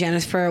Affleck Damon. and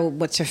Jennifer,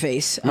 what's her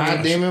face?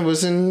 Matt Damon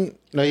was in.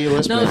 No, he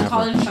was. No, Ben Affleck.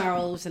 Colin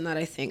Farrell was in that,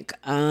 I think.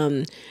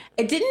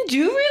 It didn't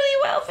do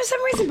really well for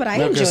some reason, but I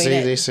No, enjoyed because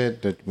it. they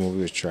said the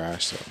movie was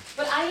trash. So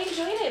But I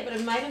enjoyed it, but I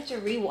might have to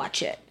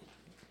rewatch it.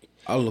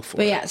 I'll look for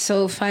But it. yeah,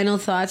 so final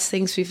thoughts,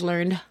 things we've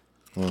learned.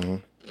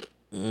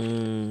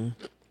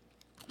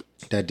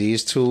 that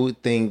these two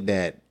think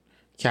that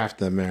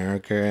Captain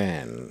America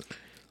and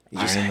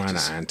Iron Man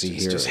are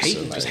anti-heroes. Just hate.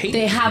 So, like, Just hate.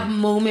 They have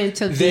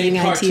moments of They being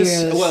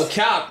anti-heroes. Well,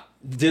 Cap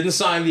didn't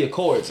sign the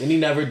accords, and he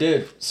never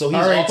did. So he's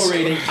Alright.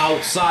 operating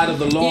outside of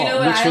the law, You know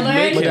what which I would learned?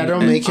 make But that him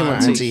don't make him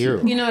an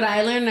anti-hero. You know what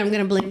I learned? I'm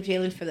gonna blame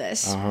Jalen for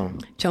this. Uh-huh.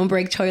 Don't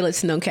break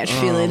toilets and don't catch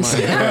feelings. I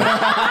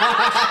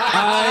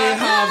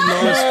have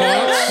no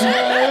response.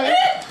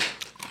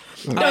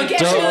 Don't catch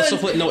don't feelings. also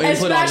put no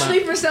input on Especially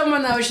that. for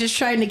someone that was just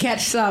trying to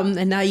catch some,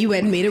 and now you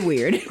went and made it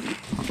weird.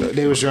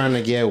 They was trying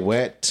to get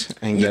wet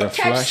and get a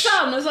Catch flush.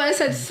 some. That's why I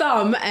said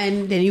some,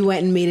 and then you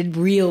went and made it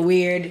real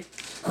weird.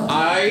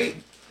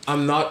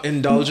 I'm not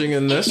indulging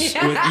in this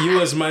with you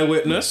as my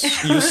witness.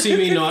 You see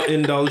me not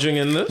indulging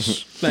in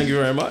this. Thank you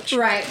very much.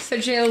 Right. So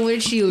Jalen, what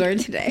did you learn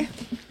today?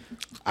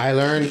 I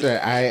learned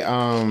that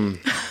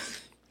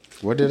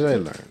what did I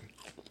learn?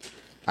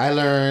 I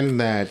learned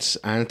that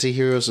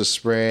anti-heroes are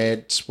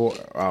spread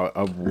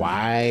a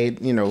wide,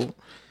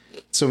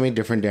 so many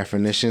different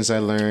definitions. I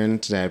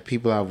learned that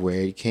people have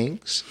weird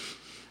kinks.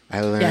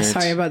 I learned. Yeah,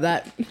 sorry about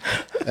that.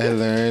 I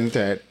learned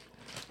that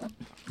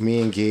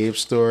me and Gabe's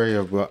story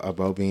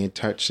about being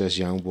touched as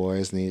young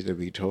boys needs to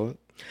be told.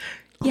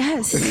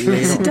 Yes,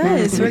 yes, it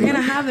does. We're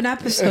gonna have an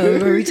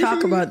episode where we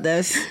talk about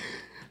this.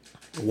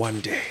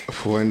 One day.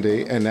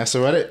 And that's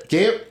about it.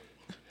 Gabe?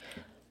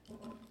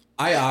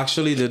 I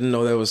actually didn't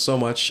know there was so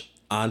much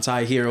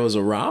anti-heroes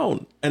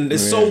around. And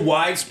it's so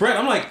widespread.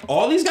 I'm like,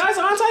 all these guys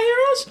are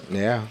anti-heroes?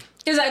 Yeah.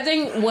 Because I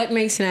think what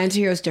makes an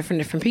anti-hero is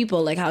different from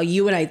people. Like how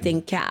you and I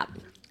think Cap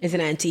is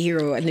an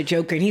anti-hero and the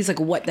Joker, and he's like,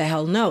 what the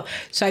hell, no.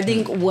 So I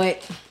think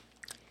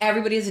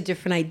everybody has a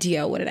different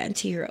idea what an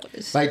anti-hero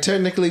is. Like,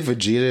 technically,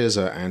 Vegeta is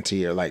an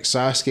anti-hero. Like,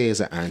 Sasuke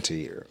is an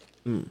anti-hero.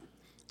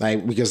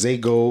 Like, because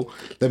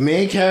the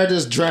main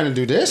character's trying to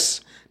do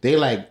this. They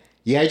like,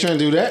 yeah, I trying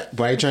to do that,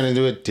 but I trying to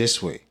do it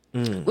this way.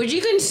 Would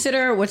you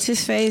consider, what's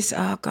his face?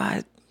 Oh,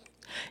 God.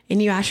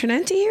 Inuyasha an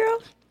anti-hero?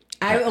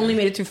 I only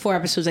made it through 4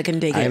 episodes. I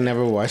couldn't dig I it.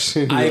 never watched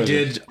it. I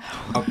did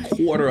a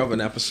quarter of an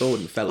episode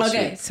and fell asleep.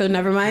 Okay, so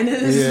never mind.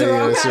 This is the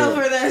wrong panel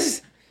for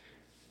this.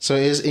 So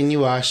is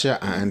Inuyasha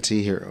an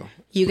anti-hero?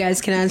 You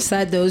guys can answer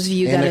that. Those of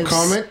you In the that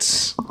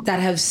comments? that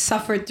have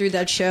suffered through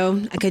that show,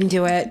 I couldn't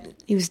do it.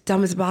 He was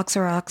dumb as a box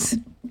of rocks.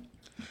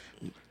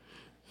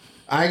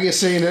 I ain't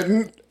say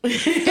nothing.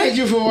 Thank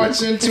you for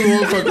watching Too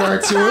Old for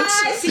Cartoons.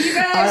 Bye. See you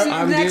guys in the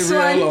I'm next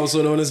Gabriel, one.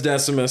 also known as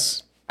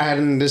Decimus.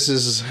 And this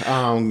is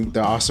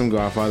the awesome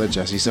Godfather,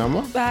 Jesse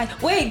Summer. Bye.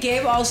 Wait,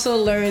 Gabe also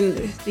learned,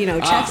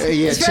 checks. yeah,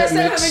 His first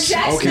time Chex Mix.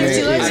 having Chex Okay, Mix.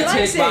 He learns yeah. he I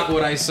likes take back it.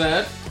 what I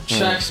said.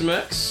 Chex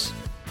Mix.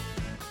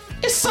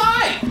 It's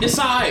alright. It's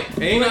alright.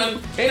 Ain't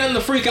nothing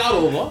to freak out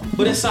over,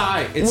 but it's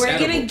alright. It's We're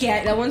edible. gonna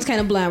get that one's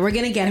kind of bland. We're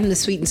gonna get him the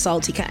sweet and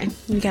salty kind.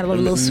 You got a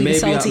little sweet and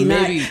salty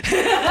nut.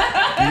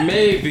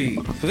 Maybe.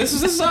 This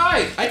is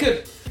alright. I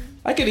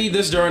could eat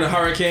this during a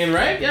hurricane,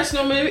 right? Yes,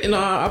 no, maybe. No,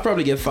 I'll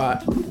probably get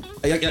fat.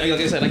 Like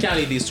I said, I can't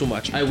eat these too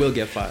much. I will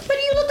get fat. But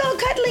you look all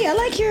cuddly. I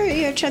like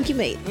your chunky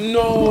mate.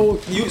 No,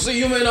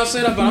 you may not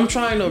say that, but I'm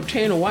trying to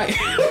obtain a wife.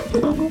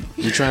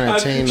 You're trying to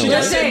attain She the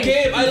just said,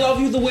 Gabe, I love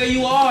you the way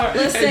you are.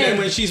 Listen. And then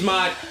when she's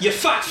mad, you're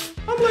fat.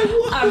 I'm like,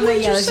 what? I'm What like,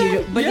 you yeah,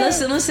 say? but Yeah.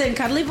 listen,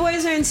 cuddly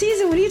boys are in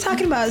season. What are you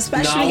talking about?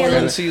 Especially Nah, get we're a in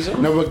little-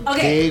 season. No, but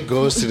Okay. Gabe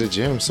goes to the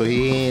gym, so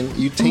he ain't.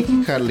 You think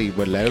he cuddly,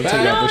 but let him take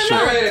No, off his shirt.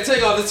 All right,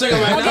 take off right Okay,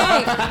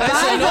 now.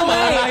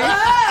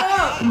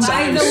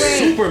 by the way,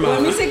 Superman.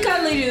 when we say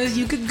cuddly dudes,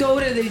 you could go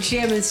to the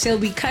gym and still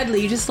be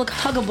cuddly. You just look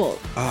huggable.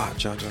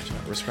 John,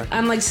 respect.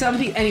 Unlike some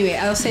people. Anyway,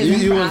 I'll say that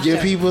You for will after.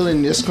 get people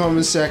in this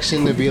comment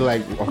section to be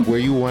like, were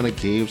you one of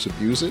Gabe's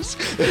abusers?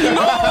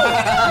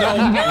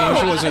 No,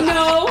 she wasn't.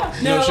 No,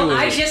 she wasn't.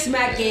 I just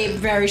met Gabe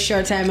very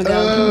short time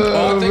ago.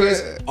 All thing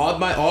is, all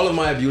of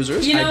my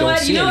abusers, You I know don't what?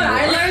 see You know what I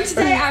anymore. learned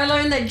today? I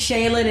learned that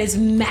Jalen is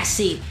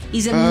messy.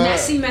 He's a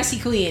messy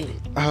queen.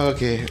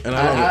 Okay. And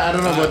I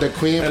don't know about the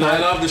queen And part, I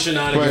love the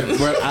shenanigans.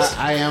 but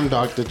I am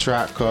Dr.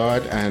 Track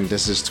Card, and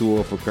this is Too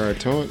Old for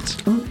Cartoons.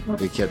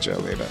 We catch y'all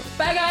later.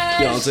 Bye,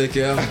 guys. Y'all take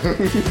care.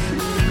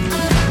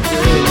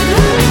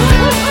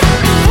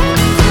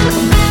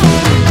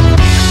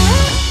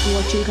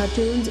 Watching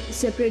cartoons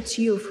separates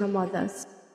you from others.